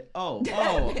 Oh shit. I'm on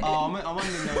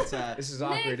the notes at. This is Nick,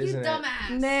 awkward, you isn't it?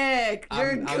 dumbass. Nick,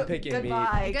 you're I'm picking meat.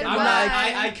 goodbye. Goodbye. I'm not.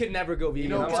 I could never go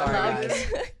vegan. know I'm what? sorry,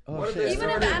 guys. Oh What if shit. they Even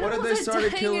if started- animals what if they are started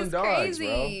dying, killing it's dogs, bro?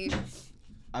 crazy.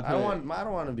 I don't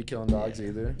want to be killing dogs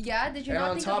either. Yeah, did you And not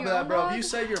on think top of of your that, own bro, dog? if you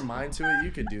set your mind to it,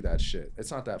 you could do that shit. It's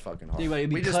not that fucking hard. Think about it, it'd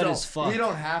be we just cut don't. as fuck. We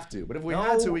don't have to, but if we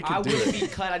had to, we could do I wouldn't it. be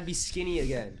cut. I'd be skinny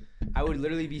again. I would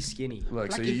literally be skinny.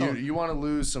 Look, so you want to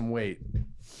lose some weight,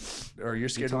 or you're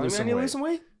scared to lose some weight.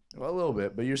 weight? Well, a little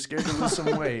bit, but you're scared to lose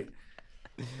some weight,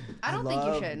 I don't think you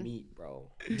Love should. meat, bro.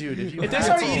 dude. If you If they had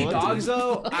started to- eating dogs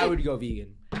though, I would go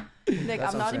vegan. Nick,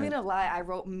 That's I'm what not I'm even saying. gonna lie. I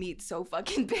wrote meat so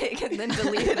fucking big and then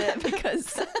deleted it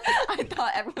because I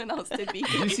thought everyone else did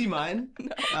vegan. Did you see mine?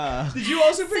 Did you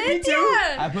also put meat too?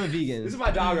 I put vegan. This is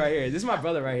my dog right here. This is my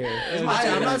brother right here. This is my I'm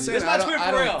twin. not saying This is my twin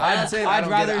for real. I'm not saying I I'd don't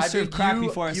get rather it. I serve think crap you,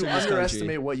 before I you serve this country.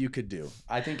 underestimate what you could do.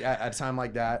 I think at a time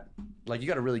like that, like you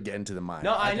got to really get into the mind.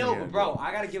 No, I think know, you're but gonna bro, do it.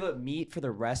 I gotta give up meat for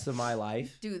the rest of my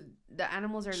life. Dude, the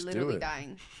animals are Just do literally it.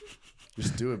 dying.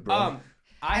 Just do it, bro.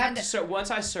 I have And- to serve once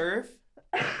I serve.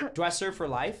 Do I serve for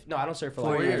life? No, I don't serve for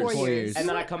life. 4 years. 4 4 years. years. And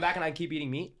then I come back and I keep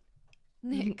eating meat.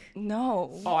 Nick.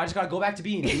 No. Oh, I just gotta go back to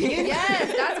being vegan.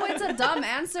 Yes, that's why it's a dumb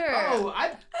answer. Oh,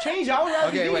 I changed. I would rather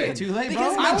Okay, be wait, vegan. Too late,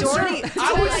 Because bro. I would majority- serve,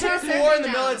 I would Like, serve you're more in the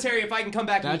serving now. military if I can come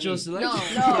back and Natural eat meat.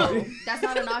 selection. No, that's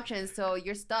not an option. So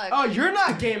you're stuck. Oh, you're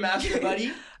not game master,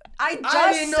 buddy. I just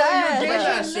I didn't know you were said gay. but you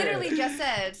master. literally just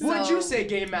said. What'd so- you say,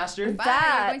 game master?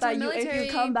 Bye, that you're going to the if you military.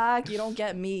 come back, you don't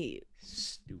get meat.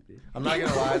 Stupid. I'm not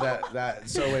gonna lie. That.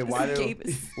 So wait, why This do game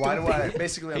is I?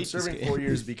 Basically, I'm Hate this serving game. 4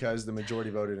 years because the majority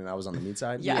voted and I was on the meat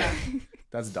side. Yeah.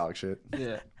 That's dog shit.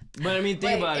 Yeah. But I mean, think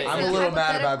Wait, about it. it's I'm a a little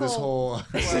mad about this hypothetical- whole.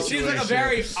 It seems like a situation.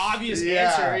 very obvious Yeah.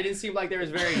 answer. It didn't seem like there was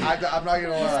very. I'm not gonna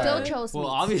lie. Still chose Well, meat.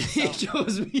 obviously it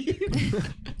chose me.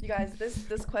 You guys,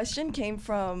 this question came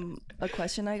from a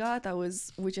question I got that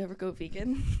was, would you ever go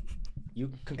vegan? You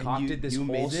concocted this you whole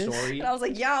made this? story. And I was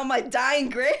like, yeah, on my dying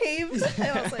grave. And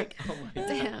I was like,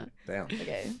 Damn. Damn.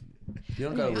 okay. You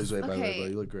don't gotta lose weight, by the way, Okay. bro.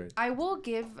 You look great. I will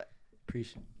give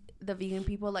Appreciate. the vegan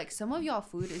people, like, some of y'all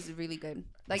food is really good.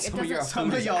 Like, Some it of your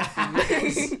doesn't. food is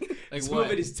ass. Like Some what?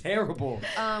 of it is terrible.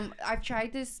 I've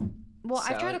tried this. Well, I've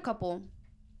tried Salad. a couple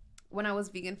when I was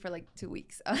vegan for like 2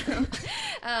 weeks.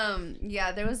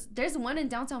 Yeah, there's one in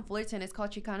downtown Fullerton. It's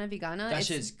called Chicana Vegana. That It's-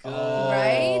 shit's good.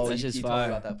 Right? That shit's you told me fire.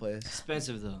 about that place.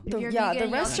 Expensive though. If you're Yeah,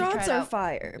 vegan, the y'all should try restaurants it are out.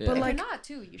 fire. Yeah. But If like, you're not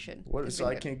too, you should. What? It's So I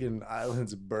really good. can't get an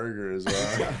Island's burger as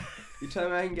well. You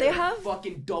telling me I can get They a have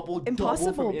fucking double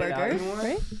Impossible from In-N-Out Burger, anymore?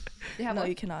 right? They have No, what?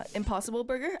 you cannot. Impossible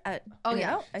Burger at Oh, yeah.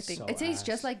 In-N-Out, I think. So It tastes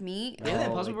just ass. like meat. Yeah, that No,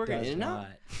 Impossible it Burger does In-N-Out? not.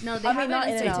 No, they I mean, have not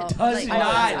it in In-N-Out. certain- Does like-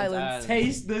 not Islands.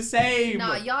 taste the same.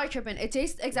 Nah, y'all are tripping. It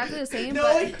tastes exactly the same. No,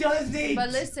 but, it doesn't.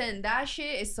 but listen, that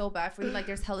shit is so bad for you. Like,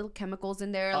 there's hella chemicals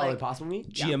in there. Oh, like, impossible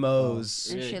meat? GMOs.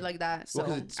 and Really? shit like that. So Well,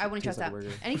 'cause it's- I wouldn't tastes trust like a that.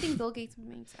 burger. Anything Bill Gates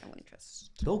makes, I wouldn't trust.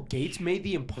 Bill Gates made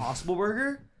the Impossible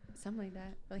Burger? Something like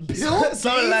that. Like, Bill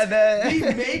Something like that.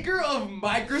 the maker of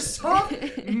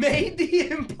Microsoft, made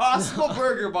the Impossible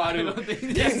Burger, Badu.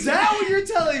 Is that what you're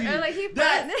telling me? Or like he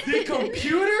that put- the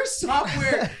computer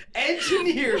software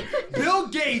engineer, Bill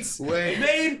Gates, Wait,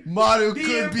 made Madu the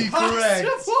could be correct.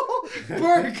 Impossible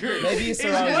Burger. Maybe it's is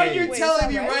around what eight. you're Wait, is telling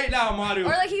that me right? right now, Madu. or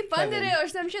like he funded it or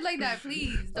some shit like that.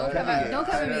 Please don't come at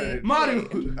me.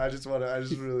 Madu. I just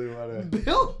really wanna.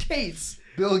 Bill Gates.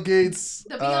 Bill Gates.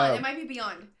 The Beyond. It might be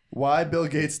Beyond. Why Bill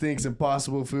Gates thinks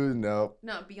impossible food? No,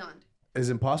 No, Beyond. is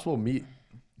impossible meat.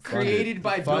 Created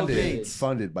by Bill Funded. Gates.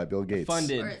 Funded by Bill Gates.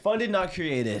 Funded. Or- Funded, not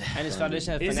created. And his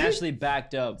foundation has Is it? financially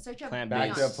backed up Search up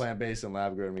plant-based. Backed up plant-based and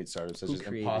lab-grown meat startups such Who as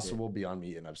created Impossible, Beyond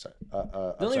Meat, and Upside.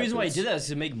 The only reason why he did that is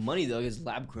to make money though, is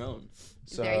lab grown.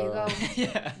 So, There you go.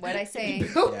 Yeah. What'd I say?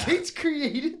 Bill Yeah. Gates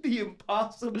created the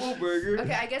Impossible Burger.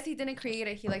 Okay, I guess he didn't create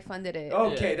it. He like funded it.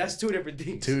 Okay, Yeah. that's two different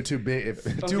things. Two big,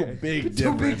 two Okay. big Two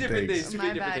different big different things. things. Two My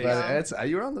big different bad, things. y'all. But it's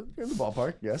you're in the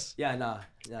ballpark, yes. Yeah, nah.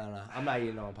 I'm not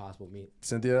eating no Impossible meat.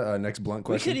 Cynthia, next blunt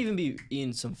We question. could even be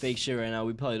eating some fake shit right now.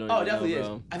 We probably don't. Oh, even definitely know, is.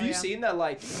 bro. Have Oh, you yeah. seen that?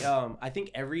 Like, I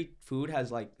think every food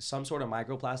has like some sort of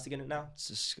microplastic in it now It's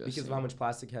disgusting. because of how much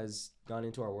plastic has gone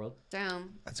into our world.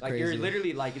 Damn. That's Like, crazy. you're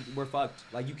literally like we're fucked.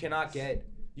 Like, you cannot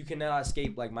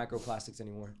escape like microplastics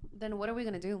anymore. Then what are we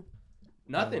gonna do?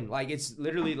 Nothing. Like, it's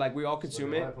literally like we all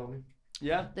consume it.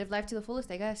 Yeah. Live life to the fullest,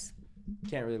 I guess.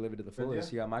 Can't really live it to the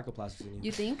fullest. You got microplastics in you.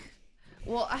 You think?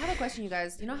 Well, I have a question, you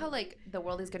guys. You know how like the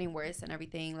world is getting worse and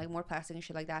everything, like more plastic and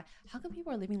shit like that. How come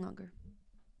people are living longer?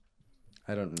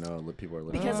 I don't know what people are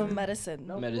living. Because of Um, medicine.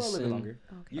 No, people are living medicine. longer.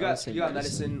 Okay. You I would got say you got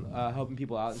medicine. medicine helping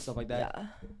people out and stuff like that.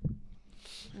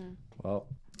 Yeah. Well,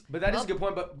 But that is Well- a good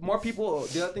point. But more people.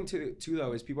 The other thing too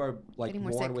though is people are like Getting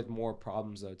more born sick. with more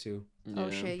problems though too. Oh Yeah.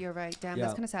 shit, you're right. Damn, Yeah.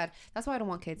 that's kind of sad. That's why I don't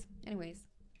want kids. Anyways,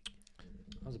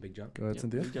 That was a big jump. go ahead,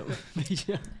 Cynthia.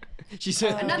 Yeah. She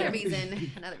said. another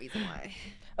reason. Another reason why.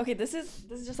 Okay, this is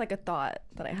just like a thought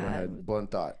that I Go had. ahead.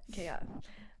 Blunt thought. Okay, yeah.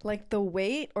 Like the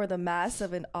weight or the mass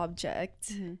of an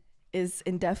object is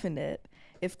indefinite.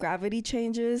 If gravity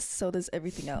changes, so does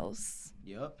everything else.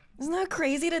 Yep. Isn't that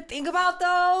crazy to think about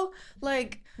though?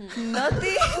 Like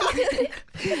nothing.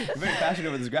 You're very passionate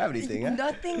over this gravity thing, huh?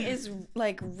 Nothing is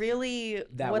like really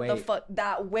That what weight. the fuck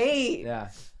that weight. Yeah.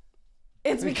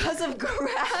 It's because of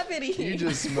gravity. You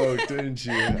just smoked, didn't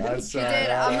you? Outside. did.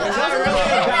 I'm not- Was that really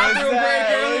a bathroom break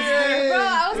earlier? Bro,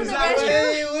 I was in the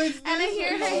restroom What's and I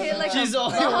hear her hit like She's a the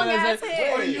only one long that's ass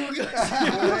like, hit.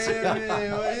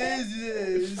 What is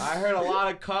this? I heard a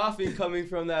lot of coughing coming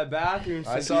from that bathroom.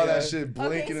 I saw that Cynthia. shit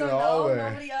blinking so in the hallway.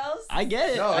 nobody else. I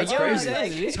get it. No, I that's get what you're crazy.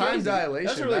 saying. It's Time crazy. dilation.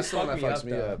 That's really That's the one that fucked fucks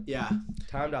me me up, up. Yeah.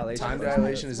 Time dilation. Time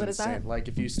dilation is What is insane. that? Like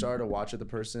if you start to watch with the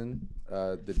person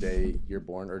the day you're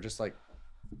born, or just like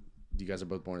you guys are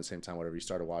both born at the same time, whatever, you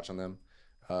start to watch on them,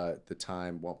 the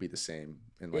time won't be the same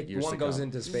in like years One to goes come.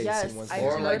 into space Yes, and one's I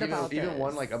Or heard like about even this.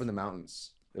 one like up in the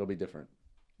mountains, it'll be different.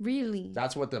 Really?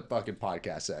 That's what the fucking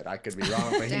podcast said. I could be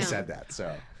wrong, but he Damn. said that.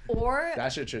 So Or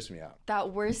that shit trips me out.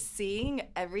 that we're seeing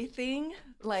everything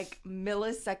like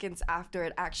milliseconds after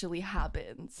it actually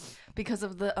happens because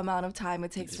of the amount of time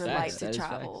it takes for Facts, light that to is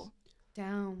travel.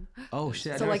 Damn. Oh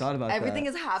shit! I So never like thought about everything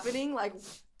that. is happening like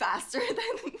faster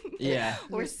than Yeah.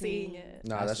 we're seeing it.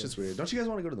 Nah, that's just weird. Don't you guys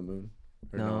want to go to the moon?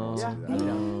 Or No. one wants to do Yeah. that?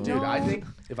 No. Dude, I think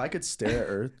if I could stare at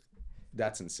Earth,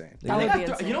 that's insane. That would be You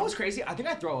insane. know what's crazy? I think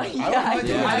I'd throw up. Yeah, I I do.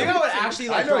 do. I think I would actually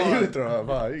I like know throw you up. would throw up.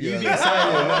 Huh? You'd be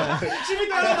excited. She'd be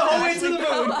throwing up the whole way to the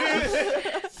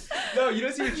moon. No, you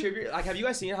don't see the trivia. Like, have you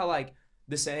guys seen how like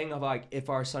the saying of like if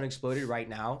our sun exploded right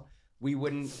now, we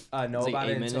wouldn't know It's like about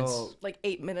 8 it minutes. until Like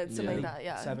 8 minutes, something like that.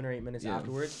 Yeah. 7 or 8 minutes Yeah.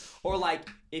 afterwards. Or like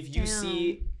if you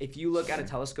if you look at a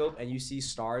telescope and you see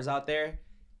stars out there,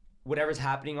 whatever's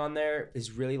happening on there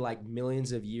is really like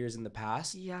millions of years in the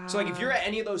past. Yeah. So like if you're at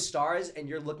any of those stars and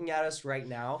you're looking at us right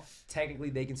now, technically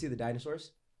they can see the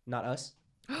dinosaurs, not us.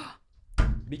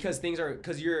 Because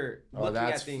you're looking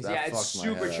at things. that Yeah, it's fucked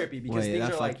my super head up. trippy because Wait, things that are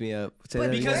fucked like me up. Say But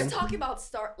that because again. we're talking about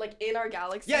star like in our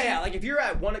galaxy. yeah, like if you're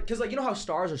at one, because like you know how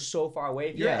stars are so far away.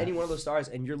 If you're Yeah. at any one of those stars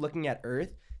and you're looking at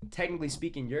Earth, technically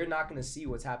speaking, you're not gonna see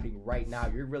what's happening right now.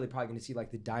 You're really probably gonna see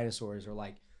like the dinosaurs or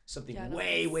like something Yeah, no,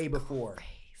 way that's before.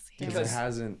 Because it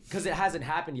hasn't. Because it hasn't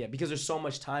happened yet. Because there's so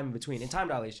much time in between. In time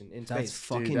dilation in That's space.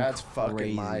 fucking Dude, that's crazy.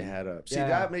 fucking my head up. See, Yeah.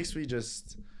 that makes me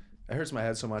just. It hurts my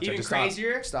head so much. Even I just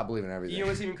crazier? Stop believing everything. You know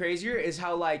what's even crazier is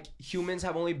how like humans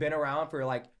have only been around for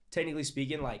like technically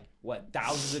speaking like what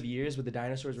thousands of years, but the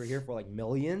dinosaurs were here for like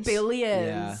millions.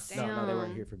 Billions. Yeah. No, they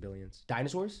weren't here for billions.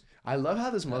 Dinosaurs? I love how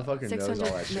this motherfucker knows all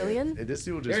 600 that shit. million? This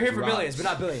dude will just They're here for drop- billions, but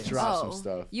not billions. Drop Oh. some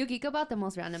stuff. You geek about the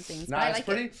most random things. Nah, but I it's like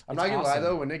pretty. it. I'm It's not gonna lie awesome.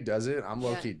 though. When Nick does it, I'm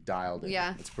low key dialed in.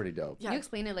 Yeah. It's pretty dope. Yeah. You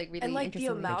explain it like really And like the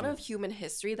interestingly. amount of human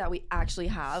history that we actually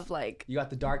have, like You got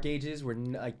the Dark Ages where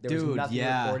like there was Dude, nothing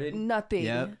yeah. recorded. nothing.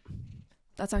 Yep.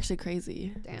 That's actually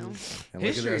crazy. Damn. And look at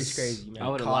History this. is crazy, man. I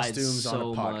would have lied Costumes on a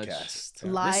so much.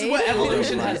 podcast. Lied. This is what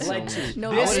evolution Lied has so led much. to.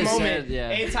 No, This I would've moment, said, yeah.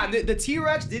 anytime the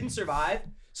T-Rex didn't survive,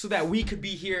 so that we could be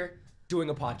here doing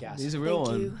a podcast. He's a real Thank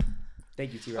one. you.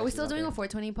 Thank you, T-Rex. Are we still out doing there. a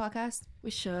 420 podcast?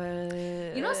 We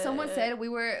should. You know, someone said we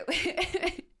were.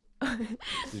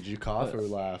 Did you cough or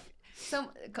laugh?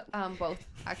 Both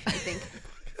actually. I think.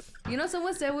 You know,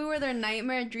 someone said we were their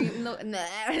nightmare dream. No,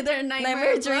 their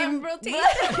nightmare dream routine.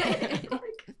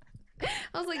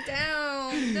 I was like,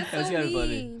 damn, that's That's so kind of funny.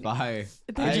 mean. Fire.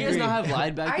 Did you guys not have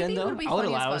lied back I then think it though? would be I would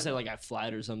have funny as lied. I would fuck. say like I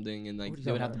flied or something, and like What are you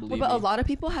they would have talking to Well, believe but a me. lot of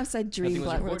people have said dream was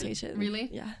blunt recorded. rotation. Really?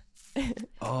 Yeah.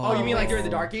 Oh, you mean like during the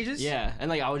Dark Ages? Yeah, and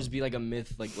like I would just be like a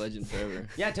myth, like legend forever.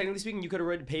 Yeah, technically speaking, you could have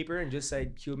read paper and just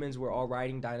said humans were all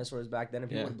riding dinosaurs back then, and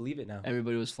people Yeah. would believe it now.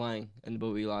 Everybody was flying, but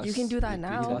we lost. You can do that like,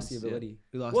 now. We we lost the ability.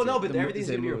 We lost Well, it. no, but The moon- everything's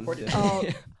the gonna be moon. recorded. Yeah. Oh,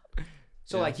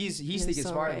 So like he's You're thinking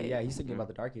so smart. right. Yeah, he's thinking about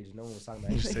the Dark Ages. No one was talking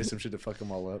about Just say it. some shit to fuck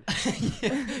them all up.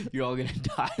 You're all gonna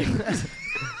die.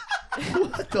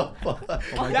 What the fuck?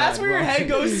 That's where your head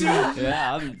goes to.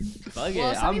 Yeah, I'm. Fuck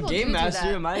Well, it. some I'm people do game do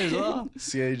master. that. Might as well.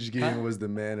 CH Game was the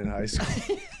man in high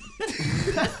school.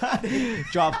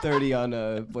 Drop 30 on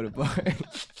what a bar.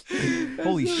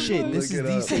 Holy shit! This Look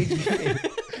is it the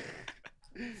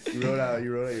same. You wrote out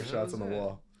your shots on the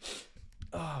wall.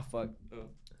 Oh fuck.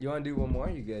 You want to do one more?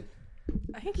 You good?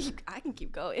 I can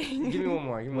keep going. Give me one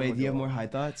more. Give me Wait, one do you have go. more high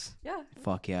thoughts? Yeah.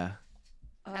 Fuck yeah.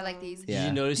 I like these. Yeah. Did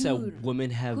you notice Dude, that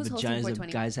women have who's hosting vaginas and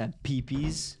 420? guys have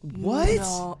peepees? What?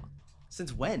 No.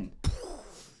 Since when?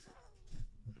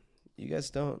 You guys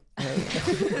don't. What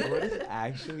is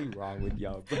actually wrong with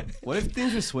y'all, bro? What if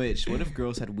things were switched? What if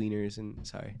girls had wieners and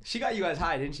sorry? She got you guys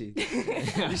high, didn't she? Did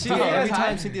she Bro, get you every guys high?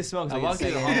 time Cynthia smokes, I I walk get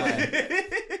in the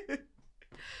second high.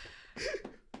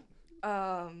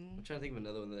 I'm trying to think of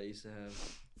another one that I used to have.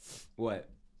 What?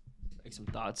 like some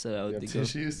thoughts that I would think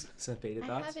tissues. Some faded I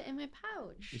thoughts. have it in my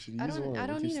pouch. You should I use don't. one. I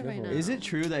don't You need it right sniffle now. it. Is it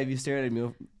true that if you stare at a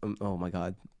mirror, oh my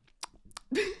god,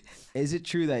 is it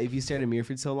true that if you stare at a mirror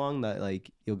for so long that like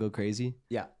you'll go crazy?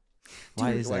 Yeah.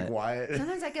 Why is Like that? why?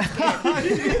 Sometimes I get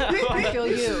scared. I feel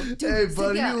you. Hey,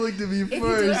 buddy, Cynthia, you looked at me if you do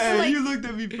first. it for like looked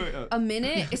at me first. a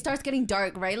minute, it starts getting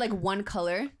dark, right? Like one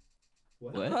color.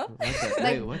 What? What the, Like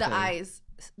wait, what the eyes,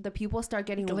 the pupils start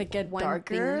getting Like, get one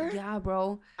darker? thing. Yeah,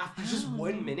 bro. After just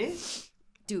 1 minute?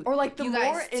 Dude. Or like the you more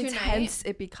guys, tonight- intense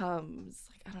it becomes.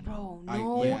 Like I don't know. Bro,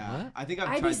 no. yeah, I think I've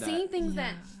I tried be that. seeing things Yeah.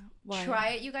 that Why? try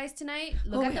it, you guys, tonight.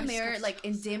 Look Oh, at the yeah, mirror, stop, like stop,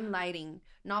 in stop. dim lighting,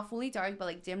 not fully dark, but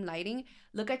like dim lighting.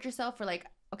 Look at yourself for like,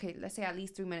 okay, let's say at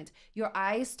least 3 minutes. Your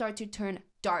eyes start to turn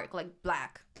dark, like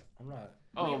black. I'm not.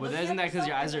 Oh, but isn't that because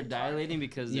your eyes are dilating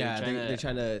because Yeah, they're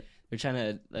trying to they're trying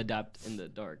to. adapt in the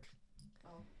dark.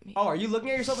 Oh, are you looking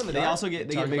at yourself in the They dark? also get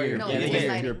Talking bigger. No, yeah, they they get get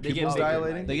lighter. Your They get pupils bigger.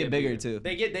 dilating? they get bigger too.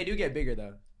 They do get bigger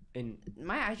though. And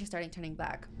My eyes are starting turning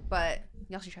black, but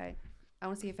y'all should try it. I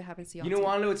want to see if it happens to y'all. you know, too.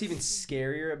 want to know what's even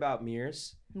scarier about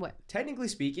mirrors? What? Technically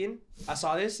speaking, I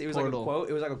saw this. It was Portal. like a quote.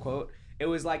 It was like a quote. It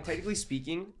was like technically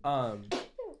speaking,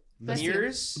 Bless you.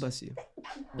 mirrors Bless you.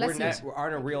 Bless you.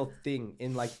 aren't a real thing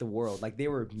in like the world. Like they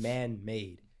were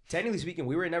man-made. Technically speaking,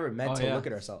 we were never meant Oh, to yeah. look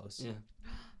at ourselves. Yeah.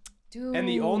 Dude. And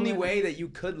the only way that you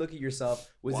could look at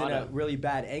yourself was in a Water. really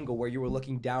bad angle where you were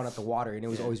looking down at the water and it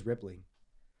was always rippling.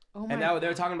 Oh my And now they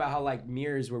were talking about how like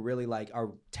mirrors were really like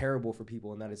are terrible for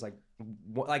people and that it's like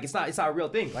it's not a real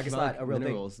thing. Like it's About, not a real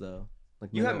minerals though. Like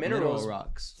You have minerals. mineral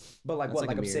rocks. thing. But like That's what? like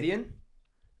Like a mirror. obsidian?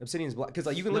 Obsidian's black because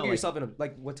like you can look No, at like- yourself in a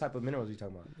like what type of minerals are you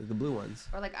talking about? Like the blue ones.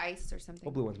 Or like ice or something.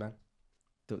 What blue ones, man?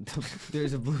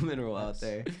 There's a blue mineral out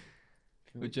there.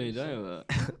 Which are you talking about?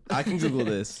 I can Google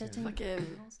this. Certain Fucking-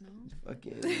 minerals, no?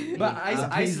 Fucking. But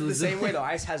ice is the please same way though.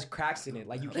 Ice has cracks in it.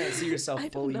 Like you can't see yourself I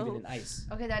don't fully know. even in ice.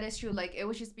 Okay, that is true. Like it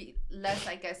would just be less,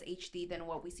 I guess, HD than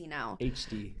what we see now.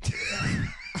 HD.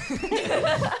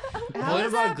 How What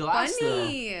is about that glass,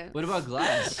 funny? What about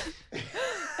glass?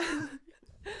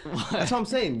 That's what I'm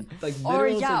saying. Like Or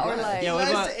minerals yeah, and or glass. like Yeah, what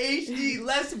about HD,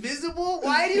 less visible?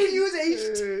 Why do you use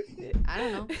HD? I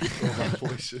don't know.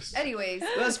 Voices. Anyways,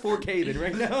 That's 4K then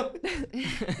right now.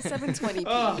 720p.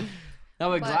 Oh,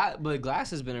 no, But- but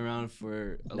glass has been around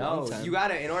for a no, long time. you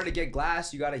gotta, in order to get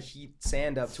glass, you gotta heat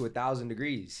sand up to 1,000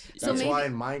 degrees. So That's maybe- why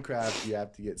in Minecraft you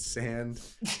have to get sand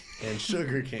and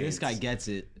sugar canes. This guy gets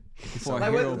it. For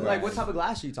Like hero what type of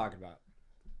glass are you talking about?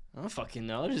 I don't fucking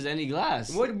know. Just any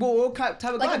glass. What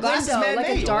type of Like a glass? Glass is window, like a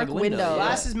man-made. dark Like a window, window. yeah.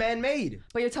 Glass is man-made.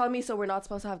 But you're telling me so we're not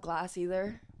supposed to have glass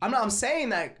either? I'm saying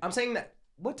that.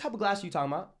 What type of glass are you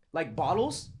talking about? Like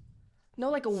bottles?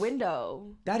 No, like a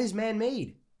window. That is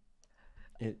man-made.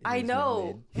 I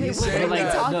know. He's Wait, what saying are we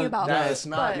that- talking no, about? No, it's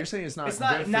not. But- You're saying it's not. It's good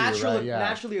not for you, natural, right? Yeah.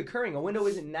 naturally occurring. A window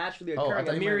isn't naturally Oh, I occurring.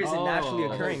 thought A you mirror meant- isn't naturally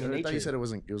Oh. occurring in I thought nature. you said it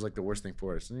was like the worst thing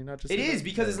for us. Didn't you not just? It say is that?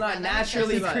 because it's not Yeah, that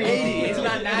naturally makes sense. created. Oh. It's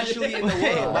not naturally in the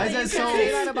Wait, world. why is You that so? can't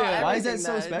say that about Why is that everything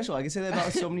so then. special? I can say that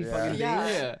about so many Yeah. fucking Yeah.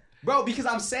 things. Yeah. Bro, because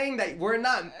I'm saying that we're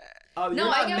not. You're No,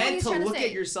 I not get what meant he's to trying to look say.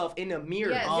 at yourself in a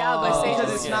mirror. Yes. Yeah, but say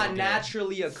because this- it's not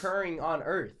naturally occurring on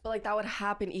Earth. But like that would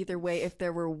happen either way if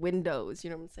there were windows. You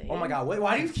know what I'm saying? Oh my God!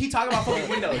 Why do you keep talking about fucking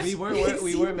windows? We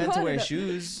weren't meant to wear What?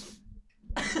 shoes.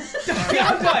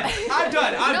 I'm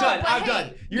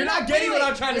done. You're not getting what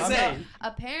I'm trying to say.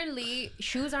 Apparently,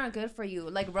 shoes aren't good for you.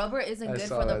 Like rubber isn't I good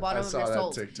saw for the that- bottom I of saw your that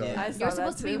soles. TikTok. Yeah. I saw You're that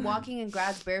supposed to be too. walking in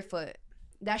grass barefoot.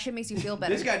 That shit makes you feel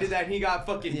better. This guy did that and he got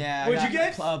fucking. Yeah. What'd I you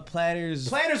got get? Planners.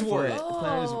 Planner's ward. foot. Oh.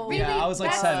 Planners. Really? Yeah, I was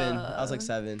like That's- 7. I was like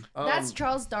 7. That's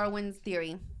Charles Darwin's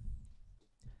theory.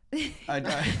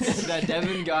 That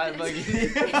Devin got fucking.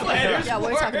 Yeah,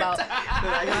 what are you talking about?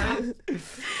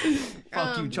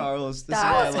 Fuck you, Charles. This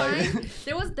that is why I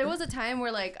like. There was a time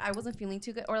where like I wasn't feeling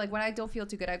too good, or like when I don't feel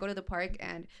too good, I go to the park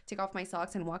and take off my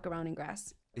socks and walk around in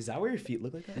grass. Is that where your feet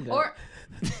look like that? Or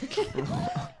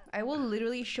I will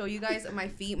literally show you guys my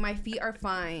feet. My feet are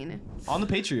fine. On the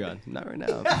Patreon. Not right now.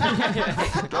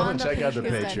 Go On and the check out the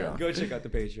Patreon. Patreon. Go check out the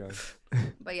Patreon.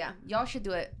 But yeah, y'all should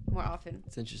do it more often.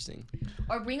 It's interesting.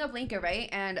 Or bring a blanket, right?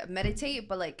 And meditate,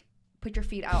 but like put your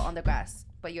feet out on the grass,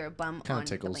 but you're a bum Kinda on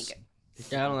tickles. the blanket.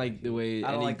 Yeah, I don't like the way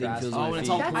I don't like anything grass. feels Oh, with when it's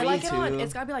feet. all I like it on. too.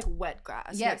 It's gotta be like wet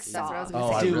grass. Yes, like that's what I was soft. gonna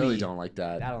Oh, I say. really Dewy. don't like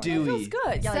that. I don't It feels Dewy.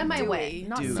 good. Yeah, Semi like wet, dewy.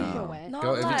 not Dewy. super wet. Not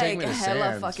Go- if you like take me to hella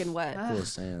sand. fucking wet. Full of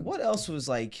sand. What else was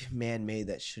like man-made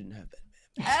that shouldn't have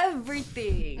been?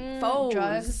 Everything. Phones.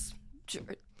 drugs.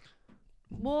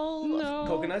 Well, No.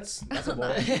 Coconuts? That's a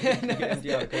bowl. You can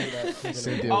empty out a coconut.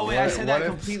 Cynthia, Oh, wait, I said that what if-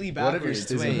 completely What if your backwards.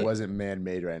 schism Wait. wasn't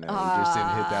man-made right now? You just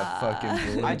didn't hit that fucking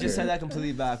blinker. I just said that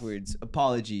completely backwards.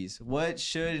 Apologies. What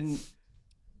should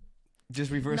Just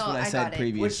reverse No, what I I said got it.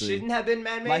 previously. What shouldn't have been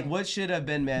man-made? Like what should have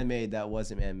been man-made that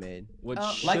wasn't man-made? What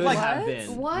should like- have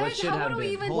been? What? should How have would we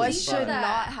been? even What think should of that?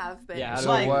 not have been? Yeah, I So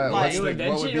don't know. what? like-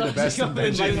 What would be the best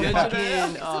invention?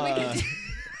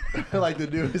 Like the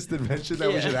newest invention that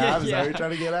we should have? Is that what you're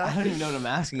trying to get I at? don't even know what I'm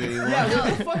asking anymore. yeah,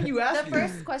 what the fuck you The asking?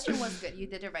 first question was good. You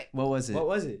did it right. What was it? What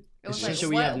was it? It was Should- like, should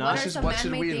we what, have not? what are some What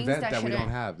should man-made we things invent that that we don't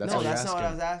shouldn't? have? That's No, all you're that's not what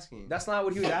I was asking. asking. That's not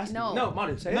what he was asking. No. No,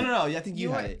 Manu, say it. No. I think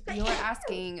you had it. You were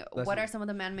asking Let's what see. are some of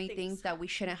the man-made things that we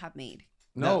shouldn't have made.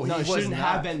 No, he it was shouldn't not.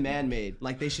 have been man-made.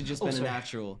 Like they should just been a sorry.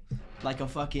 natural, like a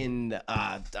fucking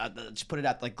just put it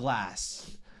out like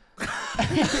glass.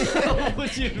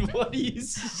 What do you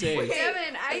say?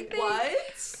 Devin, I think.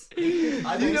 What?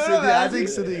 I think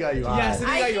Cynthia got you high. Yeah,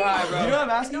 Cynthia got you high, You bro. know what I'm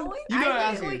asking? No, You know what I'm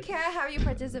I think we asking? can't have you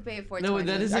participate for No, 20.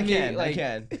 that I isn't can. like. I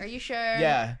can. Are you sure?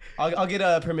 Yeah, I'll get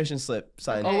a permission slip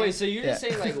signed. Oh wait, so you're just Yeah.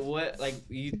 saying like what? Like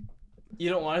you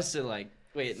don't want us to like.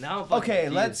 Wait, now. I'm fucking Okay,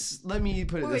 confused. let me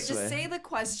put it Wait, this just way. say the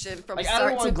question from Like I start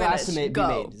don't want to glass finish. to be Go.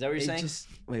 made. Is that what you're saying?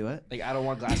 Wait, what? Like I don't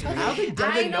want glass to be I don't made. think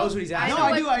Devin I know- knows what he's I asking.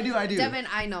 No, know I do. Devin,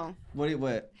 I know.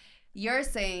 What? You're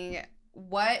saying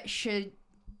what should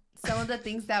some of the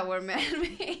things that were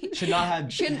man-made Should not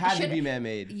have Shouldn't- had to should- be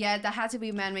man-made. Yeah, that had to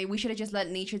be man-made. We should have just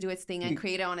let nature do its thing and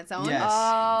create it on its own. Yes.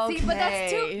 Okay. See, but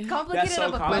that's too complicated That's so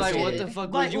of a complicated. Like question. what the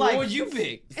fuck Like- would you? like- What would you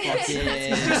pick? Fucking.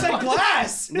 Just like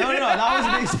glass. No, that was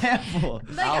an example.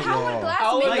 Like, how would glass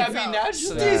How make would that be itself?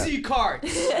 natural? Dizzy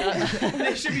carts.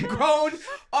 They should be grown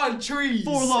on trees.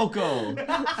 For Loco.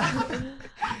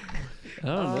 I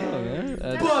don't know, man.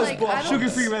 Devin, Buzz like, ball. I don't-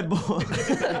 Sugar-free Red Bull.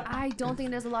 I don't think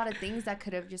there's a lot of things that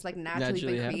could have just like naturally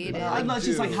Naturally been happened. created. I'm not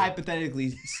just like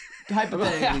hypothetically How does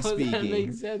that speaking.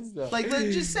 make sense though? Like,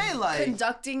 let's just say like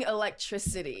Conducting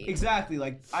electricity. exactly.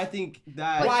 Like, I think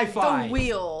that Wi-Fi. The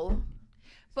wheel.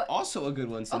 also a good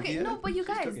one, Cynthia. Okay, no, but you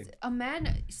guys, a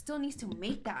man still needs to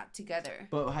make that together.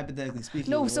 But hypothetically speaking.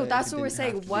 No, what so if that's it what we're didn't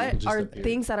saying. have to be? What just are appeared.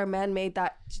 things that are man-made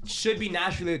that Should be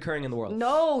naturally occurring in the world.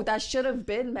 no, that should have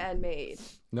been man-made?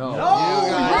 No. No,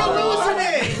 You guys- you're losing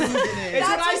it. It's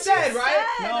what I said,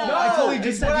 right? No, I totally just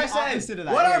it's said what the I said. opposite of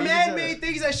that. What Yeah, are you just said man-made it.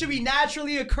 things that should be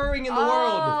naturally occurring in the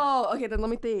world? Oh, okay, then let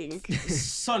me think.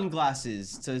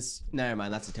 Sunglasses. Never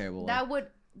mind. That's a terrible one. That would,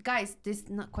 guys, this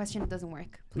question doesn't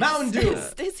work. Mountain Dew.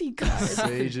 Dizzy cars.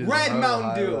 Sages, Red Harlow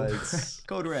Mountain Dew. highlights.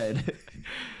 Code red.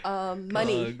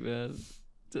 Money. Fuck, man.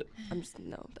 I'm just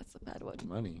no, that's a bad one.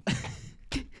 Money.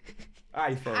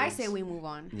 iPhones. I say we move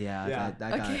on. Yeah, Yeah.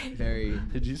 that Okay. got very.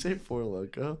 Did you say Four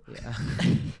Loco? Yeah.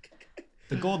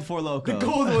 The gold for Loco. The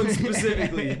gold one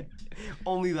specifically.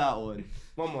 Only that one.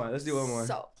 One more. Let's do one more.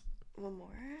 So, one more.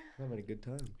 I'm having a good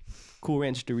time. Cool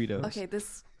Ranch Doritos. Okay,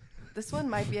 this one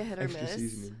might be a hit or Extra miss.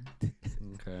 seasoning.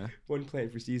 Okay. One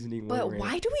plant for seasoning. But one why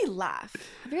ranch. do we laugh?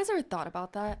 Have you guys ever thought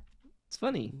about that? It's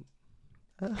funny.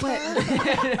 But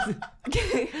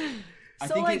okay. I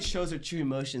So think like, it shows our true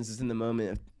emotions is in the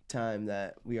moment of time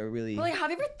that we are really. but like, have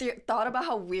you ever thought about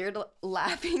how weird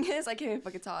laughing is? I can't even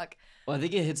fucking talk. Well, I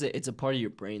think it hits it's a part of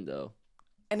your brain though.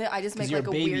 And then I just make Because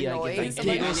like a your baby weird like, noise. it, I'm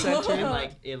like giggles like, center,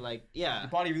 like it like yeah. the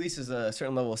body releases a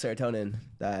certain level of serotonin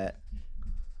that.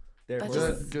 That Therefore,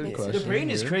 just Good makes question. The brain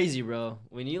is Weird. crazy, bro.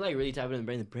 When you like really tap into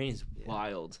the brain is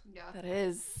wild. Yeah. That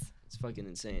is. It's fucking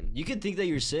insane. You could think that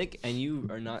you're sick and you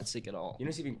are not sick at all. you know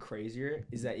what's even crazier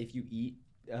is that if you eat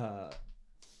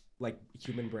like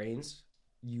human brains,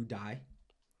 you die.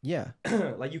 Yeah.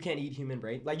 Like you can't eat human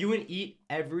brain. Like you can eat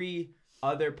every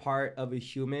other part of a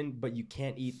human, but you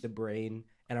can't eat the brain.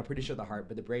 And I'm pretty sure the heart,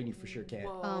 but the brain you for sure can't.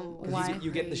 Whoa, 'Cause Why?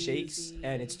 You get the shakes,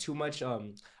 and it's too much. I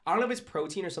don't know if it's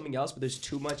protein or something else, but there's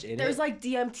too much in There's it. like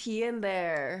DMT in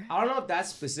there. I don't know if that's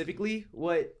specifically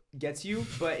what gets you,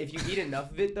 but if you eat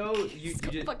enough of it, though, you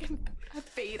just. Fucking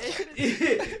faded.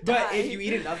 But Die. if you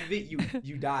eat enough of it,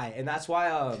 you die, and that's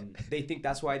why they think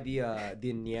that's why the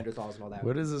Neanderthals and all that.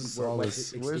 What is this? were- All went this?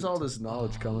 extinct. Where's all this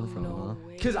knowledge coming from? No Huh?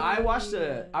 way. Because I watched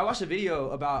a video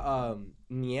about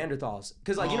Neanderthals.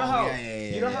 Because like you know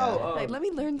how Like, let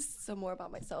me learn some more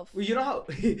about myself. well, you know how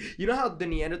the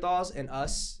Neanderthals and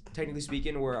us, technically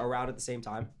speaking, were around at the same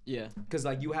time. Yeah. Because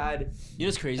like you had You know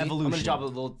what's crazy? I'm Evolution. gonna drop a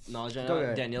little knowledge right Go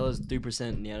now. ahead. Daniela's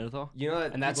 3% Neanderthal. you know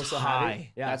that And that's people still have it?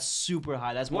 high. Yeah, That's super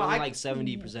high. That's Well, more than I- like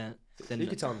 70% than You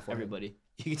could tell him before. everybody.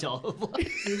 You can tell.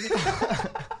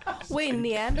 Wait,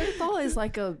 Neanderthal is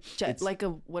like a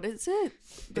what is it?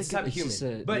 it's Like a type of it's just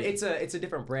human, a- but it's a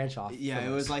different branch off. Yeah,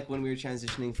 from it was us. like when we were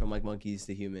transitioning from like monkeys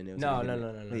to human. It was No, like no, a-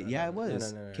 no, no, no, Wait, no, yeah, no, it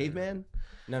was. no, no, no. Caveman?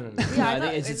 no. Yeah, I I think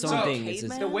thought it's its it's own not thing. It's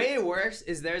its- caveman. The way it works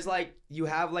is there's like you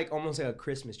have like almost like a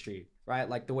Christmas tree, right?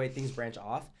 Like the way things branch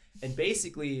off, And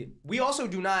basically, we also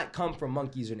do not come from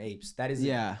monkeys and apes. That is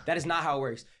not how it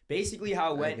works. Basically,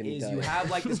 how it went is you have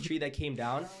like this tree that came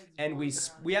down, and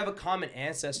we have a common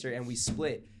ancestor, and we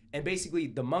split. And basically,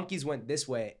 the monkeys went this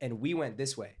way, and we went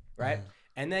this way, right?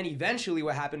 And then eventually,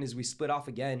 what happened is we split off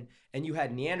again, and you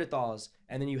had Neanderthals,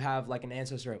 and then you have like an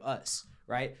ancestor of us,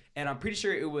 right? And I'm pretty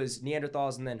sure it was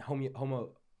Neanderthals and then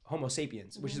Homo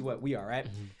sapiens, which is what we are, right?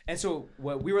 And so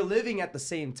what we were living at the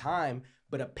same time.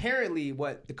 But apparently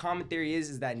what the common theory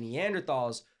is that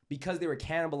Neanderthals, because they were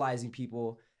cannibalizing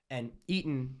people and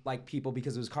eating like people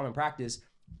because it was common practice,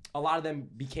 a lot of them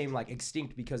became like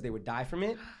extinct because they would die from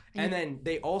it. And then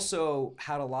they also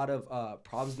had a lot of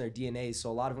problems in their DNA. So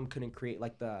a lot of them couldn't create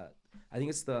like I think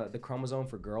it's the chromosome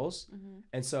for girls.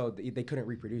 And so they couldn't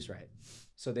reproduce right.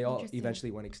 So they all eventually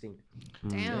went extinct.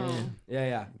 Damn.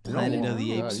 Yeah. Planet of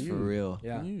the Apes for real.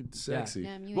 Yeah. You sexy.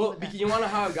 Yeah, Well, you want to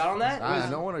know how I got on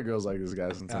that? No wonder girls like this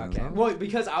guy sometimes. Okay. Well,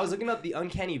 because I was looking up the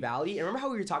uncanny valley. And remember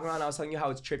how we were talking about and I was telling you how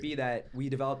it's trippy that we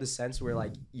developed this sense where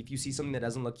like if you see something that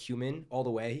doesn't look human all the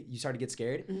way, you start to get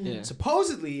scared. Yeah.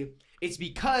 Supposedly, it's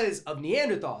because of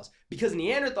Neanderthals. Because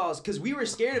we were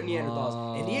scared of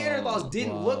Neanderthals. And Neanderthals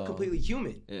didn't look completely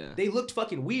human. Yeah. They looked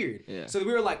fucking weird. Yeah. So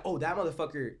we were like, oh, that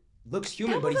motherfucker looks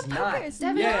human, but he's not.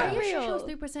 Devin, Yeah. are you sure she was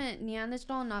 3%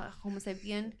 Neanderthal, not Homo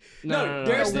sapien? No,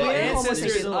 they're still We're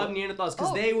ancestors Homo of Neanderthals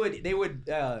because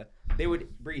they would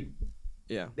breed.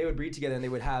 Yeah. They would breed together and they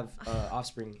would have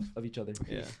offspring of each other.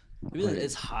 Yeah.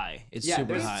 It's high. It's super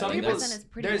there's high. some Like, people. is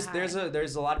pretty high.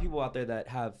 There's a lot of people out there that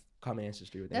have common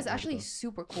ancestry with. That's actually Neanderthals.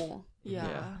 super cool.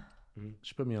 Yeah. You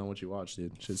should put me on what you watch,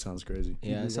 dude. Shit sounds crazy.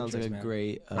 Yeah, it sounds like a man.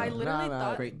 great, I literally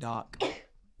thought great doc.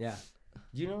 Yeah.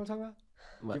 Do you know what I'm talking about?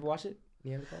 What? You ever watch it?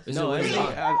 Neanderthals? Is No, it everything,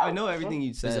 weird? I know everything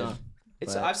you said.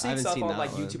 It's but I've I seen haven't stuff seen on that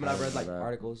like one. YouTube and I've read like I haven't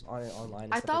articles on it online.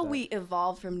 And I stuff thought like we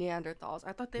evolved from Neanderthals.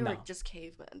 I thought they were No. just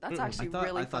cavemen. That's actually I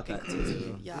really thought fucking that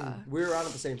too. Yeah. that. We were around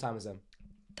at the same time as them.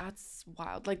 That's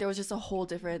wild. Like there was just a whole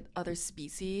different other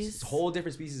species. It's a whole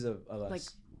different species of us. Like-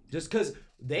 just because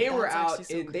they were That's out,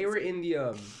 actually so they were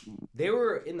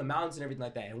in the mountains and everything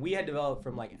like that, and we had developed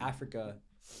from like Africa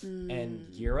and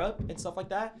Europe and stuff like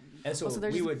that, and so, they're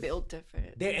we just would built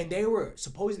different. they were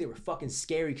supposedly they were fucking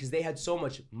scary because they had so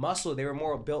much muscle. They were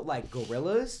more built like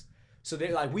gorillas, so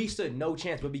they like we stood no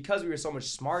chance. But because we were so much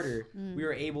smarter, we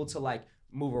were able to like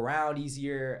move around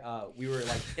easier. We were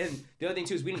like, and the other thing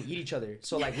too is we didn't eat each other,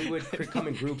 so like we would come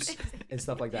in groups and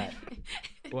stuff like that.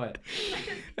 What?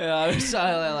 Yeah, I was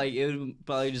trying like it would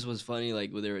probably just was funny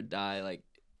like when they would die like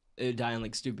it would die in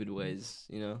like stupid ways,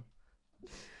 you know.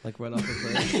 Like run off a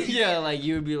cliff. Yeah, like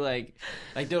you would be like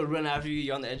they would run after you.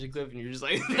 You're on the edge of the cliff and you're just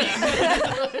like.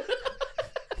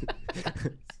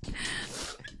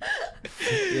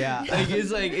 Yeah. Like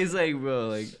it's like bro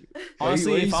like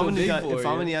Honestly, what are you if so I'm big in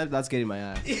for, the end, that's getting my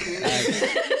ass.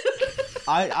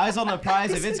 Eyes on the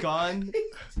prize. If it's gone,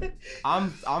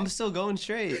 I'm still going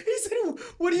straight. He said,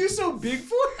 "What are you so big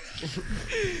for?"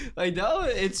 Like no,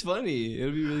 it's funny. It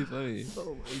would be really funny.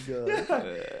 Oh my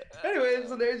god. Anyway,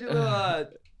 so there's your little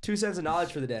 2 cents of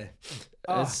knowledge for the day.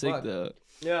 That's sick fuck. though.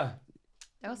 Yeah,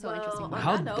 That was so Well, interesting. on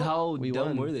How that note, how We dumb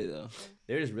won. were they though?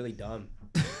 they're just really dumb.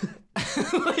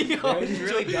 Like, They're just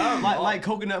really dumb. Like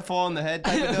coconut fall on the head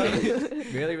type of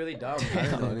thing. really, really dumb. I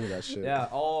don't know any of that shit. Yeah,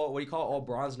 all what do you call it? All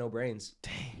bronze, no brains.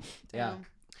 Dang. Yeah,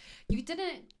 You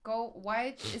didn't go.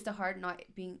 Why is the heart not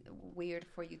being weird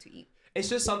for you to eat? it's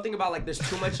just something about like there's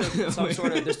too much of some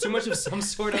sort of some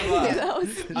sort of. that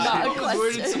was not a was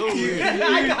worded question. so weird.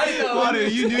 I got it though. Water,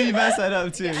 you knew you messed that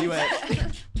up too. You went.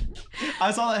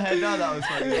 I saw the head down. That was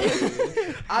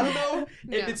funny. I don't know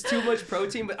Yeah. if it's too much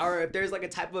protein, but or if there's like a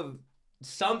type of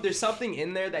there's something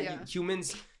in there that Yeah.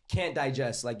 humans can't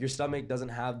digest. Like your stomach doesn't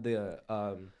have the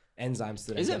enzymes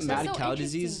to digest. Isn't mad so cow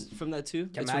disease interesting. from that too?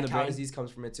 Yeah, It's from mad the cow brain? disease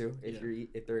comes from it too.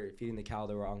 If they're feeding the cow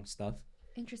the wrong stuff.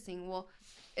 Interesting. Well,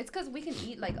 it's because we can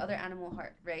eat like other animal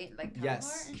heart, right? Like cow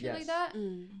Yes, heart and shit yes. like that.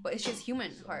 Mm. But it's just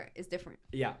human heart is different.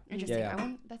 Yeah. Interesting. Yeah,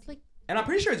 yeah. That's like And I'm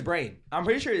pretty sure it's brain. I'm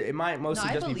pretty sure it might mostly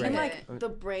I just be believe brain. And it. like the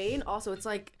brain, also, it's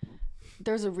like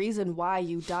there's a reason why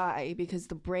you die because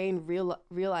the brain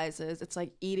realizes it's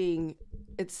like eating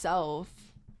itself,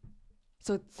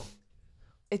 so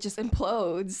it just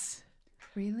implodes.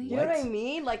 really. You know what I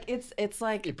mean? Like it's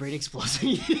like, Your brain explodes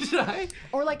when you die.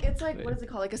 or like it's like what is it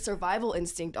called? Like a survival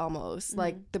instinct almost.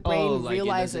 Like the brain Oh, like it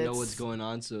realizes doesn't know what's going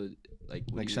on, so like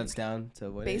Like shuts down to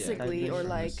avoid it. basically, Yeah. or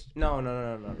like No.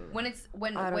 When it's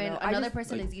when I don't know. I another just,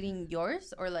 person like- is eating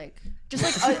yours or like just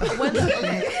like when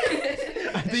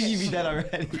I think you beat that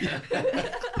already.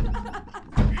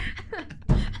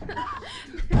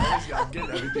 I'm getting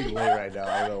everything late right now.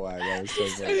 I don't know why. That was so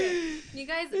funny. You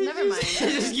guys, never mind.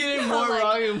 Just getting more Like-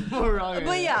 wrong and more wrong.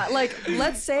 But yeah, like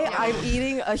let's say I'm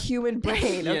eating a human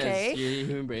brain, okay? Yes, you're a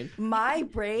human brain. My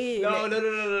brain.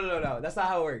 No. That's not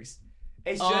how it works.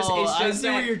 It's just, Oh, it's I just see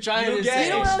what that you're trying to get say. You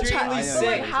know what I'm extremely trying? I So know.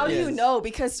 like, sick. how do you Yes. know?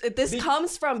 Because this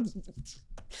comes from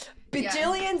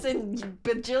bajillions and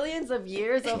bajillions of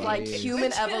years of like Jeez.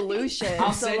 human evolution.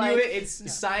 I'll so send like, you it.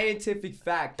 It's scientific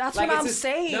fact. That's like, what it's I'm a-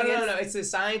 saying. No. It's a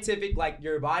scientific, like,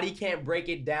 your body can't break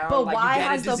it down. But like, why you get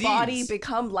has a the body disease.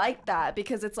 become like that?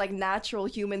 Because it's like natural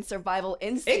human survival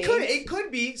instinct. It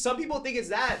could be. Some people think it's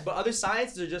that, but other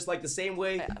sciences are just like the same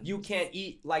way you can't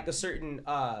eat like a certain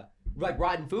like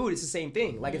rotten food. It's the same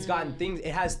thing. Like it's gotten things.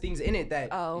 It has things in it that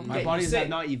Oh. get My you bodies sick. have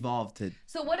not evolved to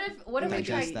So what if we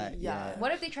digest try? that. yeah.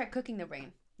 What if they try cooking the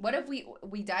brain? What if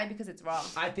we die because it's raw?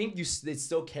 I think it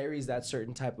still carries that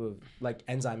certain type of like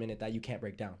enzyme in it that you can't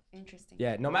break down. Interesting.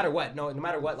 Yeah, no matter what, no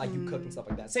matter what, like you cook and stuff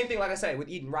like that. Same thing, like I said, with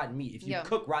eating rotten meat. If you Yeah.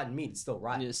 cook rotten meat, it's still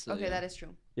rotten. Yes, Okay, that is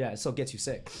true. Yeah, it still gets you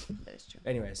sick. That is true.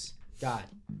 Anyways, God,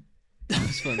 That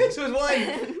was funny. this was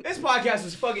one. This podcast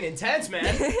was fucking intense, man.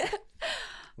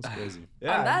 That's crazy.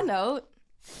 Yeah. On that note,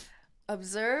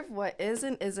 observe what is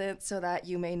and isn't so that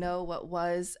you may know what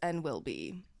was and will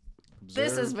be.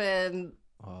 This has been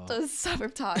the Summer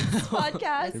Talks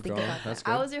podcast. Keep going. That's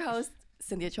good. I was your host,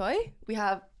 Cynthia Choi. We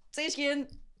have Sage Kian,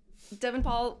 Devin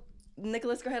Paul,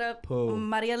 Nicholas Grajeda, Poe.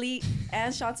 Maria Lee,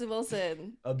 and Shantu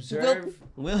Wilson. Observe.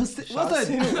 Wilson.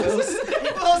 Wilson. Johnson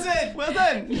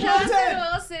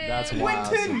Wilson. That's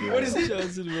wild. Winton. What is it?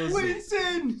 Johnson Wilson.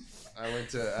 Winston.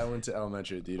 I went to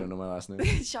elementary. Do you don't know my last name?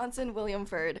 Shanton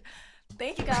Williamford.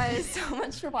 Thank you guys so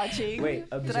much for watching. Wait,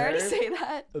 Did I already observe? say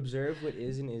that? Observe what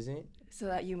is and isn't. So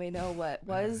that you may know what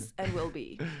was and will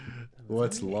be.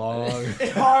 What's long?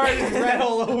 Hard and red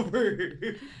all over.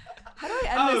 How do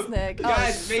I end this, Nick?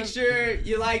 Guys, Oh, make so- sure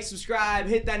you like, subscribe,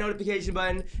 hit that notification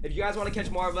button. If you guys want to catch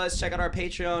more of us, check out our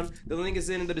Patreon. The link is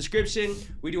in the description.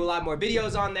 We do a lot more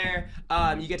videos on there.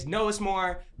 You get to know us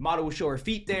more. Model will show her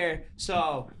feet there.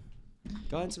 So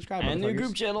go ahead and subscribe. And new motherfuckers.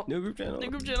 group channel. New group channel. New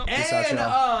group channel.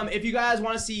 And if you guys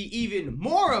want to see even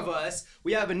more of us,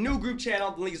 we have a new group channel.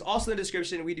 The link is also in the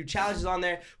description. We do challenges on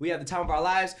there. We have the time of our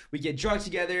lives. We get drunk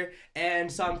together,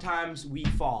 and sometimes we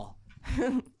fall.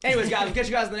 Anyways, guys, we'll catch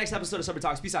you guys in the next episode of Summer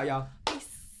Talks. Peace out, y'all.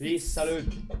 Peace. Salud.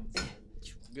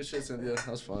 Good shit, Cynthia. That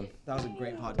was fun. That was a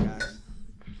great podcast.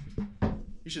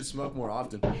 You should smoke more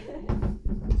often.